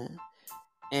me, man.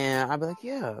 And I'd be like,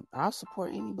 yeah, I'll support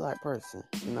any black person.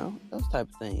 You know, those type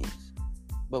of things.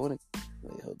 But wait,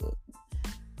 hold up.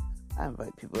 I'll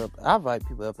invite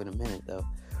people up in a minute though.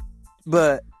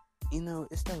 But you know,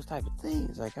 it's those type of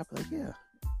things. Like, I'd be like, yeah.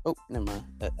 Oh, never mind.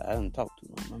 I didn't talk too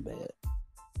long. My bad.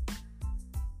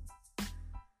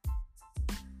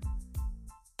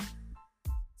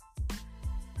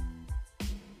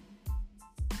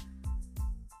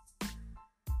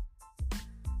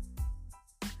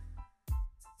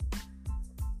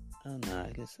 Oh no,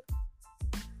 I guess.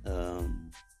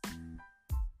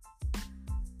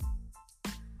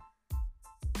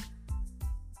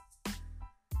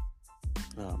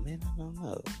 Oh man, I don't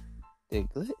know. Did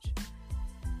it glitch?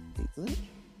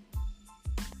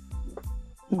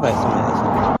 Invite somebody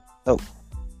else. Oh.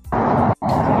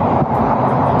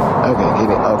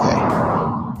 Okay.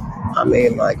 I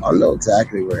mean, like, I know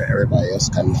exactly where everybody else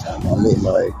comes from. I mean,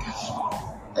 like,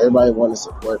 everybody want to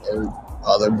support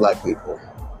other black people.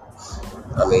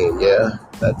 I mean, yeah,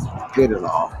 that's good and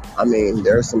all. I mean,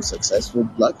 there are some successful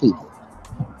black people.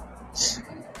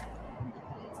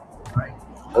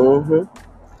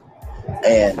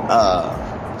 And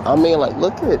I mean, like,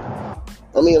 look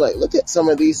at some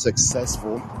of these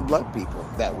successful black people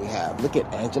that we have. Look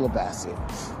at Angela Bassett.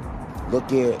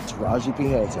 Look at Taraji P.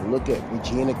 Henson. Look at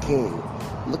Regina King.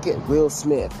 Look at Will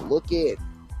Smith. Look at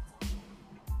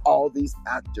all these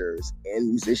actors and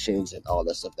musicians and all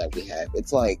that stuff that we have.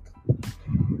 It's like,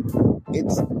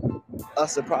 it's a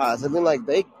surprise. I mean, like,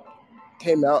 they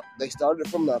came out, they started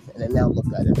from nothing, and now look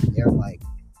at it. They're like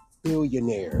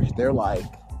billionaires. They're like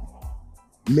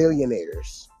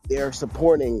millionaires. They're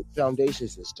supporting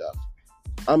foundations and stuff.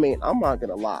 I mean, I'm not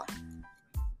gonna lie.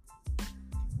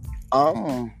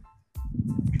 I'm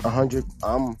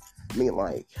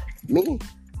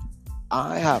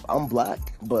black,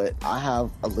 but I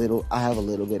have a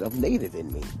little bit of native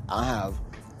in me. I have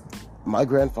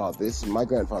this is my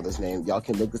grandfather's name. Y'all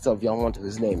can look this up if y'all want to.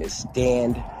 His name is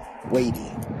Stan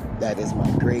Wadey. That is my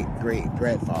great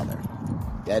grandfather.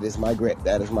 That is my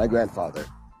grandfather.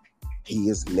 He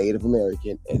is Native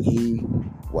American, and he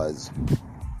was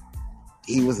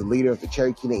the leader of the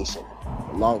Cherokee Nation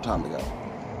a long time ago.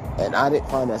 And I didn't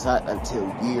find that out until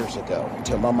years ago,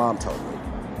 until my mom told me.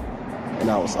 And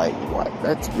I was like, what?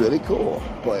 That's really cool.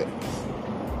 But,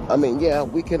 I mean, yeah,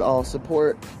 we can all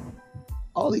support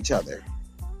all each other.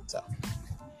 So.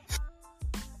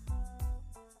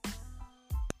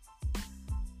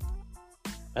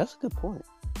 That's a good point.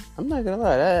 I'm not gonna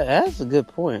lie. That's a good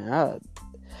point.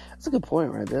 That's a good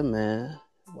point right there, man.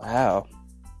 Wow.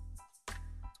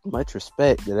 Much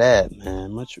respect to that,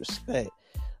 man. Much respect.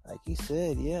 Like he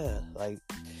said, yeah. Like,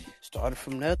 started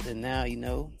from nothing. Now, you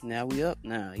know, now we up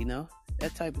now, you know.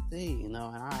 That type of thing, you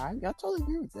know. And I totally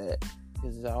agree with that.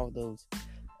 Because all those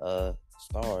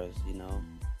stars, you know.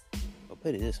 But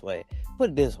put it this way. All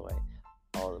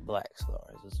the black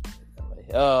stars. Let's put it that way.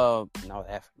 And all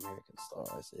the African American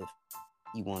stars, if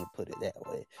you want to put it that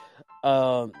way.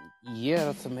 Yeah,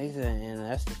 that's amazing, and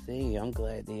that's the thing. I'm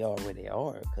glad they are where they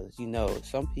are, because, you know,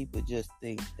 some people just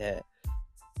think that,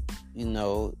 you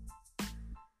know,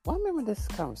 well, I remember this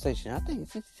conversation. I think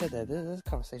since you said that, this is a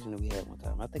conversation that we had one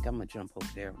time. I think I'm gonna jump over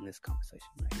there on this conversation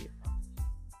right here.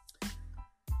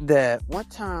 That one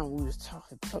time we was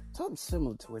talking something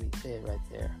similar to what he said right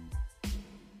there.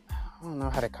 I don't know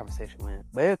how that conversation went,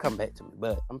 but it'll come back to me.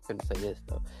 But I'm finna say this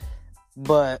though.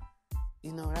 But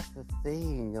that's the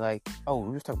thing. Like, oh,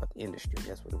 we were talking about the industry.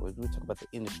 That's what it was. We were talking about the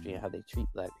industry and how they treat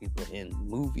black people in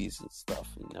movies and stuff.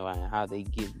 And how they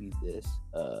give you this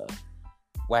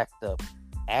whacked up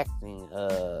acting,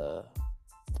 the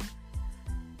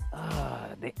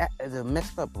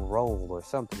messed up role or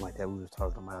something like that. We were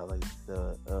talking about like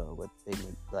the what they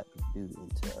make black people do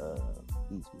into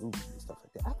these movies and stuff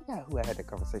like that. I forgot who I had that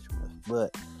conversation with,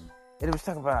 but it was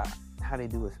talking about how they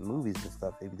do it in movies and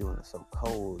stuff. They be doing it so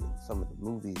cold in some of the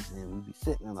movies, and we be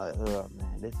sitting there like, oh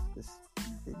man, this,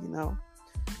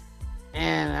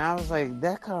 And I was like,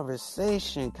 that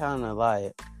conversation kind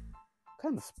of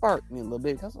sparked me a little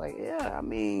bit, because like, yeah, I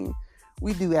mean,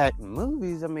 we do act in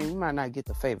movies. I mean, we might not get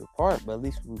the favorite part, but at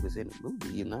least we was in the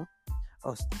movie,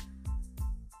 Oh,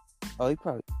 he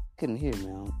probably couldn't hear me, I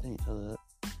don't think,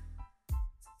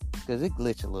 because it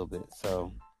glitched a little bit.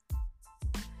 So,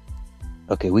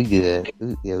 okay, we good.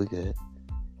 Yeah, we good.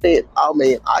 I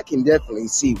mean, I can definitely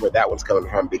see where that one's coming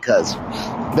from, because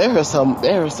there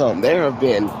have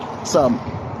been some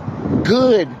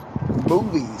good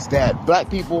movies that black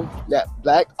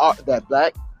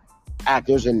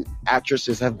actors and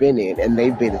actresses have been in, and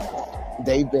they've been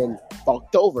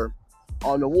fucked over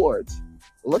on awards.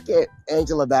 Look at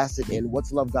Angela Bassett in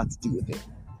What's Love Got to Do with It?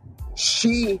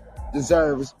 She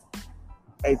deserves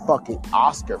a fucking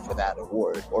Oscar for that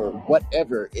award, or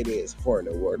whatever it is for an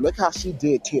award. Look how she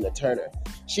did Tina Turner.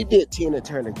 She did Tina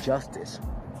Turner justice,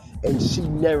 and she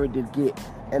never did get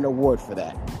an award for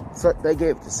that. So they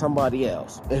gave it to somebody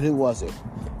else. And who was it?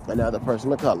 Another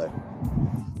person of color.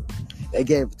 They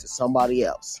gave it to somebody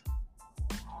else.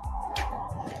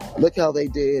 Look how they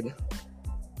did.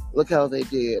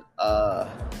 I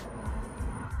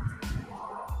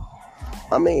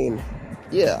mean,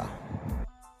 yeah.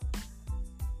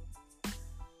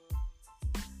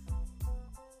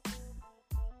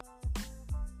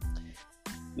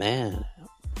 Man,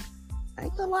 I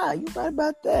ain't gonna lie, you right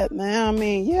about that, man. I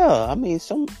mean, you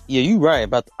right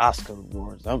about the Oscar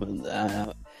awards.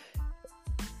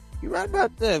 You right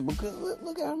about that, because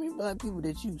look how many black people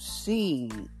that you've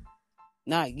seen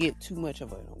not get too much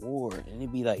of an award, and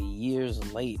it'd be like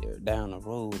years later down the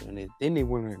road, and then they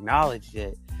wouldn't acknowledge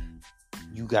that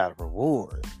you got a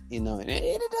reward, and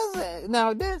it doesn't.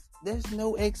 Now there's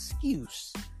no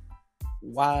excuse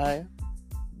why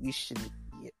we should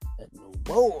get an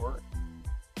award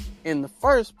in the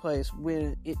first place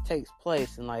when it takes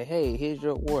place, and like, hey, here's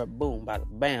your award, boom, bada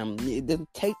bam. It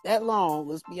doesn't take that long.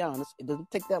 Let's be honest. It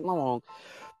doesn't take that long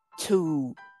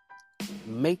to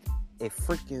make a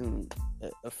freaking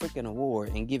award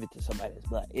and give it to somebody that's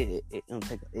black. It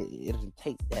doesn't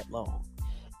take that long,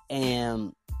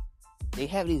 and they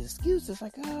have these excuses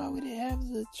like, oh, we didn't have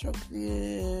the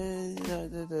trophy,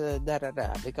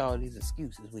 They got all these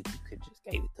excuses when you could just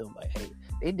gave it to them. Like, hey,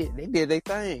 they did their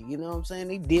thing. You know what I'm saying?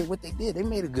 They did what they did. They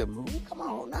made a good movie. Come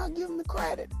on, now give them the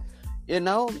credit. And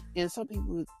some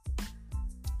people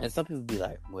be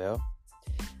like, well,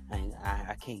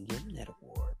 I can't give them that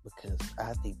award because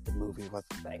I think the movie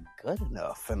wasn't that good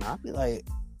enough. And I'll be like,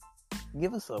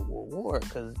 give us a award,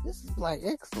 because this is black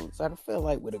excellence. I feel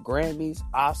like with the Grammys,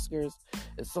 Oscars,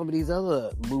 and some of these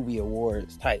other movie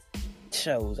awards type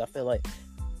shows, I feel like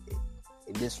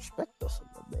it disrespect us a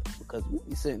little bit, because we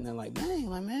be sitting there like,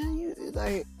 man, you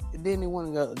like. Then they want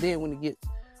to go. Then when it gets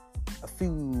a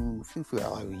few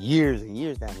like years and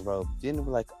years down the road, then they'll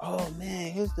be like, oh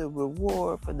man, here's the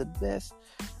reward for the best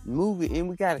movie, and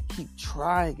we got to keep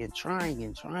trying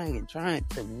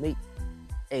to make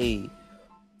a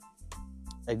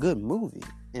good movie.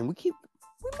 And we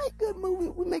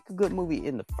make a good movie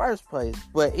in the first place,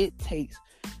 but it takes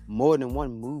more than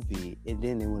one movie, and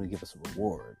then they want to give us a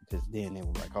reward, because then they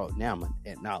were like, oh, now I'm going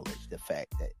to acknowledge the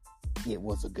fact that it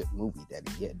was a good movie that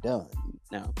he had done.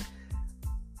 Now,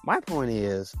 my point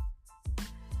is,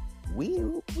 we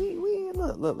look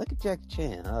at Jackie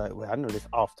Chan. I know this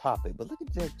off topic, but look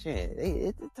at Jackie Chan.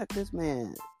 It took this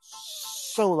man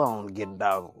so long to get a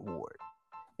dog award.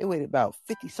 It waited about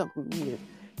 50-something years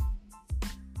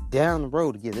down the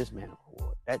road to give this man an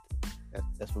award. That's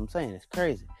what I'm saying. It's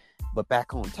crazy. But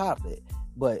back on topic.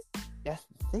 But that's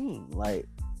the thing. Like,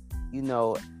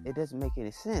 it doesn't make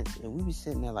any sense. And we be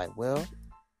sitting there like, well,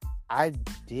 I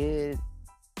did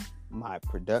my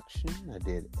production. I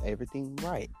did everything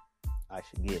right. I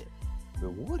should get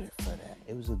rewarded for that.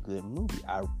 It was a good movie.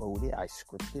 I wrote it. I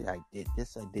scripted. I did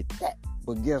this. I did that.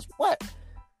 But guess what?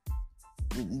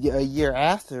 A year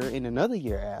after, and another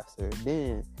year after,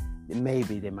 then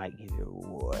maybe they might give you a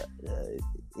reward.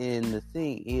 And the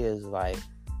thing is, like,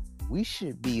 we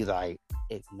should be like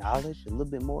acknowledged a little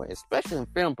bit more, especially in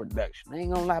film production. I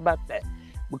ain't gonna lie about that,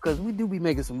 because we do be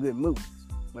making some good movies.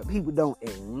 But people don't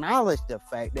acknowledge the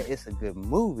fact that it's a good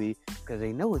movie because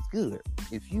they know it's good.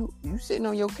 If you sitting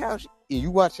on your couch and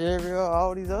you watch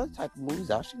all these other type of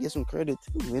movies, I should get some credit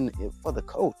too for the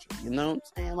culture. You know what I'm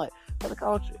saying? Like, for the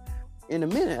culture. In a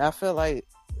minute, I feel like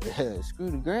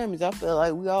screw the Grammys. I feel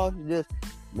like we all should just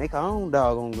make our own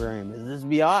doggone Grammys. Let's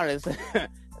be honest.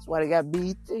 That's why they got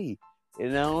BET. You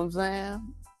know what I'm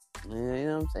saying? You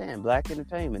know what I'm saying? Black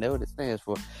entertainment. That's what it stands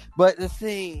for. But the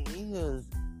thing is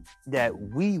that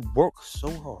we work so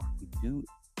hard.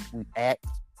 We act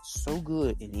so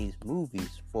good in these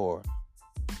movies for,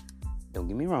 don't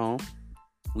get me wrong,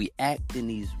 we act in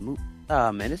these movies.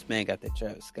 Oh man, this man got that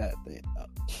Travis Scott thing. Oh,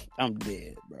 I'm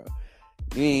dead, bro.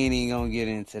 We ain't even gonna get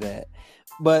into that.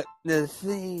 But the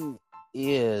thing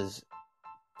is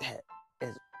that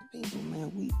as people,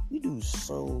 man, we do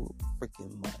so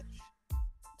freaking much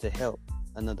to help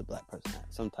another black person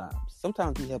out.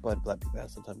 Sometimes we help other black people out,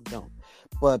 sometimes we don't.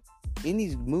 But in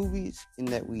these movies, in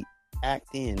that we act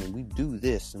in and we do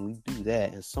this and we do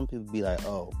that, and some people be like,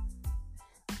 oh,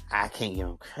 I can't give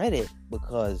them credit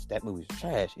because that movie's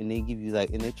trash, and they give you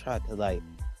like, and they try to like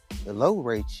low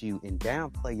rate you and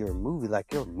downplay your movie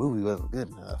like your movie wasn't good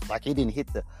enough, like it didn't hit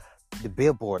the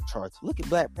Billboard charts. Look at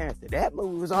Black Panther. That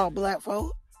movie was all black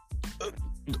folk.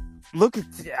 Look at,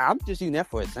 I'm just using that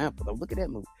for example though. Look at that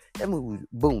movie. That movie,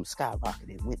 boom,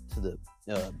 skyrocketed, went to the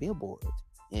Billboard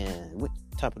and went to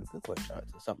the top of the Billboard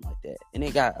charts or something like that. And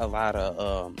they got a lot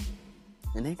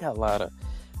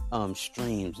of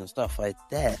streams and stuff like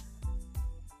that.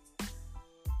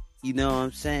 You know what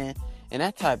I'm saying? And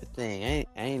that type of thing.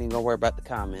 I ain't even gonna worry about the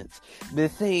comments. The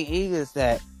thing is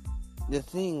that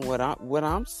what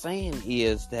I'm saying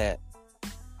is that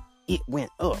it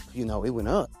went up. You know, it went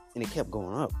up and it kept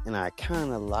going up. And I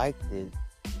kind of liked it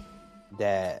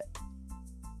that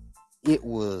it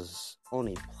was on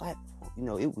a platform. You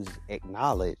know, it was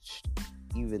acknowledged,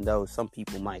 even though some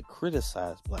people might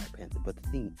criticize Black Panther. But the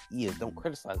thing is, don't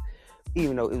criticize it,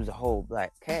 even though it was a whole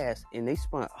black cast and they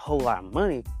spent a whole lot of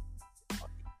money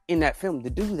in that film to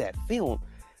do that film,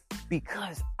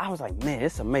 because I was like, man,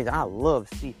 it's amazing. I love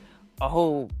to see a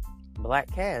whole black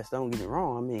cast. Don't get me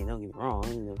wrong. I mean, don't get me wrong.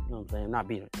 You know what I'm saying? I'm not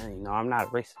being, I'm not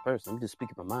a racist person. I'm just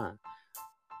speaking my mind,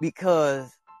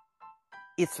 because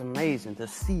it's amazing to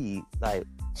see like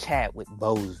Chadwick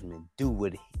Boseman do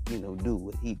what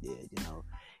he did, you know,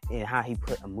 and how he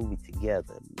put a movie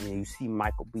together. You know, you see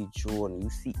Michael B. Jordan, you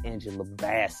see Angela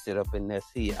Bassett up in there.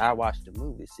 See, I watched the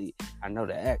movie. See, I know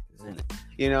the actors in it.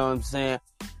 You know what I'm saying?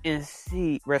 And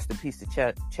see, rest in peace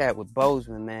to Chadwick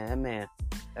Boseman, man.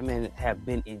 That man have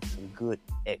been in some good,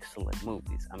 excellent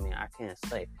movies. I mean, I can't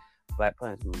say Black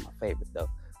Panther was my favorite though,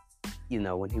 you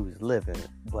know, when he was living.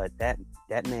 But that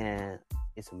man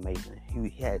is amazing. He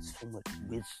had so much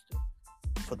wisdom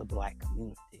for the black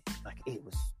community. Like, it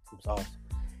was awesome.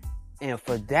 And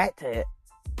for that to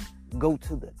go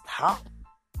to the top,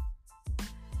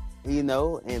 you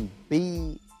know, and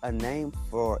be a name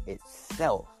for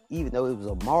itself, even though it was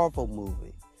a Marvel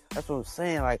movie. That's what I'm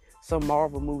saying. Like, some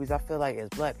Marvel movies, I feel like as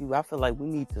black people, I feel like we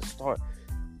need to start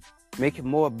making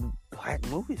more black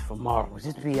movies for Marvel.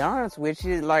 Just to be honest with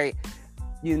you, like,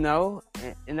 you know,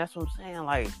 and that's what I'm saying.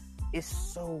 Like, it's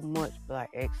so much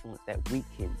black excellence that we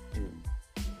can do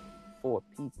for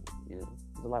people, you know.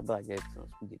 There's a lot of black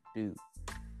excellence we can do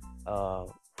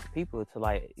for people to,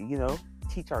 like, you know,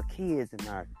 teach our kids and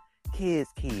our kids,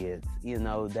 you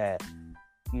know, that,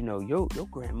 you know, your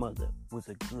grandmother was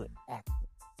a good actor.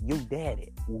 Your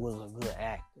daddy was a good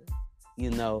actor,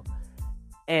 you know.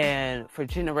 And for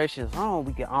generations on,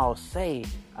 we can all say,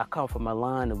 I come from a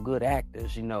line of good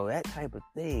actors, you know, that type of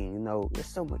thing. You know, there's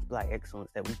so much black excellence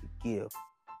that we could give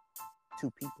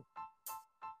to people.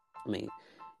 I mean,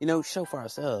 you know, show for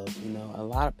ourselves. You know, a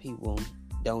lot of people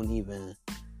don't even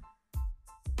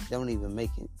make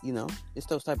it. You know, it's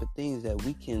those type of things that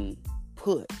we can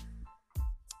put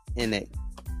in that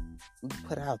we can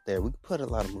put out there. We can put a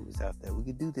lot of movies out there. We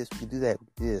could do this. We could do that. We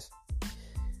could do this.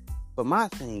 But my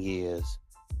thing is,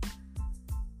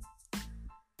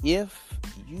 if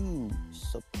you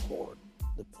support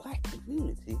the black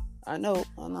community, I know,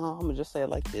 I'm gonna just say it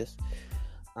like this.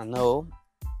 I know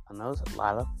there's a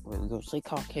lot of, we're gonna say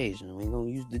Caucasian, we're gonna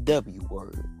use the W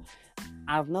word.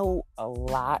 I know a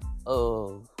lot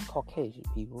of Caucasian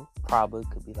people probably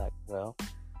could be like, well,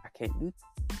 I can't do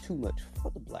too much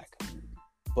for the black community.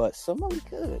 But some of them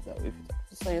could, though. If you're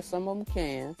saying some of them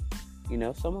can, you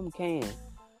know, some of them can.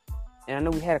 And I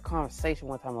know we had a conversation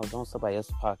one time. I was on somebody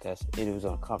else's podcast, and it was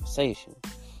on a conversation.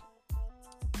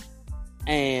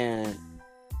 And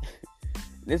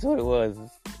this is what it was.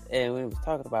 And we was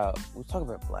talking about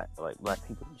black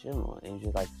people in general. And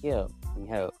just like, yeah, we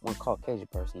had one Caucasian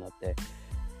person up there.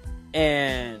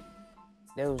 And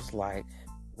they was like,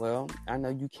 well, I know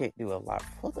you can't do a lot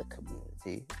for the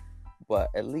community, but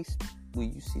at least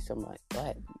when you see somebody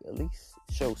black, at least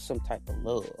show some type of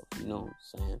love, you know what I'm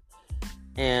saying?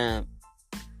 And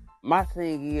my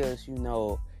thing is,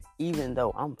 even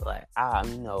though I'm black, I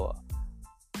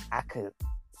could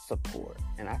support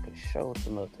and I could show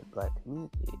some love to the black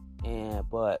community.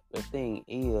 But the thing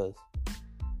is,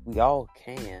 we all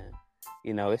can,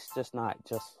 it's just not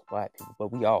just black people,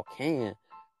 but we all can,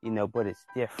 but it's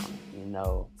different,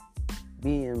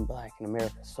 being black in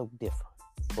America is so different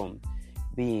from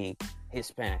being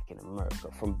Hispanic in America,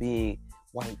 from being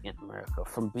white in America,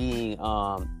 from being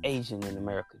Asian in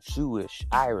America, Jewish,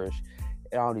 Irish,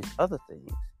 and all these other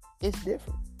things. It's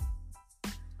different.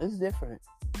 It's different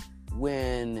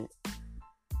when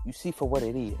you see for what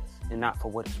it is and not for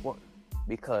what it's worth.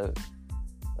 Because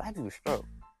black people struggle.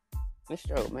 They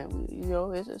struggle, man.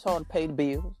 It's hard to pay the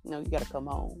bills. You got to come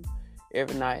home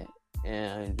every night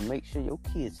and make sure your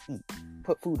kids eat,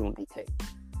 put food on their table.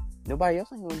 Nobody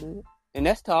else ain't gonna do it. And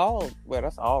that's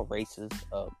that's all races,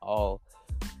 all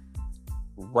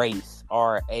race,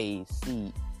 RACES,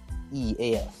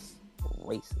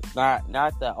 races. Not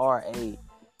the RA,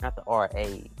 not the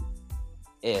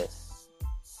RASCIST,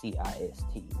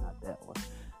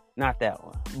 not that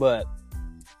one.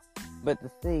 But the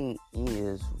thing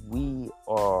is, we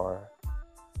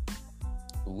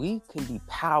can be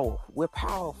powerful. We're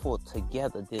powerful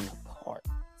together than apart.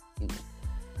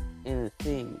 And the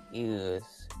thing is,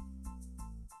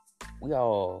 we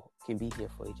all can be here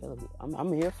for each other.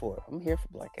 I'm here for it. I'm here for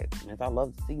Black excellence. I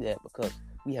love to see that because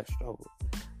we have struggled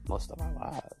most of our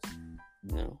lives.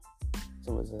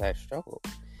 Some of us have struggled.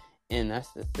 And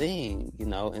that's the thing,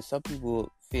 and some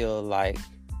people feel like,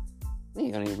 we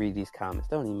ain't gonna even read these comments.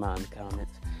 Don't even mind the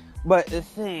comments. But the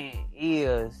thing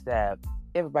is that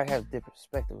everybody has a different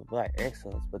perspective of Black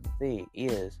excellence. But the thing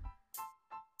is,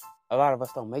 a lot of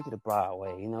us don't make it a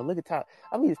Broadway. Look at Tyler.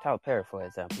 I'm use Tyler Perry for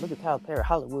example. Look at Tyler Perry.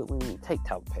 Hollywood wouldn't even take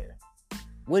Tyler Perry.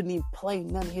 Wouldn't even play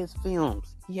none of his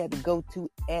films. He had to go to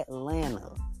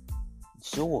Atlanta,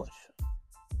 Georgia,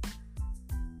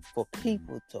 for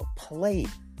people to play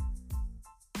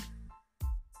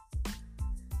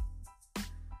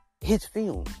his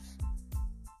films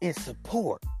and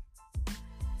support.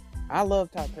 I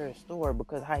love Tyler Perry's story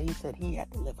because how he said he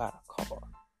had to live out a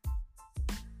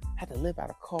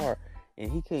car.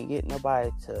 And he couldn't get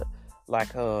nobody to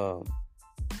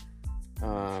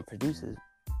produce his,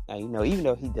 even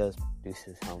though he does produce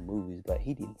his own movies, but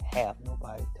he didn't have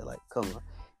nobody to come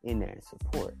in there and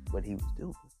support what he was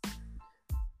doing.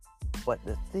 But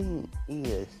the thing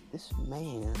is, this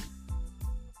man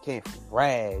came from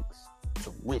rags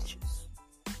to riches.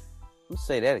 I'm gonna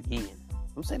say that again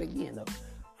though.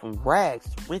 From rags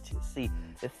to riches. See,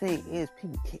 the thing is,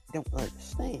 people don't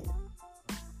understand.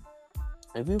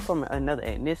 If you're from another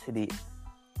ethnicity,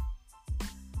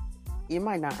 you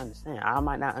might not understand. I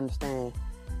might not understand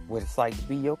what it's like to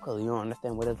be your color. You don't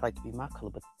understand what it's like to be my color.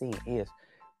 But the thing is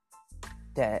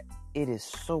that it is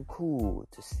so cool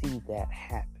to see that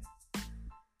happen.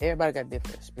 Everybody got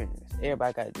different experience.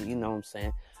 Everybody got, you know what I'm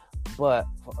saying? But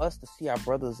for us to see our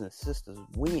brothers and sisters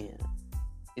win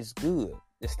is good.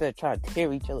 Instead of trying to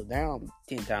tear each other down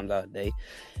 10 times out of the day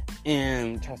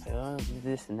and try to say,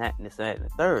 this and that and this and that and the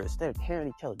third. Instead of tearing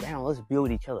each other down, let's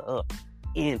build each other up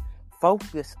and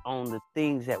focus on the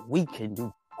things that we can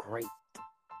do great.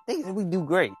 Things that we do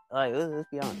great. Let's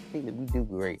be honest. Things that we do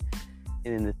great.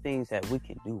 And then the things that we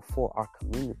can do for our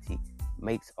community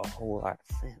makes a whole lot of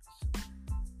sense.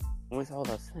 It makes a whole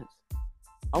lot of sense.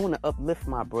 I want to uplift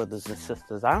my brothers and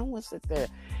sisters. I don't want to sit there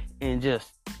and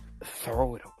just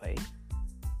throw it away.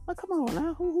 Come on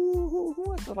now. Who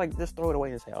wants to just throw it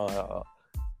away and say,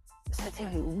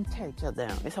 we tear each other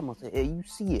down. It's almost, you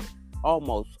see it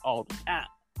almost all the time.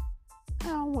 I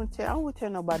don't want to tell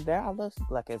nobody that. I love to see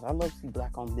black ass. I love to see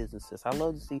black-owned businesses. I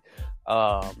love to see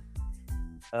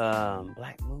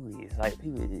black movies.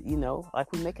 People,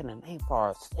 we're making a name for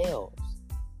ourselves.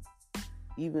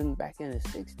 Even back in the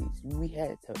 60s, we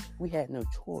had no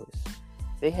choice.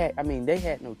 They had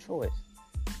no choice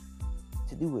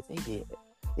to do what they did.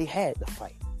 They had to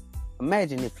fight.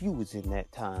 Imagine if you was in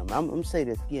that time. I'm going to say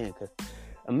this again, because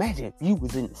imagine if you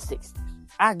was in the 60s.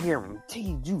 I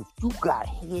guarantee you, if you got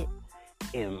hit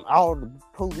and all the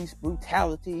police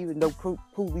brutality, even though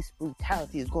police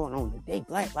brutality is going on today,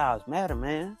 Black Lives Matter,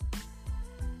 man.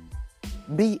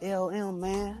 BLM,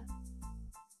 man.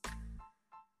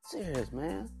 Serious,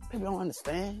 man. People don't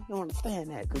understand. You don't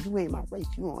understand that, because you ain't my race.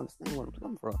 You don't understand where I'm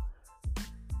coming from.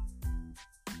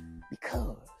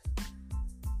 Because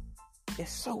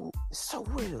it's so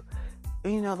real.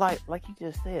 You know, like you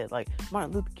just said, like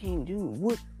Martin Luther King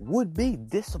Jr. would be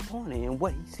disappointed in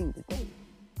what he's seen today.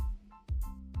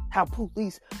 How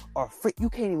police are free. You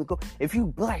can't even go. If you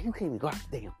black, you can't even go out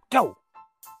the damn door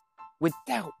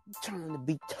without trying to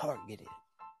be targeted.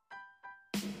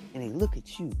 And they look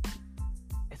at you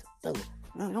as a thug.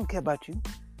 No, they don't care about you.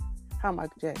 How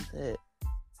Michael Jackson said,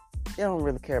 they don't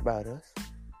really care about us.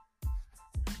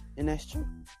 And that's true.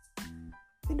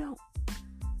 They don't.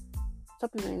 Some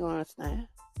people ain't gonna understand.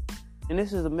 And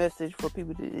this is a message for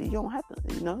people that you don't have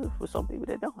to, for some people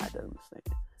that don't have to understand.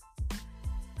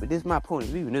 But this is my point of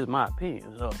view, and this is my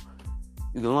opinion. So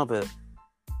you can lump it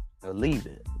or leave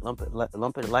it. Lump it,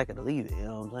 like it, or leave it. You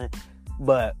know what I'm saying?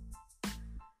 But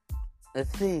the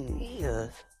thing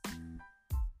is,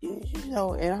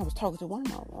 and I was talking to one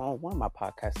of my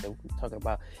podcasts that we were talking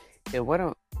about, and one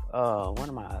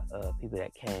of my people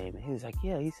that came, and he was like,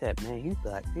 yeah, he said, man, he's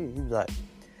black too.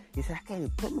 He said, I can't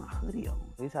even put my hoodie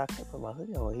on. He said, I can't put my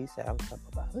hoodie on. He said, I was talking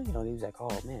about my hoodie on. He was like,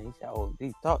 oh man. He said, oh,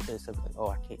 he thought that something like, oh,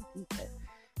 I can't do that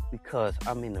because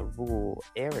I'm in a rural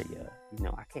area.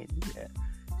 I can't do that.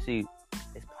 See,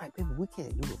 as black people, we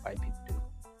can't do what white people do.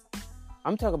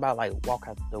 I'm talking about like walk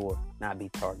out the door, not be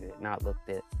targeted, not looked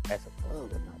at as a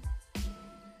thug or nothing.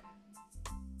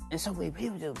 And so when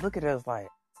people just look at us like,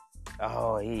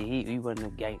 oh, he wasn't a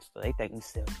gangster. They think we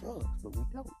sell drugs, but we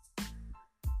don't.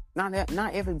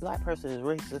 Not every black person is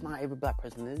racist. Not every black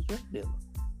person is a drug dealer.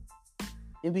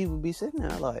 And people be sitting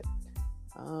there like,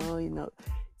 oh,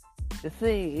 the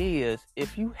thing is,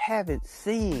 if you haven't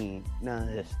seen none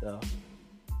of this stuff,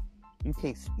 you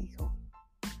can't speak on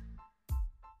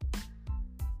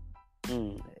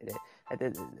it.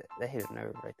 That hit a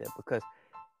nerve right there, because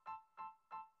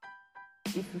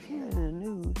if you hear it in the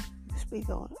news, you can speak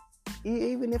on it.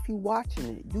 Even if you're watching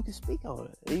it, you can speak on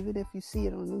it. Even if you see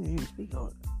it on the news, you can speak on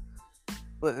it.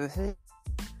 But the thing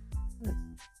is,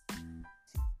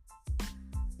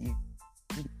 you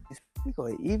can speak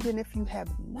on it. Even if you have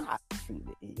not seen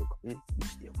it in your community, you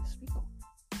still can speak on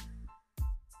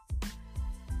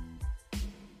it.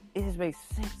 It just makes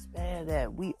sense, man,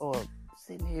 that we are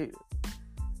sitting here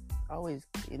always,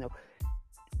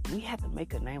 we have to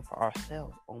make a name for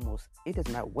ourselves almost. It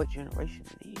doesn't matter what generation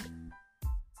it is.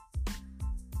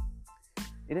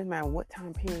 It doesn't matter what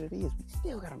time period it is.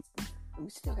 We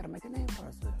still gotta make a name for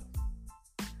ourselves.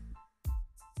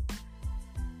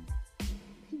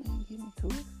 People ain't getting to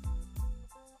it.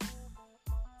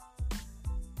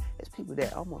 There's people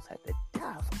that almost have to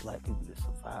die for black people to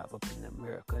survive up in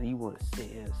America. And you want to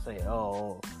sit here and say,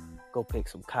 oh, go pick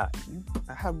some cotton.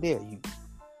 How dare you?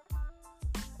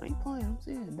 I ain't playing. I'm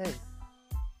serious today.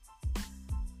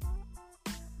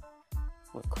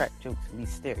 What crack jokes and be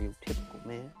stereotypical,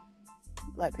 man.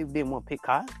 Black people didn't want to pick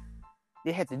cotton.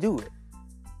 They had to do it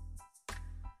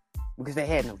because they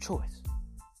had no choice.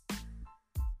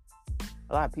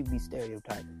 A lot of people be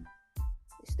stereotyping.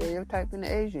 They stereotyping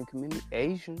the Asian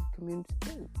community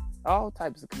too. All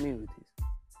types of communities,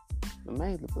 but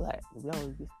mainly black. We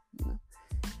always get,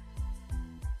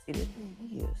 And the thing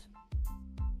is,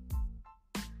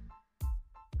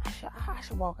 I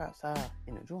should walk outside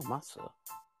and enjoy myself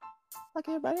like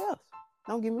everybody else.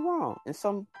 Don't get me wrong. In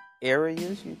some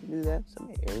areas you can do that,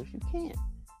 some areas you can't.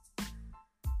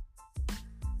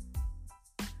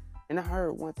 And I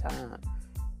heard one time,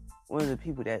 one of the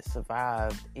people that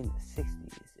survived in the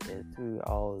 60s and through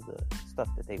all of the stuff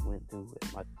that they went through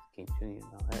with Martin Luther King Jr.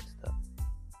 and all that stuff.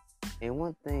 And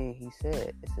one thing he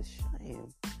said, it's a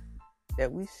shame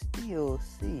that we still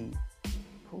see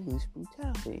police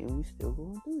brutality and we still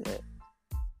going through that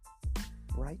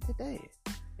right today.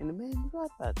 And the man is right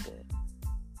about that.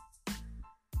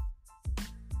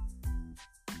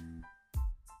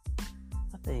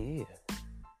 My thing is,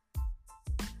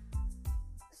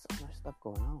 there's so much stuff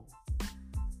going on.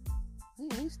 I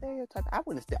ain't stereotype. I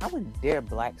wouldn't dare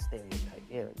black stereotype.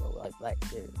 There we go, like black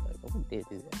stereotype. I wouldn't dare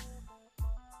do that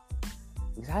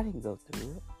because I didn't go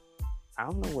through it. I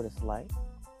don't know what it's like.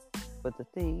 But the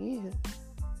thing is,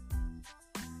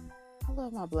 I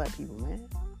love my black people, man.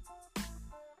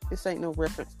 This ain't no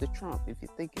reference to Trump if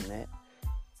you're thinking that.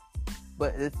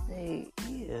 But the thing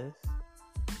is,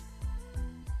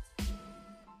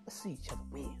 let's see each other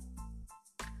win.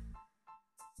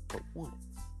 For once.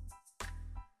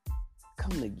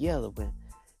 Come together when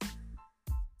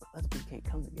other people can't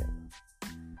come together.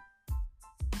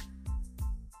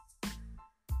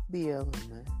 BLM,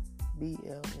 man.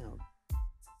 BLM.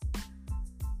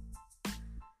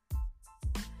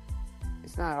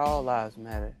 It's not all lives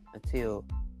matter until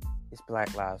it's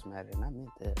Black Lives Matter. And I meant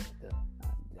that.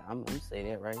 I'm going to say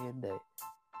that right here today.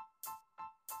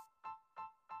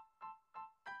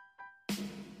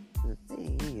 The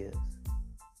thing is,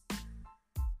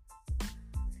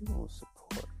 you want to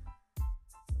support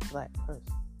a black person,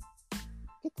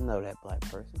 get to know that black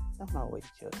person. Don't always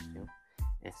judge them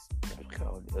and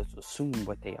just assume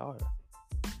what they are.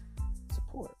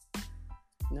 Support.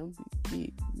 You know,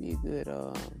 be a good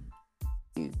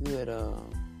be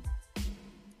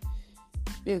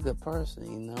a good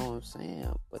person, you know what I'm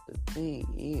saying? But the thing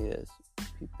is,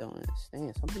 people don't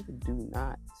understand. Some people do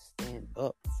not stand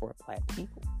up for black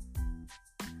people.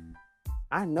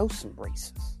 I know some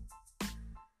racists.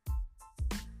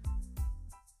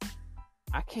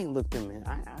 I can't look them in.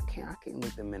 I can't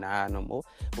look them in the eye no more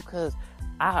because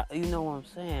you know what I'm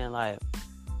saying? Like,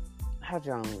 how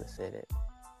John Lewis said it.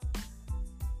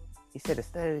 He said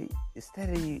instead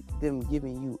of them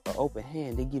giving you an open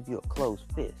hand, they give you a closed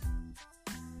fist.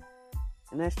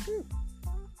 And that's true.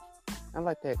 I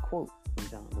like that quote from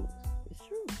John Lewis. It's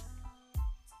true.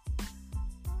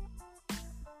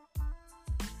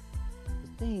 The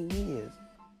thing is,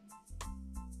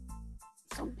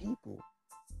 some people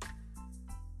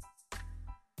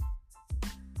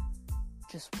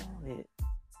just want it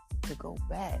to go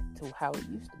back to how it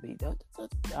used to be.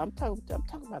 I'm talking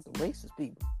about the racist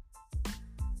people.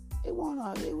 They want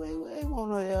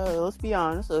let's be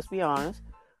honest. They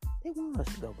want us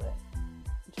to go back.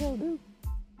 Joe do.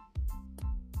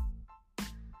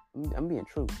 I'm being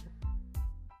truthful.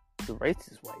 The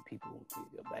racist white people want me to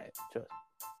go back. Trust me.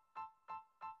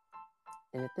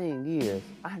 And the thing is,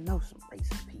 I know some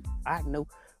racist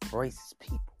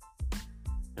people.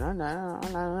 And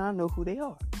I know who they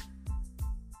are.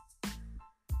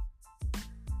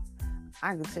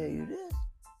 I can tell you this.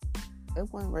 There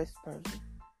one racist person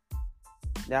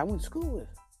that I went to school with.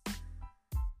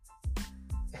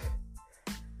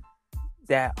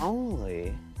 That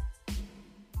only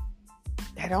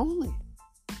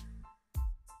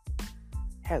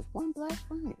has one black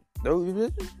friend. Let me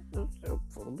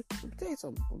tell you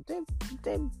something.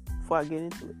 Before I get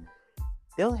into it,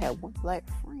 they only have one black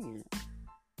friend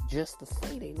just to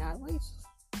say they not racist.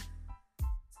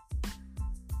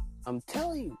 I'm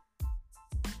telling you.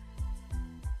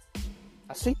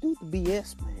 I see through the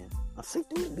BS, man. I see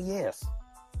through the BS.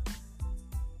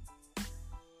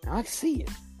 And I see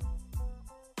it.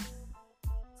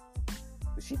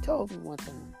 But she told me one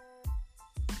time.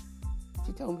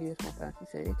 She told me this one time. She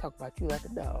said, they talk about you like a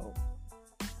dog.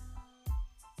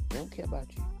 They don't care about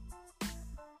you.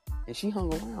 And she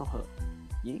hung around her.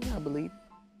 You ain't gotta believe it.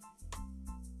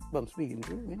 But I'm speaking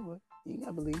true anyway. You ain't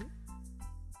gotta believe it.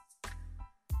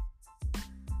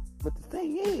 But the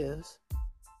thing is,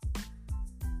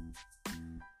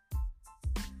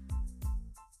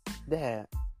 that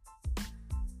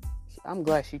I'm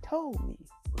glad she told me,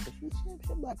 because she's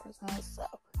a black person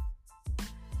herself,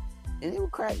 and it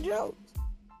would crack jokes.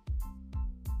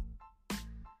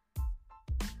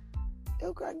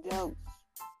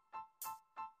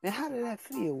 And how did that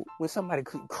feel when somebody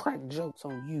could crack jokes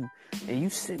on you, and you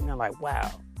sitting there like, wow,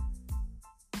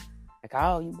 like,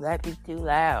 oh, you black people too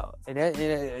loud, and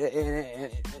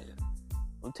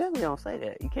well, tell me they don't say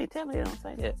that. You can't tell me they don't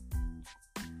say that.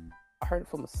 I heard it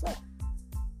for myself.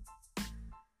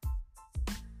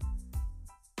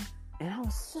 And I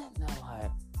was sitting there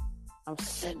like, I'm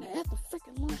sitting there at the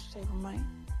freaking lunch table, man.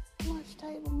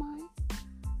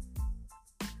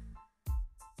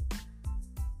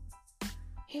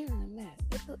 Hearing that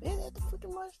at the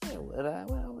freaking lunch table. And I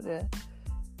went over there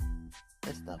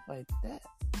and stuff like that.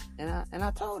 And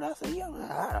I told her, I said, yo,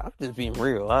 I'm just being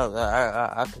real.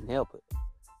 I couldn't help it.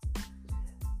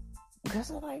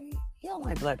 Because I'm like, you don't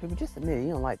like black people. Just admit it,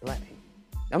 you don't like black people.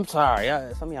 I'm sorry.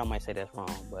 Some of y'all might say that's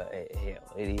wrong, but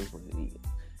hell, it is what it is.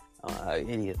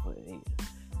 It is what it is.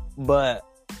 But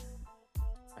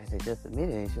I said, just admit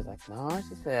it. And she was like, no.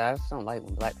 She said, I just don't like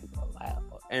when black people are loud.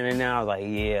 And then I was like,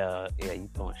 yeah, you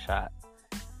throwing shots.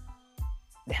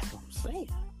 That's what I'm saying.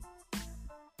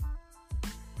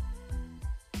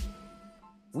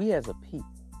 We as a people,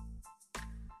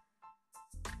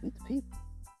 we the people.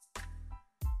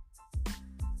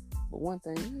 But one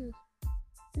thing is,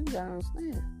 you gotta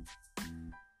understand.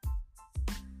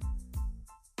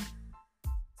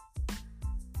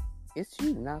 It's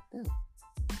you, not them.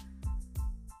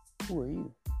 Who are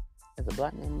you? As a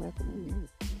black man in America, who are you?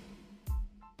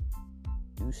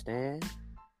 Do you stand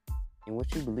in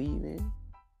what you believe in?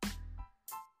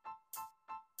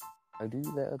 Or do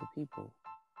you let other people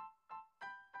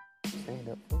stand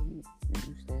up for you? Do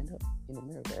you stand up in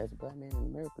America? As a black man in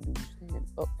America, do you stand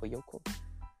up for your culture?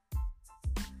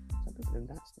 Some people do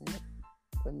not stand up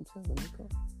for themselves and their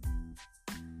culture.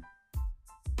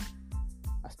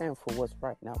 I stand for what's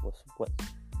right, not for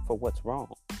what's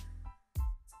wrong.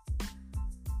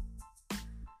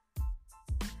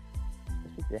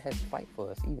 There's people that had to fight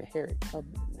for us, even Harriet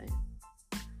Tubman, man.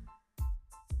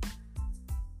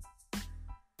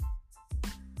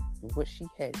 And what she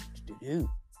had to do.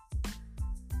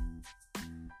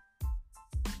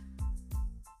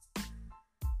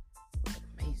 Was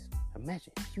amazing.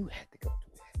 Imagine if you had to go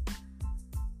through that.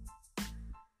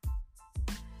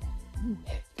 And you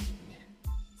had to do that.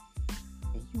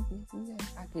 And you went through that,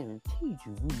 I guarantee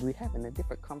you, we would be having a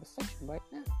different conversation right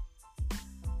now.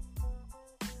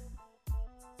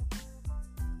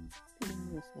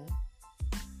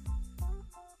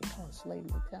 They call it slave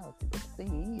mentality, but the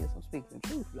thing is, I'm speaking the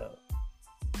truth, though,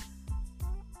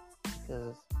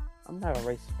 because I'm not a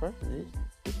racist person.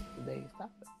 This is today's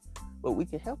topic, but we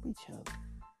can help each other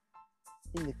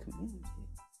in the community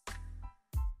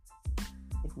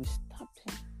if we stop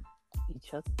taking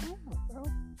each other down, bro.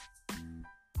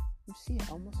 You see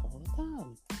it almost all the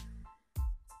time.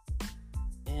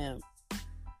 And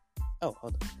hold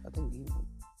on, I think you know.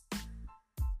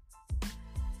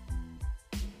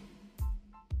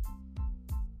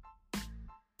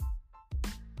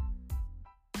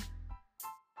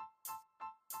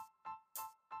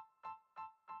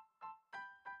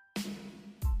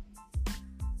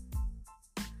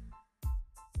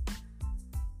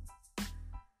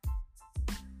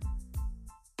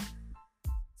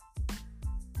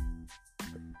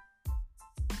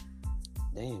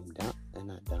 Damn, Don, they're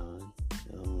not Don.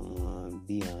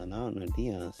 Dion. I don't know if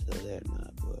Dion's still there or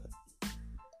not, but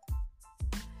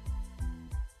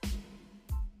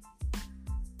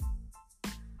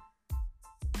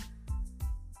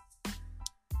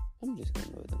I'm just gonna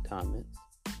go with the comments.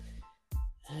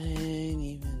 Ain't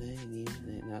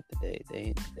even, not today. They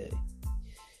ain't today.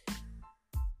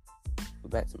 But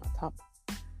back to my topic.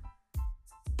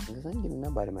 Because I ain't giving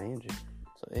nobody my injury.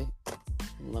 So they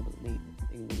can love it, leave.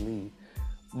 They can just leave.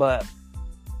 But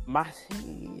my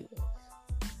thing is,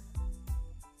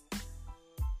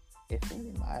 if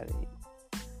anybody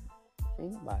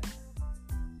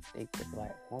dates a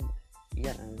black woman, you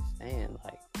gotta understand,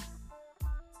 like,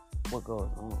 what goes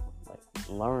on. Like,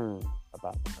 learn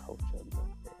about the culture a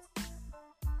little bit.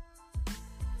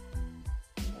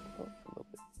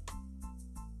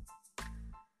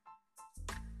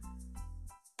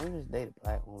 Don't just date a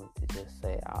black woman to just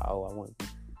say, oh, I want to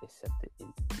be accepted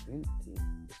in the community.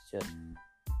 It's just,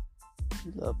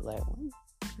 you love black women.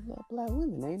 You love black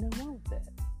women. Ain't nothing wrong with that.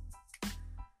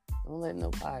 Don't let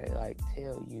nobody, like,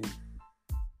 tell you.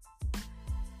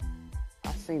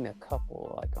 I seen a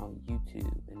couple, like, on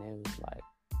YouTube, and it was like,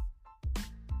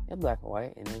 they're black and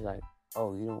white, and they're like,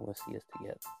 oh, you don't want to see us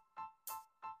together.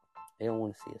 They don't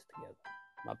want to see us together.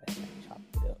 My bad, I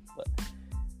chopped it up, but.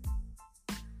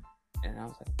 And I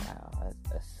was like, wow,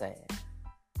 that's sad.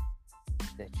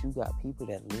 That you got people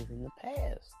that live in the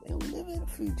past. They don't live in the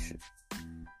future.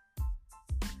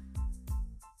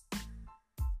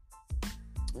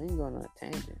 I ain't going on a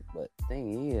tangent, but the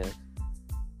thing is, they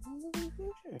don't live in the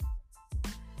future.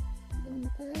 They live in the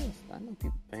past. I know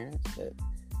parents that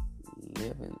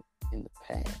live in the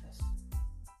past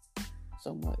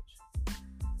so much.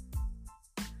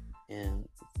 And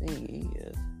the thing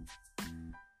is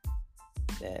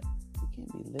that we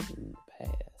can't be living in the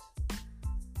past.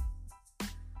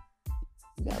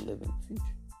 We gotta live in the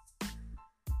future.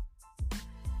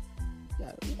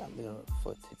 We gotta live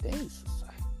for today's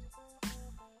society.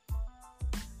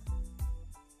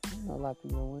 I know a lot of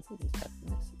people don't want to do this type of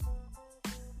message.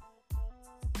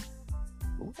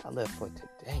 But we gotta live for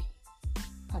today.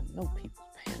 I know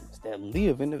people's parents that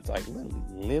live in it, like literally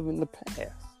live in the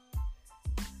past.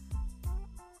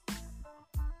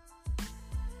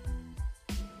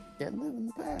 That live in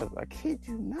the past. I kid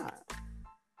you not.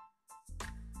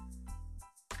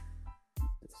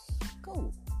 Let's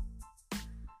go.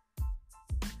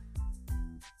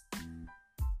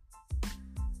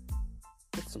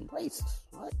 It's some racists.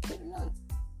 I kid you not.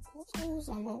 What's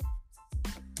going on?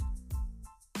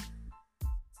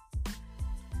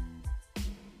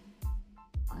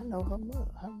 I know her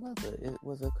mother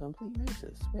was a complete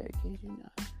racist. I kid you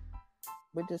not.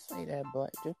 But just say that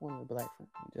just one of the black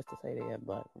friends, just to say they have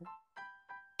black friends.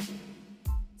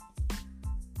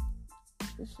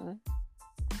 Just saying.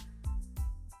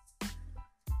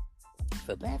 I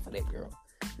feel bad for that girl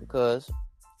because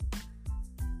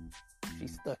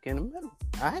she's stuck in the middle.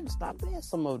 I had to stop being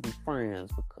some of these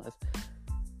friends because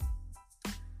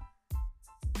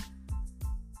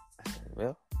I said,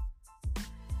 well,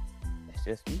 that's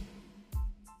just me.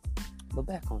 But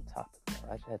back on topic,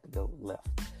 though, I just had to go left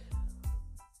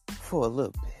for a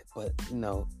little bit, but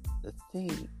the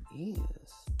thing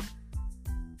is,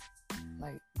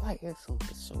 like, black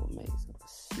excellence is so amazing to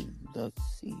see. You love to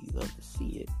see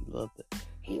it. You love to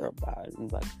hear about it. And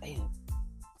you're like, damn,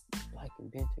 black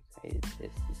inventor created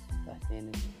this. This black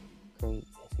man created this.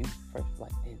 He was the first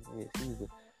black man to this. He was the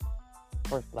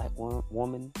first black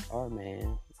woman or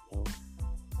man. You know,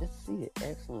 just to see the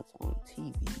excellence on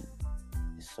TV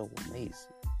is so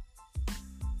amazing.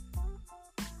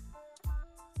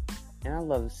 And I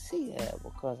love to see that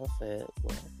because I said,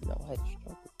 well, you know, I had to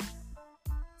struggle.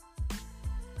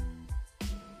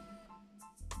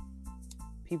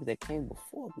 People that came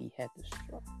before me had to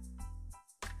struggle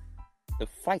to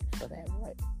fight for that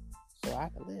right, so I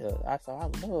could live. So I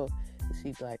love to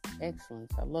see black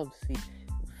excellence. I love to see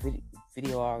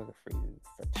videography,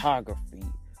 photography,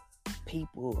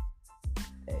 people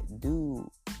that do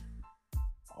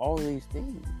all these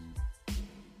things,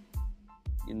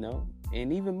 you know,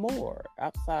 and even more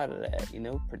outside of that, you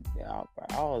know,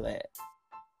 all that.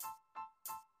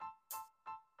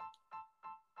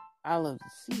 I love to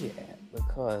see that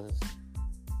because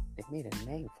they made a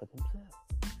name for themselves.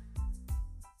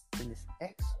 And it's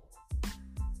excellent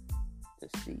to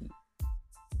see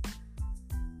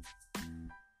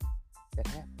that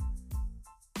happen.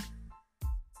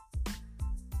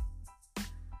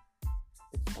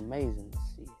 It's amazing to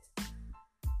see it.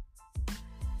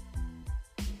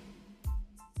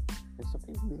 And some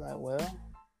people be like, well,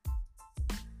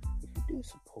 if you do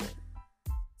support,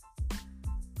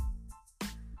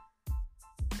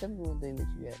 tell me one thing that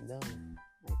you have done.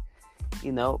 Like,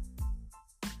 you know,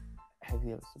 have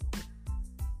you ever supported?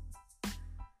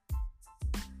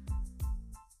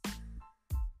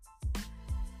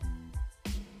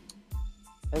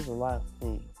 There's a lot of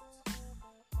things.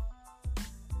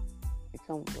 It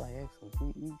comes with like excellence.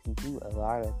 We can do a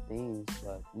lot of things,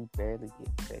 but we barely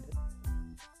get credit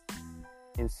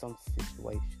in some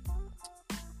situations.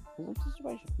 In some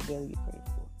situations, we barely get credit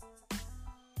for.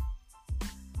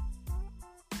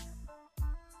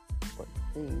 But the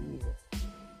thing is,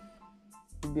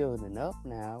 we're building up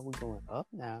now. We're going up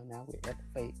now. Now we're at the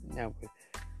phase. Now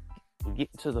we're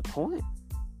getting to the point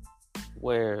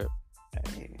where,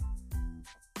 hey,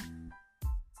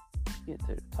 get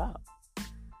to the top.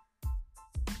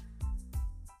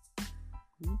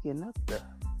 We getting up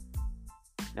there.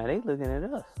 Now they looking at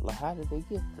us like, how did they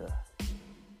get there? Hey,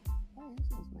 this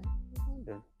is, man.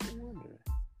 We're wondering.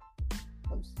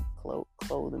 Let's see,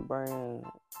 clothing brand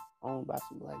owned by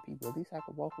some black people. At least I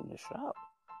could walk in the shop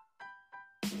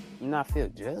and not feel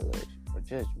judged or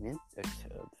judgmental.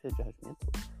 Feel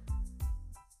judgmental.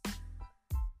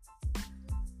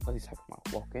 At least I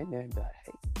could walk in there and be like,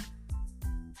 hey,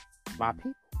 my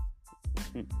people.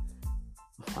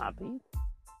 My people.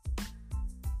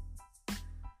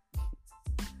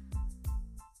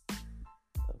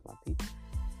 That's my people.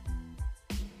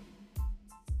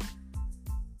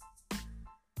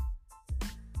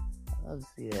 I love to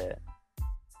see that.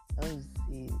 I love to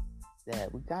see that.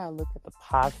 We gotta look at the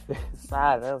positive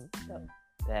side of it, though.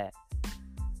 That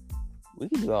we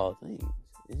can do all things.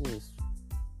 It's just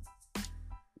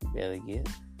we barely get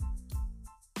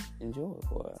enjoy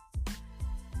for it.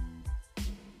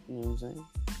 You know what I'm saying?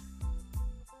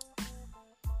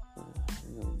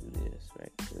 We're gonna do this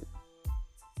right quick.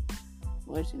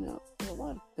 But you know, there are a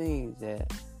lot of things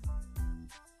that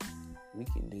we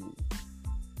can do.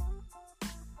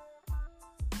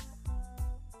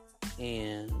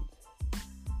 And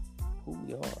who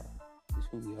we are is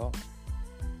who we are.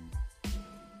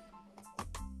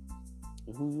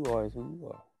 And who you are is who you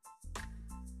are.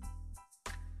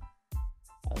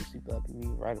 I see black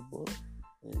people write a book.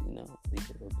 And, you know, they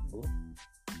wrote the book.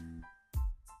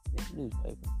 There's a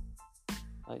newspaper.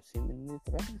 I see them in the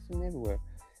newspaper. I can see them everywhere.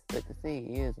 But the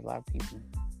thing is, a lot of people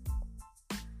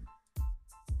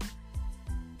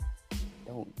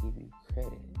don't give you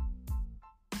credit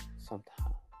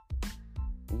sometimes.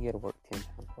 You gotta work 10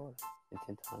 times harder and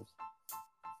 10 times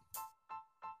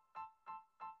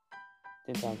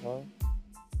harder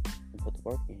and put the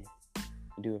work in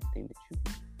and do everything that you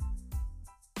can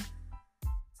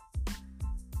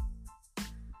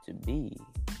to be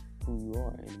who you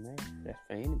are in America. That's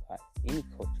for anybody, any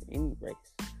culture, any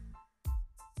race.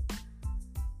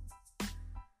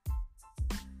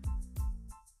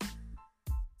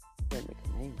 You gotta make a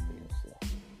name for yourself.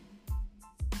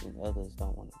 When others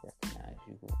don't want to recognize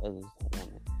you, when others don't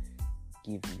want to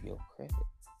give you your credit.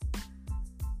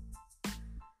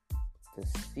 To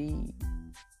see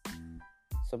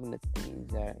some of the things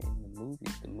that are in the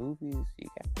movies, you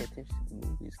gotta pay attention to the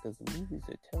movies because the movies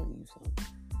are telling you something.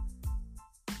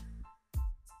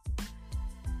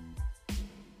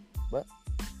 But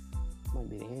might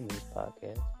be the end of this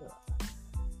podcast, but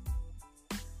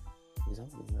because I'm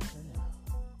gonna be right there.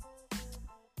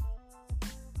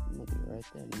 I'm gonna be right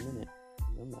there in a minute.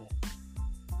 I'm gonna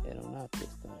head on out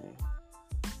this thing.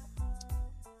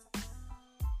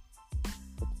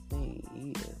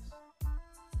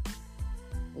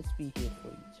 be here for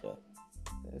each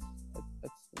other.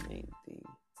 That's the main thing.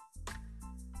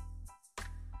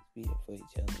 Let's be here for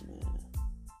each other, man.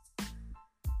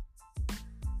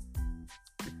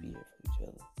 Let's be here for each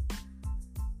other.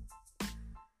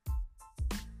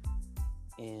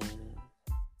 And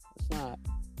let's not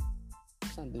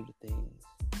do the things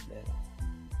that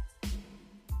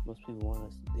most people want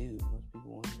us to do. Most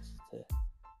people want us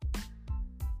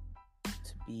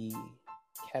to be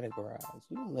categorized.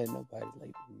 You don't let nobody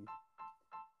label you.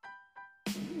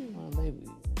 You don't want to label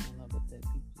you. I don't know about that.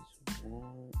 People just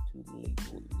want to label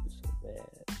you so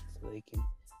bad so they can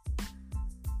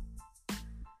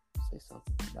say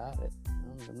something about it. I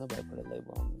don't let nobody put a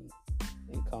label on me.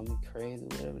 They can call me crazy,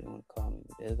 whatever they want to call me,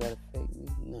 but does that affect me?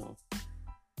 No.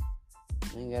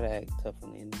 I ain't gotta act tough on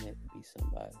the internet to be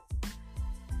somebody.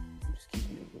 I'm just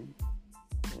keeping it real.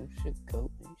 Don't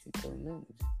sugarcoat, ain't sugarcoat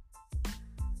nothing.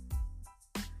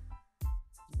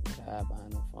 Gotta hide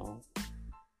behind the phone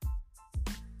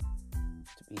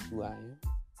to be who I am.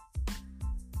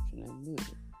 Should nothing do with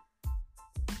it.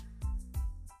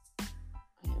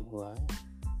 I am who I am.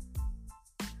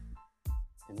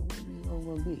 And I'm gonna be who I'm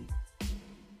gonna be.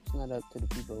 It's not up to the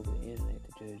people over the internet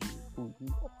to judge you who you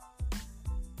are.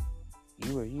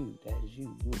 You are you. That is you.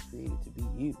 You were created to be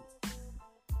you.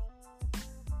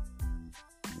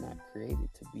 You're not created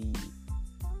to be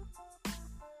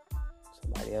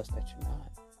somebody else that you're not.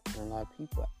 And a lot of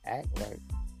people act like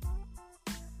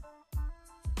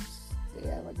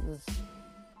this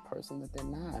person that they're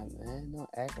not, man. Don't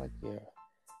act like you're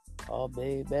all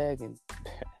big bag and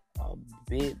all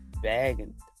big bag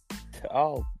and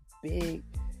all big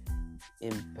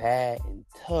and bad and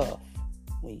tough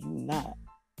when you not.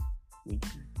 Would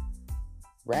you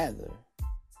rather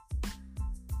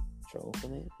troll for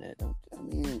the internet?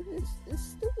 It's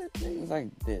stupid things like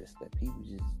this that people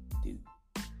just do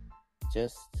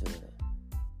just to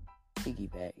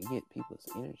piggyback and get people's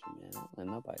energy, man. I don't let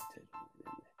nobody touch me.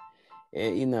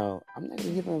 And, I'm not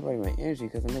gonna give anybody my energy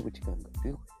because I know what you're gonna go do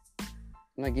with it.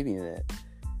 I'm not giving you that.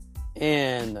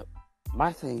 And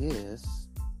my thing is,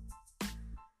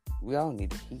 we all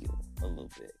need to heal a little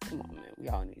bit. Come on, man. We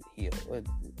all need to heal.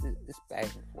 It's back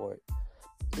and forth.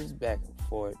 This back and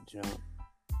forth jump.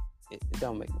 It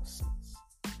don't make no sense.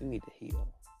 You need to heal.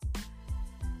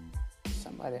 If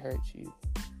somebody hurt you,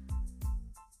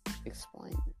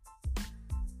 explain it.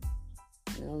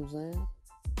 You know what I'm saying?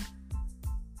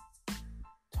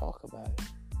 Talk about it.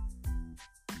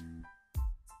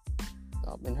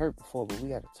 I've been hurt before, but we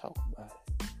gotta talk about it.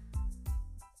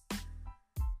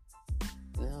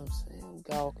 You know what I'm saying?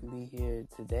 We all can be here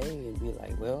today and be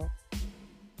like, well,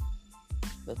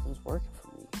 nothing's working for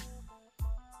me.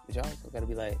 But you also gotta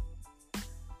be like,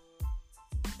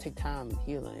 take time in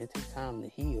healing. It takes time to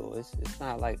heal. It's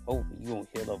not like, oh, you gonna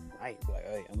heal overnight. Like,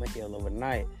 hey, I'm gonna heal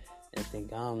overnight and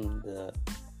think I'm the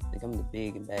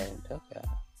big and bad and tough guy.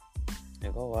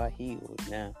 Like, oh, I healed.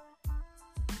 Now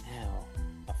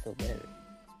I feel better.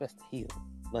 It's best to heal.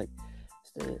 Like,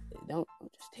 still, don't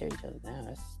just tear each other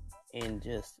down. And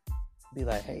just be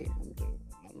like, hey, I'm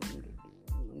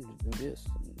gonna do this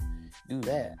and do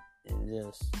that, and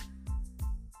just,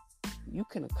 you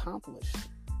can accomplish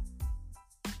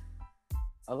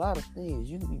a lot of things.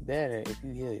 You can be better if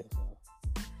you heal yourself,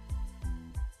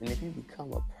 and if you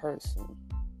become a person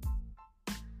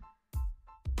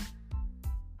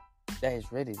that is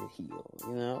ready to heal.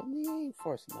 You ain't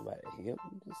forcing nobody to heal.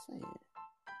 I'm just saying,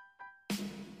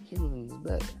 healing is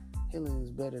better. Healing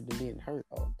is better than being hurt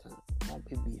all the time. A lot of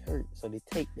people be hurt, so they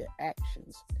take their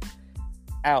actions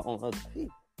out on other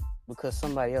people because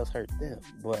somebody else hurt them.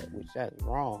 Which that's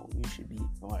wrong. You should be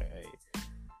like, hey,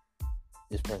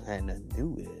 this person had nothing to do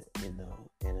with it, And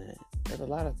there's a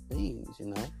lot of things,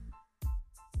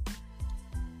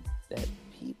 that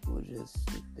people just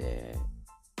sit there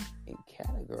and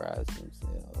categorize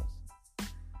themselves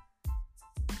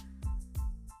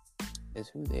as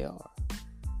who they are.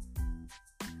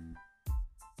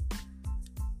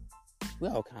 We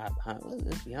all can hide behind,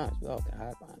 let's be honest, we all can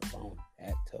hide behind the phone,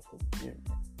 act tough on the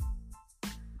internet,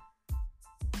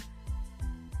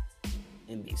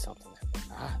 and be something that we're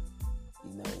not.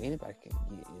 Anybody can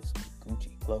get in some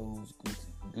Gucci clothes,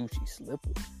 Gucci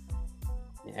slippers,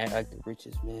 and act like the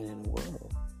richest man in the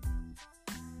world.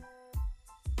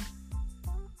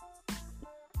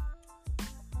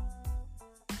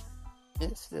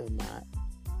 It's still not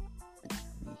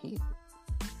be healed.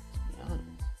 Let's be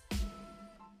honest.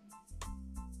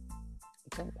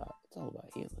 It's all about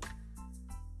healing.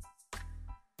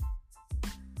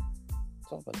 It's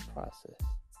all about the process.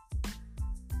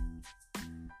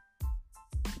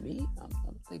 Me,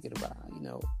 I'm thinking about, I'm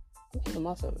healing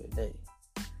myself every day.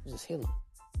 I'm just healing.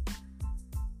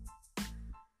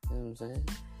 what I'm saying?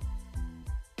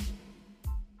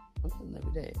 I'm feeling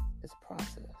every day. It's a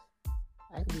process.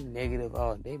 I can be negative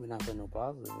all day, but not put no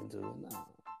positive into it. No.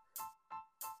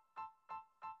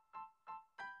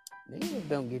 Negative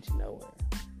don't get you nowhere.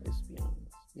 Let's be honest.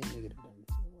 Being negative don't get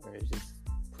you nowhere. It just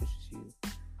pushes you.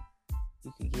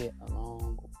 You could get a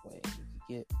long way. You could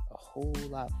get a whole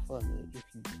lot further if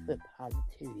you put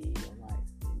positivity in your life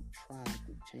and try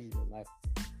to change your life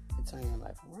and turn your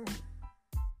life around.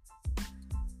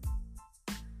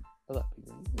 A lot of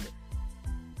people don't do it.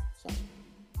 So,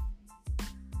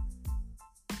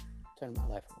 turn my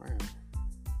life around.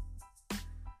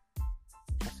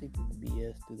 I see through the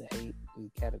BS, through the hate,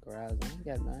 through the categorizing. I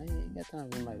ain't got time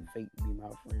for somebody fake to be my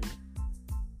friend.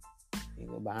 You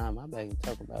go behind my back and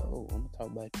talk about, I'm gonna talk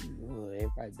about you. Oh,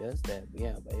 everybody does that.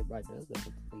 Yeah, but everybody does that.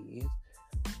 But the thing is,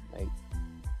 like,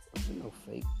 there's no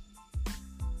fake.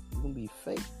 You gonna be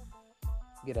fake.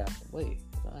 Get out the way.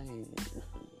 I ain't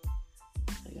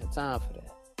got time for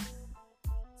that.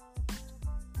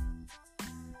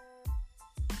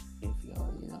 If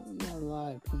y'all, you got a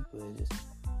lot of people that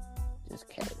just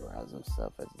categorize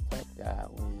themselves as a tough guy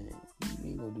when you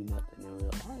ain't gonna do nothing in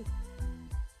real life.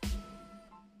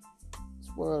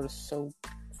 This world is so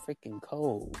freaking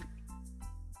cold.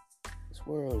 This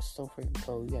world is so freaking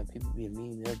cold. You got people being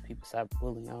mean to other people, stop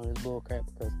bullying all this bullcrap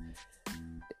because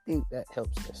they think that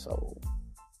helps their soul.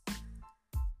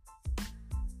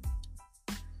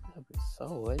 Help your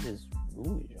soul, it just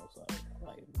ruins your soul.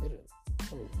 Like, literally,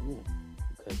 so ruined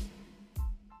because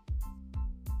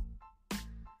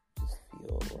you just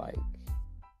feel like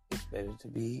it's better to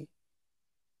be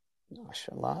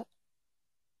nonchalant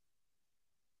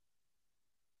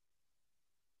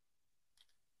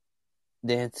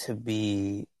than to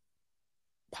be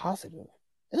positive.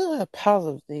 There's a lot of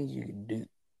positive things you can do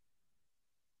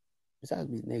besides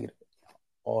be negative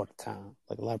all the time.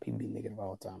 Like, a lot of people be negative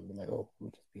all the time. Be like, I'm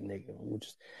gonna just be negative. I'm gonna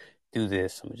just do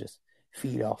this. I'm gonna just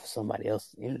feed off somebody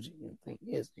else's energy. And the thing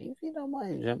is, if you don't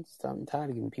mind, I'm tired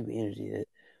of giving people energy that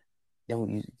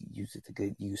don't use it to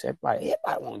good use. Everybody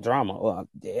wants drama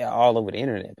all over the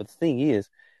internet. But the thing is,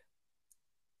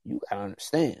 you gotta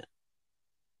understand.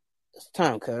 It's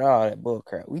time to cut all that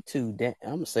bullcrap. I'm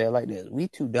gonna say it like this. We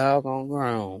too doggone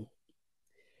grown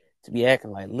to be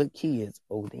acting like little kids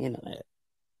over the internet.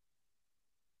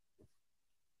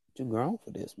 Too grown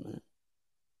for this, man.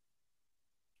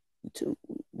 We too.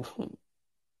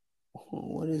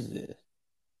 What is this?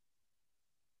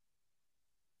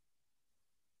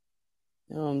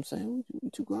 You know what I'm saying? We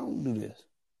too grown to do this.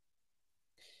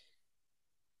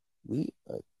 We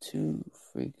are too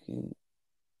freaking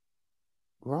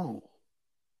grown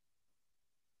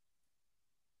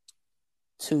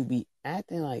to be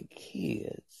acting like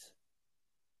kids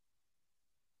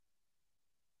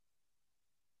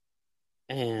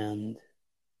and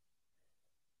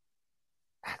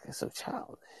acting so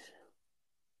childish.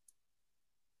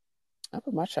 I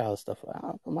put my childish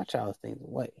things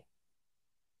away.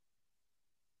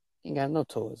 Ain't got no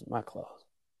toys in my closet.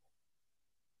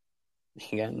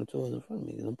 Ain't got no toys in front of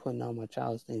me because I'm putting all my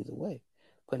childish things away.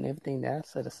 Putting everything that I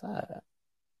set aside.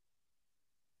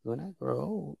 When I grow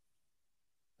old,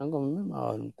 I'm going to remember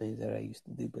all them things that I used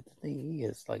to do. But the thing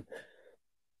is, like,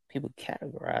 people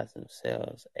categorize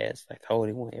themselves as, like,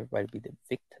 they want everybody to be the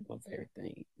victim of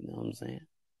everything. You know what I'm saying?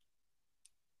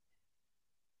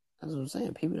 That's what I'm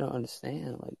saying. People don't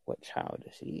understand, like, what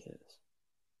childish is.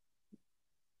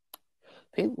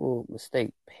 People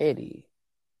mistake petty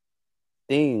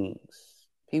things.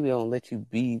 People don't let you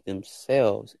be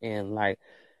themselves. And, like,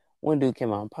 one dude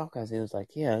came out on podcast, he was like,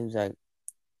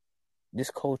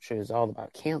 this culture is all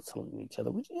about canceling each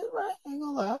other, which is right, I ain't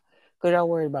gonna lie. Because y'all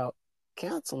worried about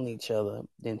canceling each other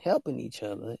than helping each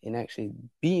other and actually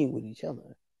being with each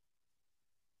other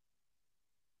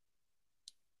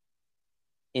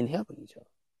and helping each other.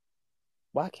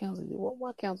 Why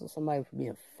cancel somebody for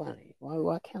being funny?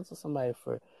 Why cancel somebody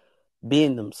for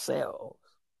being themselves?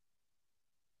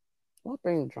 Why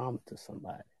bring drama to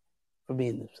somebody for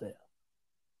being themselves?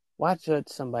 Why judge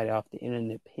somebody off the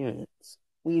internet appearance?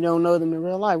 We don't know them in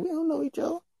real life. We don't know each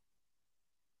other.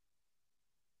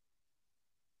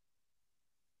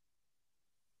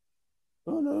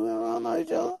 We don't know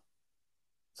each other.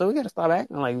 So we got to stop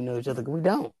acting like we know each other because we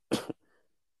don't.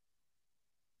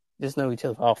 Just know each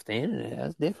other off the internet.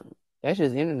 That's different. That's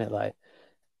just internet life.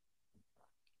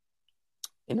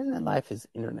 Internet life is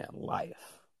internet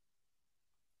life.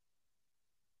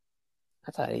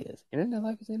 That's how it is. Internet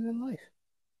life is internet life.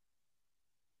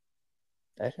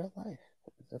 That's your life.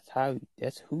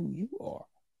 That's who you are.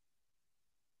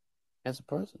 As a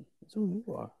person. That's who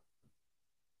you are.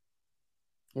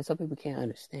 And some people can't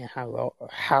understand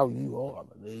how you are.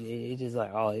 But it's just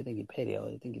like, oh, they think you're petty. Oh,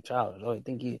 they think you're childish. Oh, they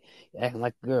think you're acting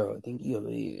like a girl. They think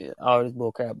you all this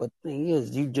bull crap. But the thing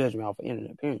is, you judge me off of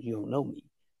internet appearance. You don't know me.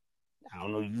 I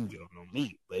don't know you. You don't know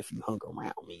me. But if you hung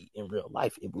around me in real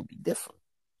life, it would be different.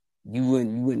 You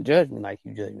wouldn't judge me like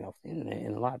you judge me off the internet.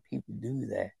 And a lot of people do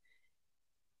that,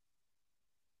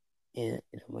 and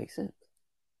it don't make sense.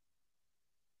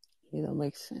 It don't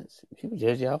make sense. People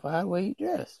judge you off of how the way you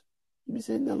dress. You be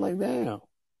sitting there like, damn.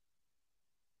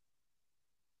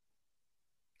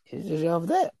 It's just off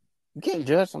that. You can't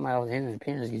judge somebody off the internet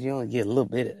appearance because you only get a little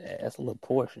bit of that. That's a little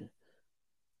portion.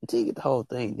 Until you get the whole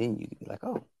thing, then you can be like,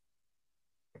 oh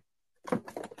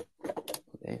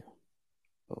damn.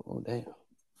 Oh damn.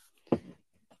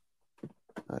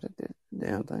 Oh, that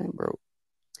damn thing broke.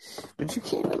 But you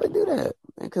can't really do that,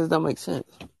 man, because it don't make sense.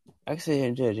 I can sit here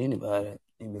and judge anybody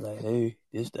and be like, hey,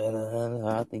 this, da, da, da,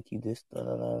 da, I think you this, da,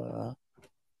 da, da, da.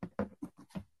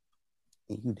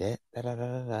 And you that, da, da, da,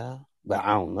 da, da. But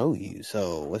I don't know you,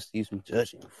 so what's the use of me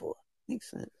judging you for? Makes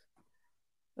sense.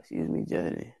 What's the use of me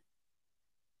judging?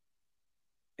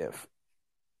 If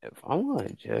I'm going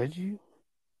to judge you,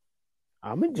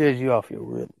 I'm going to judge you off your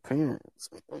real appearance.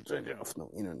 I don't judge you off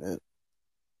no internet.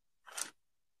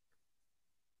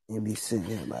 And be sitting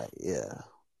there like, yeah,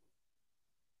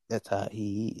 that's how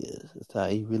he is. That's how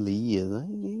he really is. I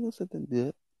ain't gonna sit there and do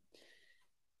it.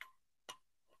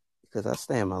 Because I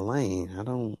stay in my lane. I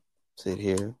don't sit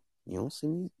here. You don't see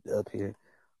me up here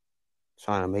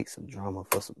trying to make some drama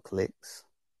for some clicks.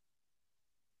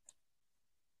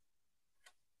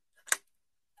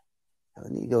 I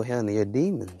need to go handle your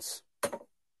demons.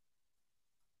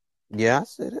 Yeah, I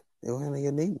said it. Go handle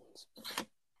your demons.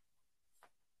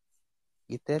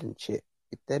 Get that in check.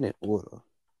 Get that in order.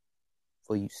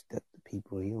 Before you step to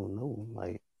people you don't know.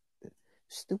 Like,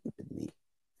 stupid to me.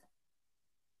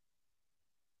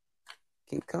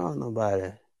 Can't call nobody.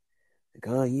 Like,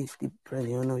 oh, you stupid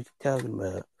president. You don't know what you're talking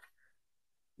about.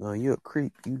 No, you're a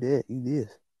creep. You that. You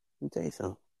this. Let me tell you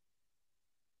something.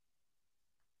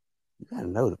 You gotta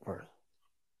know the person.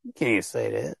 You can't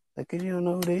say that. Like, cause you don't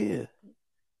know who they is.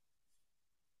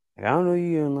 Like, I don't know you.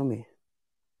 You don't know me. You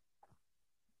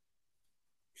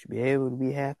should be able to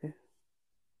be happy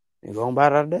and go on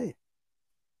about our day.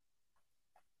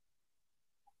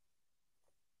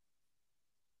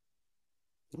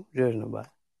 Don't judge nobody.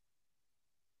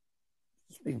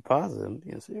 Speak positive. I'm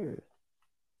being serious.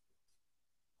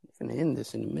 I'm finna end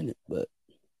this in a minute, but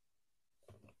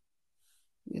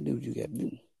you gotta do what you gotta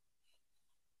do.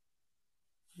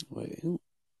 Wait, who?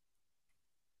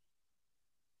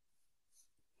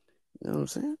 You know what I'm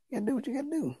saying? You gotta do what you gotta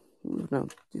do. No,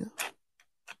 yeah.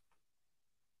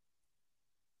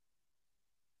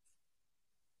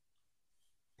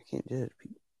 I can't judge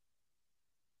people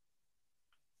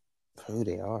for who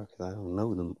they are because I don't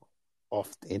know them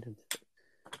off the internet.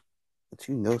 But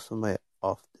you know somebody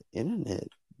off the internet,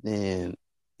 then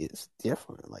it's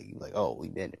different. Like you like, oh, we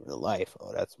met in real life.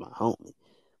 Oh, that's my homie.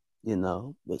 You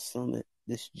know, but some of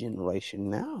this generation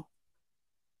now,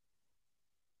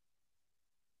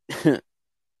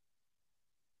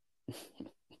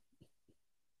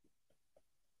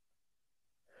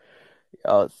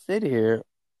 y'all sit here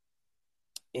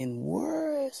and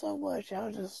worry so much.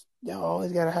 Y'all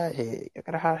always got a hot head. You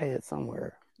got a hot head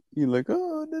somewhere. You like,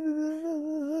 oh, da, da, da,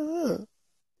 da, da.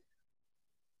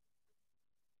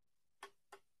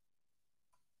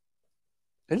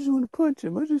 I just want to punch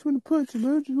him. I just want to punch him.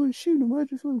 I just want to shoot him. I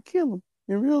just want to kill him.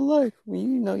 In real life, when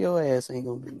you know your ass ain't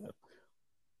gonna do nothing,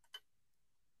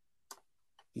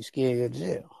 you scared of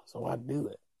jail. So why do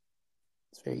it?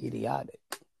 It's very idiotic.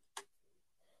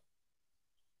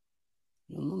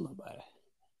 You don't know nobody.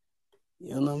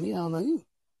 You don't know me. I don't know you.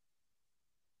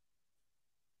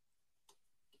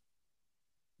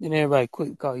 Then everybody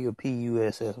quick call you a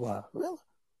PUSSY. Really?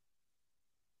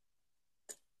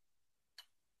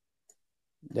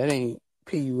 That ain't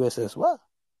PUSSY.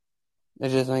 That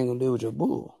just ain't gonna deal with your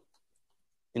bull.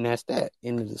 And that's that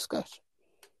in the discussion.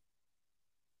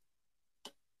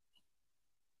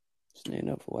 Stand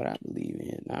up for what I believe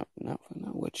in, not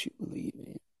what you believe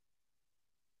in.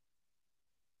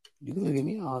 You can look at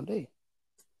me all day.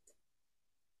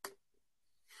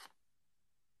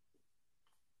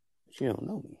 But you don't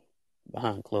know me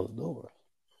behind closed doors.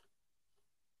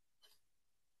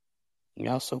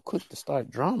 Y'all so quick to start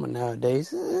drama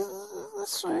nowadays.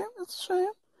 That's a shame. That's a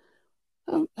shame.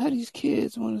 How these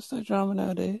kids want to start drama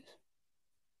nowadays?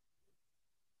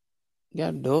 You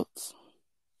got adults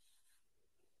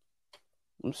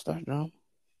want to start drama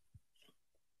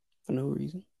for no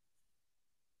reason.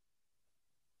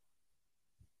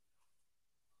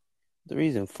 The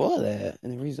reason for that,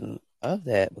 and the reason of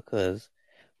that because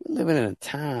we're living in a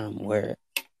time where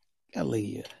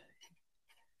you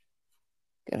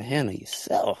gotta handle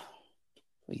yourself.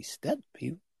 When you step to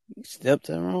people, you step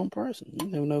to the wrong person. You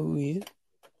never know who he is.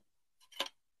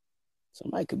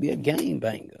 Somebody could be a gang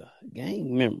banger, a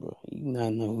gang member. You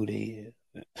not know who they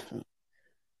is.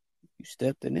 You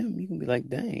step to them, you can be like,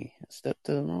 dang. I stepped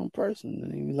to the wrong person.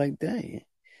 And you be like, dang.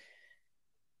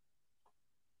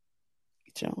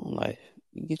 Get your own life.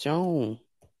 You get your own.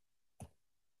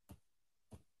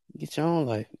 Get your own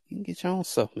life. You can get your own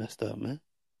stuff messed up, man.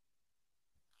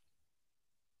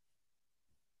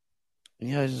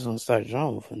 Y'all just gonna start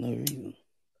drama for no reason.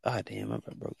 Ah, damn, I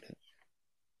broke that.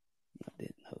 I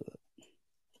didn't know that.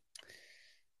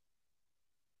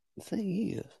 The thing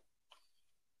is,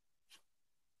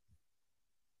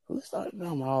 we start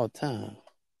drama all the time.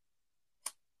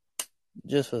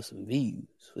 Just for some views.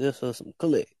 Just for some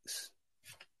clicks.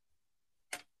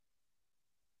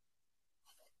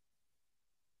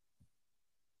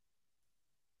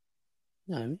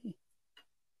 You know what I mean?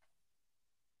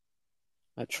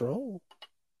 I troll.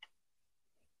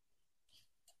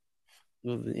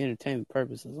 With the entertainment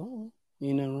purposes on.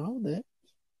 Ain't nothing wrong with that.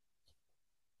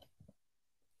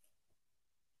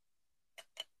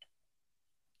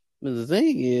 But the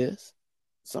thing is,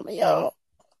 some of y'all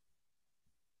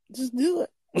just do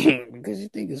it because you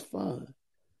think it's fun.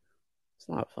 It's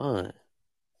not fun.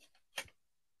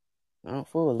 I don't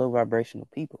fool with low vibrational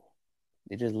people.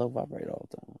 They just low vibrate all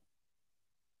the time.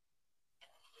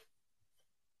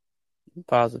 You're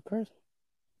a positive person.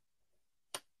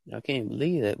 I can't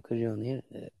believe that because you're on the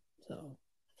internet. So,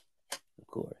 of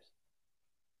course.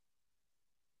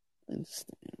 I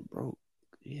understand, bro.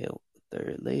 Yeah,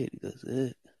 third lady does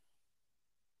it.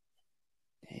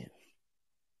 Damn.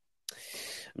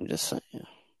 I'm just saying.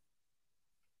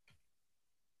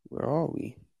 Where are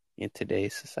we in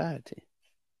today's society?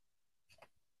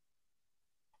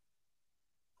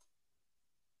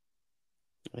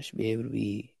 I should be able to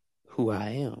be who I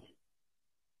am.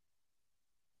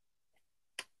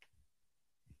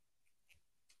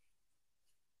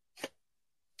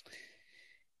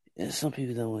 And some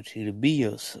people don't want you to be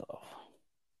yourself.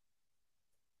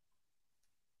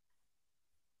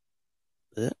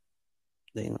 But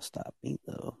they ain't gonna stop me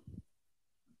though.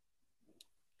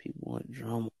 People want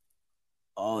drama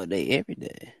all day, every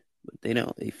day. But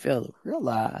they fail to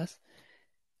realize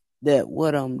that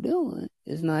what I'm doing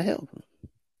is not helping.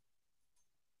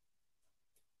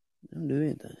 I don't do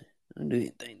anything. I don't do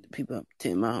anything to people. I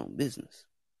pretend my own business.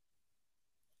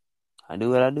 I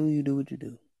do what I do, you do what you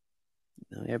do.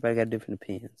 You know, everybody got different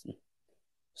opinions and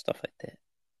stuff like that.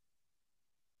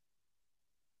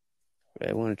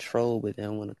 They want to troll, but they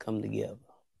don't want to come together.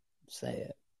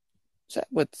 Sad. Sad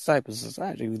what the type of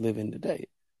society we live in today.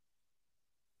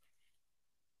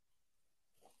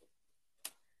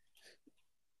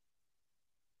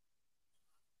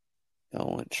 Y'all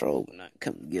want to troll but not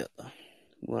come together.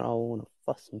 We all want to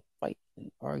fuss and fight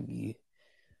and argue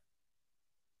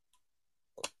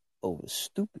over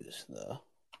stupid stuff.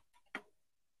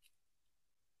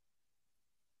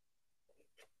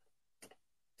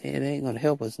 And it ain't going to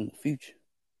help us in the future.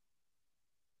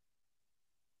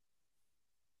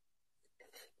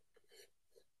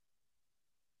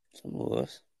 Some of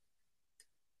us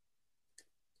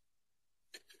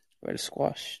ready to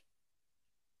squash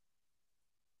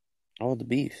all the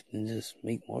beef and just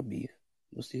make more beef.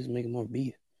 What's these making more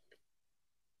beef?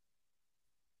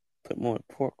 Put more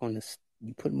pork on this.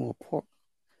 You put more pork.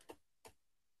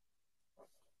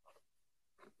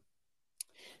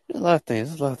 There's a lot of things.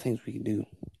 There's a lot of things we can do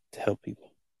to help people.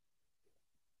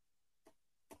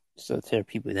 So tear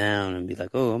people down and be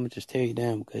like, oh, I'm gonna just tear you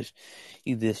down because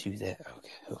you this, you that.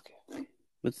 Okay.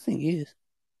 But the thing is,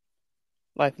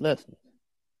 life lessons.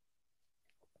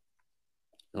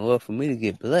 In order for me to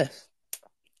get blessed,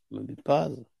 I'm gonna be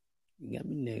positive. You got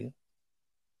me negative.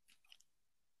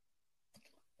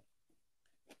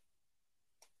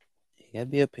 You gotta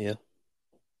be up here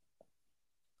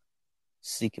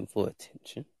seeking for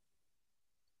attention.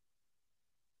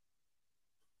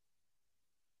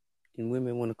 And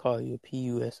women want to call you a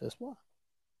PUSSY.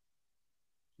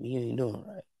 You ain't doing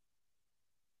right.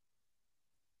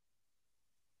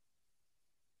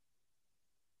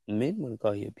 Men want to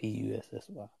call you a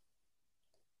PUSSY.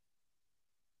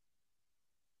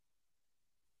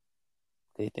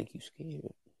 They think you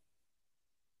scared.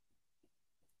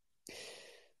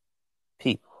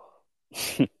 People.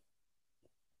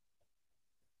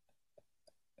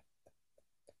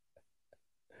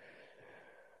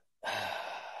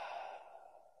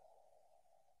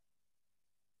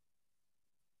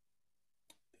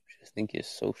 Just think it's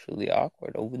socially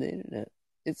awkward over the internet.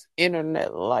 It's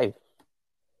internet life.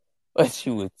 What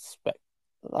you would expect.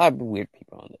 A lot of weird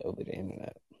people over the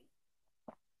internet.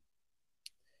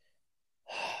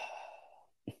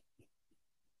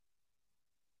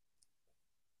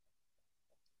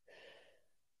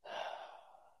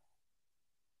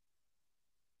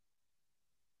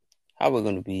 How we're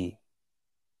going to be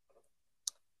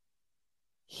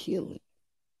healing.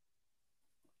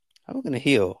 How we're going to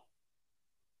heal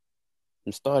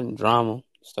from starting drama,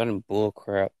 starting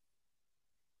bullcrap.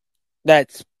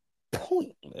 That's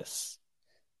pointless.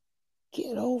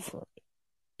 Get over it.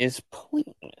 It's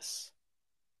pointless.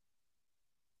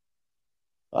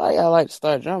 I like to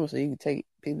start drama so you can take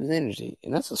people's energy.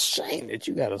 And that's a shame that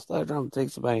you got to start drama to take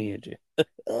somebody's energy.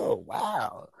 Oh,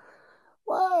 wow.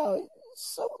 Wow.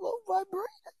 It's so low vibrating.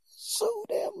 So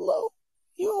damn low.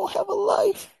 You don't have a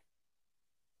life.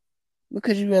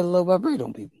 Because you had a low vibrate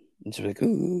on people. And she's like,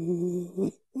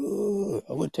 ooh,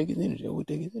 I would take his energy. I would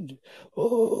take his energy.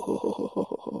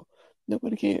 Oh,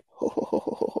 nobody can.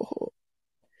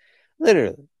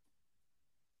 Literally.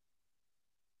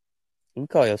 You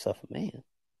call yourself a man.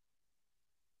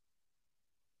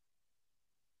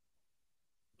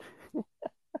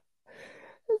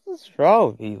 What's wrong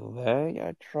with people, man?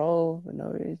 Y'all troll for no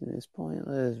reason. It's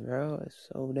pointless, bro. It's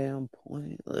so damn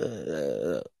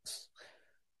pointless.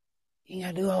 You ain't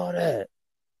gotta do all that.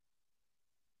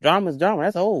 Drama's drama.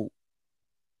 That's old.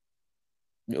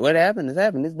 What happened is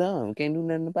happened. It's done. We can't do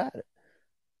nothing about it.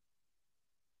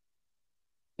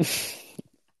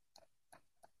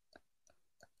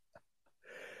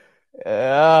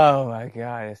 Oh my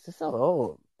god, it's just so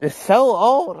old. It's so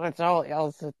old that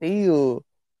y'all still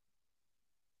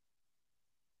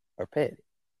are petty.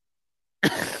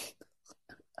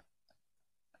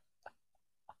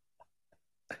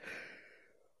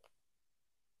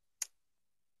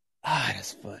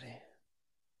 That's funny.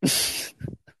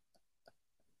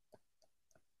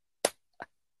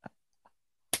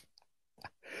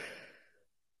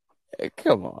 Hey,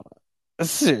 come on.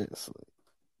 Seriously.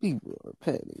 People are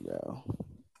petty, bro.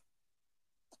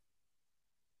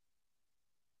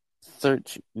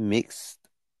 Search mixed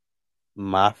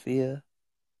mafia.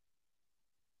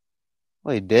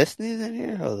 Wait, Destiny's in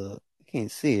here? Hold up. I can't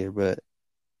see her, but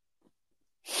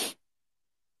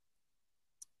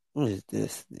what is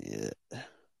this? Yeah.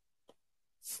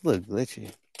 It's a little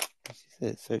glitchy. She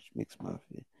said search mixed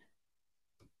mafia.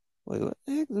 Wait, what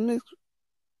the heck is mixed?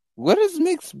 What is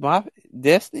mixed mafia?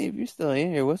 Destiny, if you're still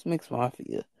in here, what's mixed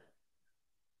mafia?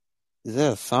 Is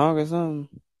that a song or something?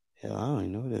 Hell, I don't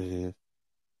even know what that is.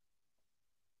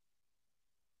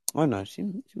 Oh no, she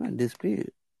might have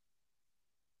disappeared.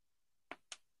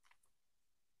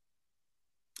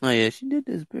 Oh yeah, she did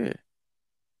disappear.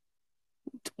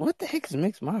 What the heck is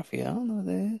mixed mafia? I don't know what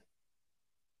that is.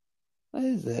 What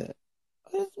is that?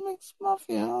 What is mixed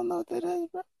mafia? I don't know what that is,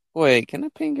 bro. Wait, can I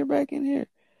ping her back in here?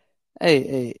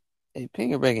 Hey,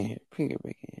 ping her back in here. Ping her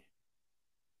back in here.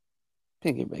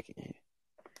 Ping her back in here.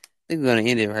 I think we're gonna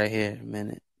end it right here in a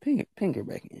minute. Ping her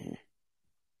back in here.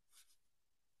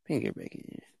 Ping her back in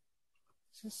here.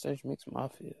 Just search mixed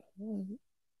mafia. Ping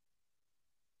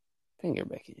her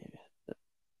back in here.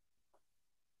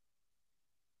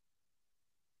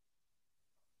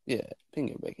 Yeah, ping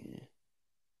her back in here.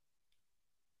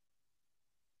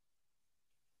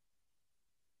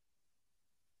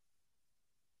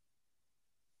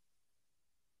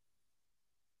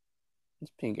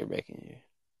 Let's ping her back in here.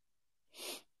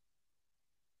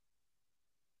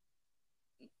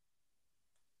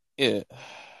 Yeah.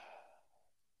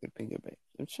 Good ping her back.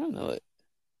 I'm trying to what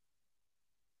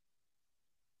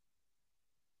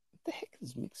the heck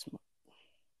is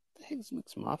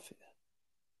mixed mafia?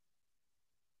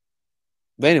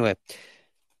 But anyway,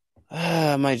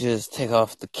 I might just take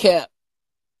off the cap.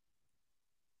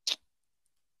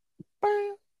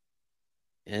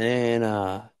 And then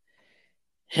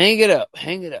hang it up.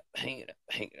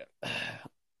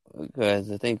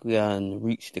 Because I think we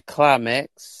reached the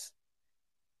climax.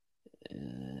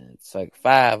 It's like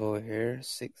 5 over here,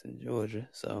 6 in Georgia.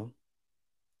 So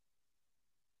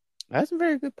that's some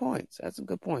very good points.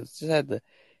 Just had to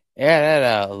air that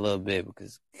out a little bit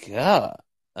because God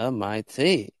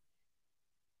almighty.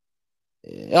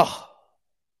 Oh,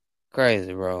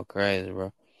 crazy, bro.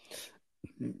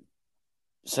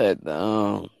 Said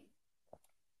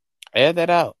air that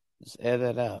out. Just air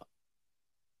that out.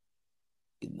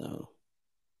 You know.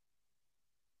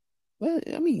 Well,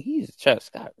 I mean, he's a Travis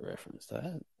Scott reference,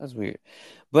 so that's weird.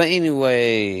 But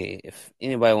anyway, if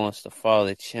anybody wants to follow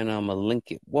the channel, I'm gonna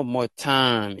link it one more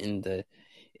time in the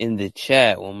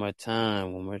chat. One more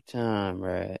time,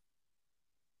 right?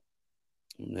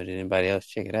 I don't know, did anybody else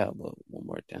check it out? But one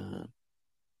more time,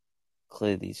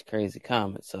 clear these crazy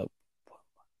comments up.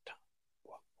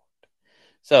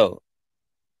 So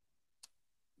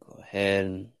go ahead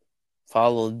and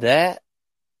follow that.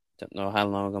 Don't know how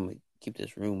long I'm gonna keep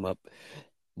this room up,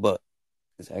 but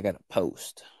I got to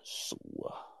post. So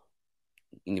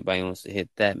anybody wants to hit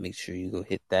that, make sure you go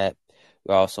hit that.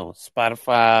 We're also on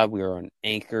Spotify. We're on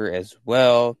Anchor as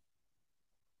well.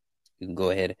 You can go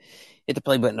ahead and hit the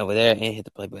play button over there and hit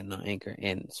the play button on Anchor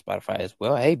and Spotify as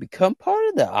well. Hey, become part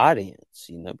of the audience.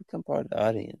 Become part of the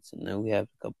audience. We have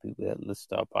a couple people that listen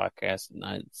to our podcast, and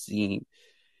I've seen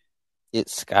it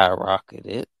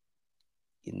skyrocketed.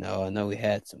 I know we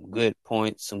had some good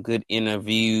points, some good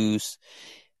interviews.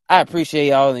 I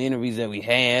appreciate all the interviews that we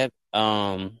had.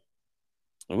 I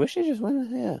wish it just went.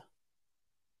 Yeah,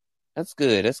 that's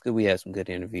good. That's good. We had some good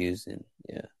interviews, and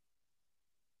yeah,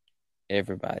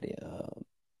 everybody.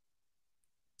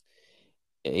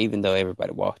 Even though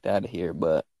everybody walked out of here,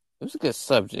 but it was a good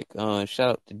subject. Shout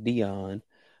out to Dion.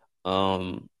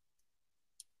 For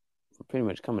pretty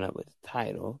much coming up with the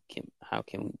title. How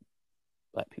can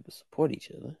Black people support each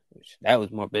other? Which that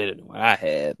was more better than what I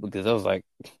had, because I was like,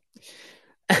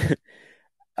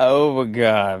 oh my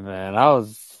god, man, I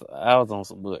was on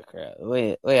some bull crap. The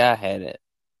way I had it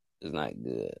is not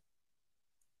good,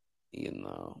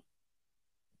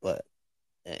 But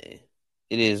hey,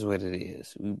 it is what it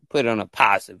is. We put it on a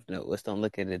positive note. Let's don't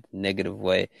look at it the negative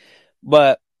way.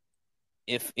 But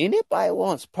if anybody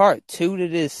wants part 2 to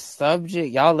this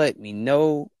subject, y'all let me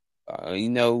know.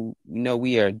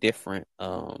 We are different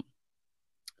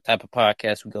type of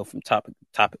podcast. We go from topic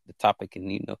to topic,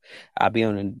 and I'll be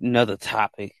on another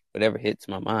topic. Whatever hits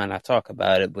my mind, I talk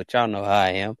about it. But y'all know how I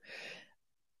am.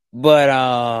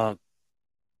 But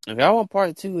if y'all want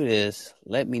part 2 of this,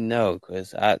 let me know,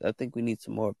 because I think we need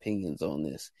some more opinions on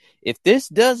this. If this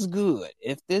does good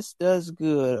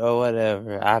or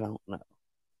whatever, I don't know.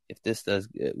 If this does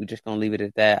good, we're just gonna leave it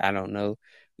at that. I don't know.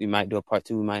 We might do a part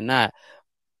 2, we might not.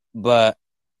 But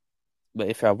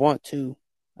if I want to,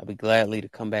 I'll be gladly to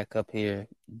come back up here,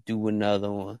 do another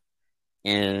one,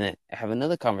 and have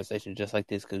another conversation just like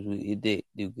this, because it did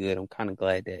do good. I'm kind of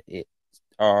glad that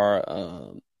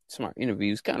our smart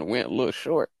interviews kind of went a little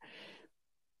short,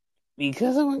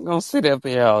 because I wasn't gonna sit up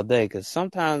here all day. Because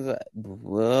sometimes I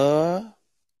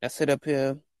sit up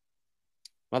here.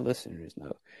 My listeners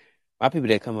know. My people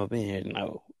that come up in here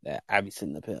know that I be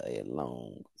sitting up here a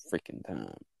long freaking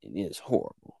time, and it's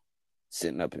horrible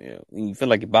sitting up here. And you feel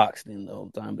like you're boxed in the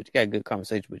whole time, but you got a good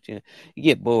conversation. But you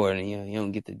get bored, and you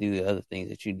don't get to do the other things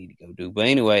that you need to go do. But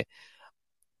anyway,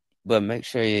 make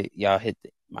sure y'all hit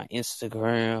my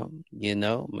Instagram. I'm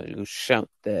gonna go shout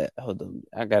that. Hold on,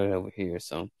 I got it over here,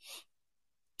 so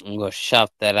I'm gonna shout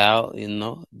that out.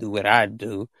 Do what I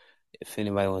do. If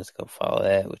anybody wants to go follow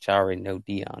that, which I already know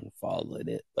Dion followed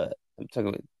it, but I'm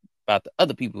talking about the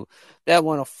other people that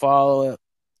want to follow it.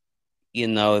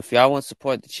 If y'all want to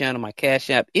support the channel, my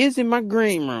Cash App is in my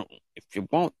green room. If you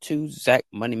want to, Zach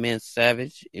Moneyman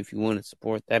Savage. If you want to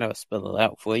support that, I'll spell it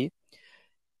out for you.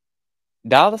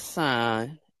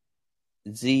 $ZACHMONEYMAN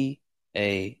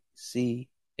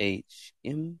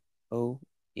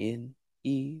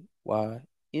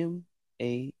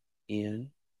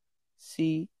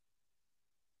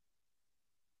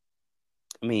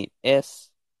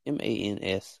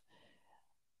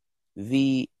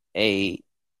SMANSVAGE.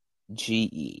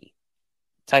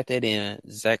 Type that in,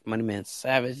 Zach Moneyman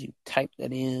Savage. You type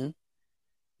that in. I'm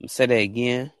gonna say that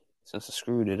again since I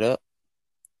screwed it up.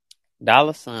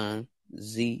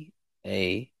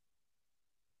 $ZACHMONEYMANSAVAGE.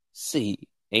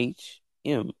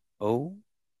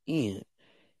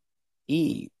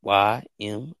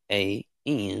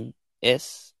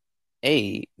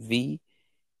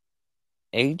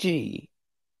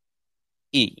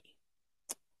 It's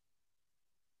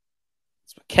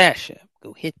my Cash App.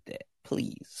 Go hit that,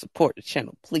 please. Support the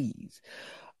channel, please.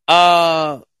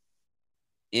 And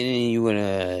then you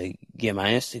wanna get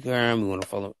my Instagram. You wanna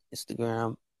follow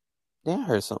Instagram. Then I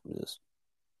heard something this.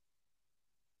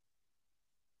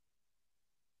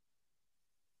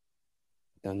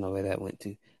 Don't know where that went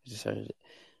to. I just heard it.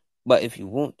 But if you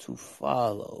want to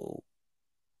follow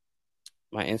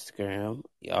my Instagram,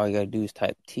 all you gotta do is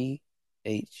type THE_SIL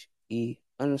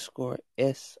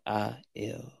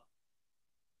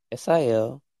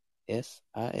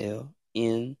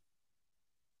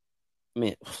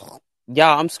Man,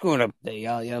 y'all, I'm screwing up today.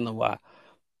 Y'all know why.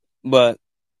 But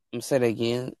I'm gonna say that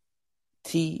again.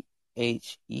 THESILENCER_223.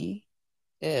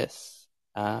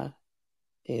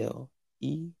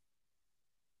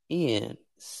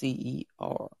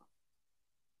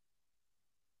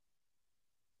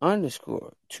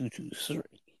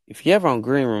 If you're ever on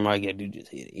Green Room, all you gotta do is just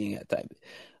hit it. You ain't gotta type it.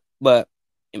 But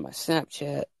in my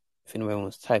Snapchat, if anybody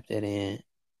wants to type that in,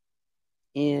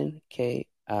 NK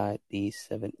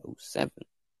NKID707.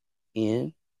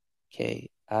 NKID707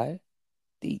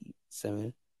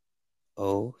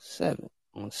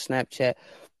 on Snapchat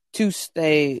to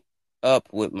stay up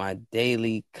with my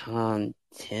daily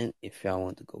content. If y'all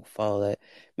want to go follow that,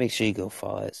 make sure you go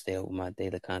follow it. Stay up with my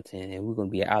daily content, and we're gonna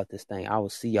be out this thing. I will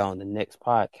see y'all on the next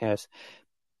podcast.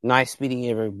 Nice meeting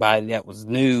everybody that was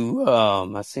new.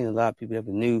 I've seen a lot of people that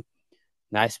were new.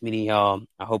 Nice meeting y'all.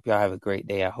 I hope y'all have a great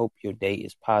day. I hope your day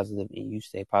is positive and you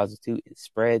stay positive too, and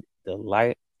spread the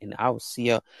light. And I will see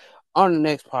y'all on the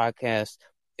next podcast.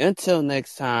 Until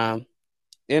next time.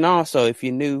 And also, if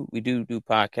you're new, we do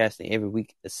podcasting every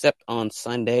week, except on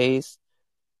Sundays.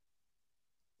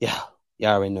 Yeah,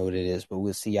 y'all already know what it is, but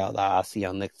we'll see y'all. I'll see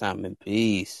y'all next time, and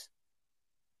peace.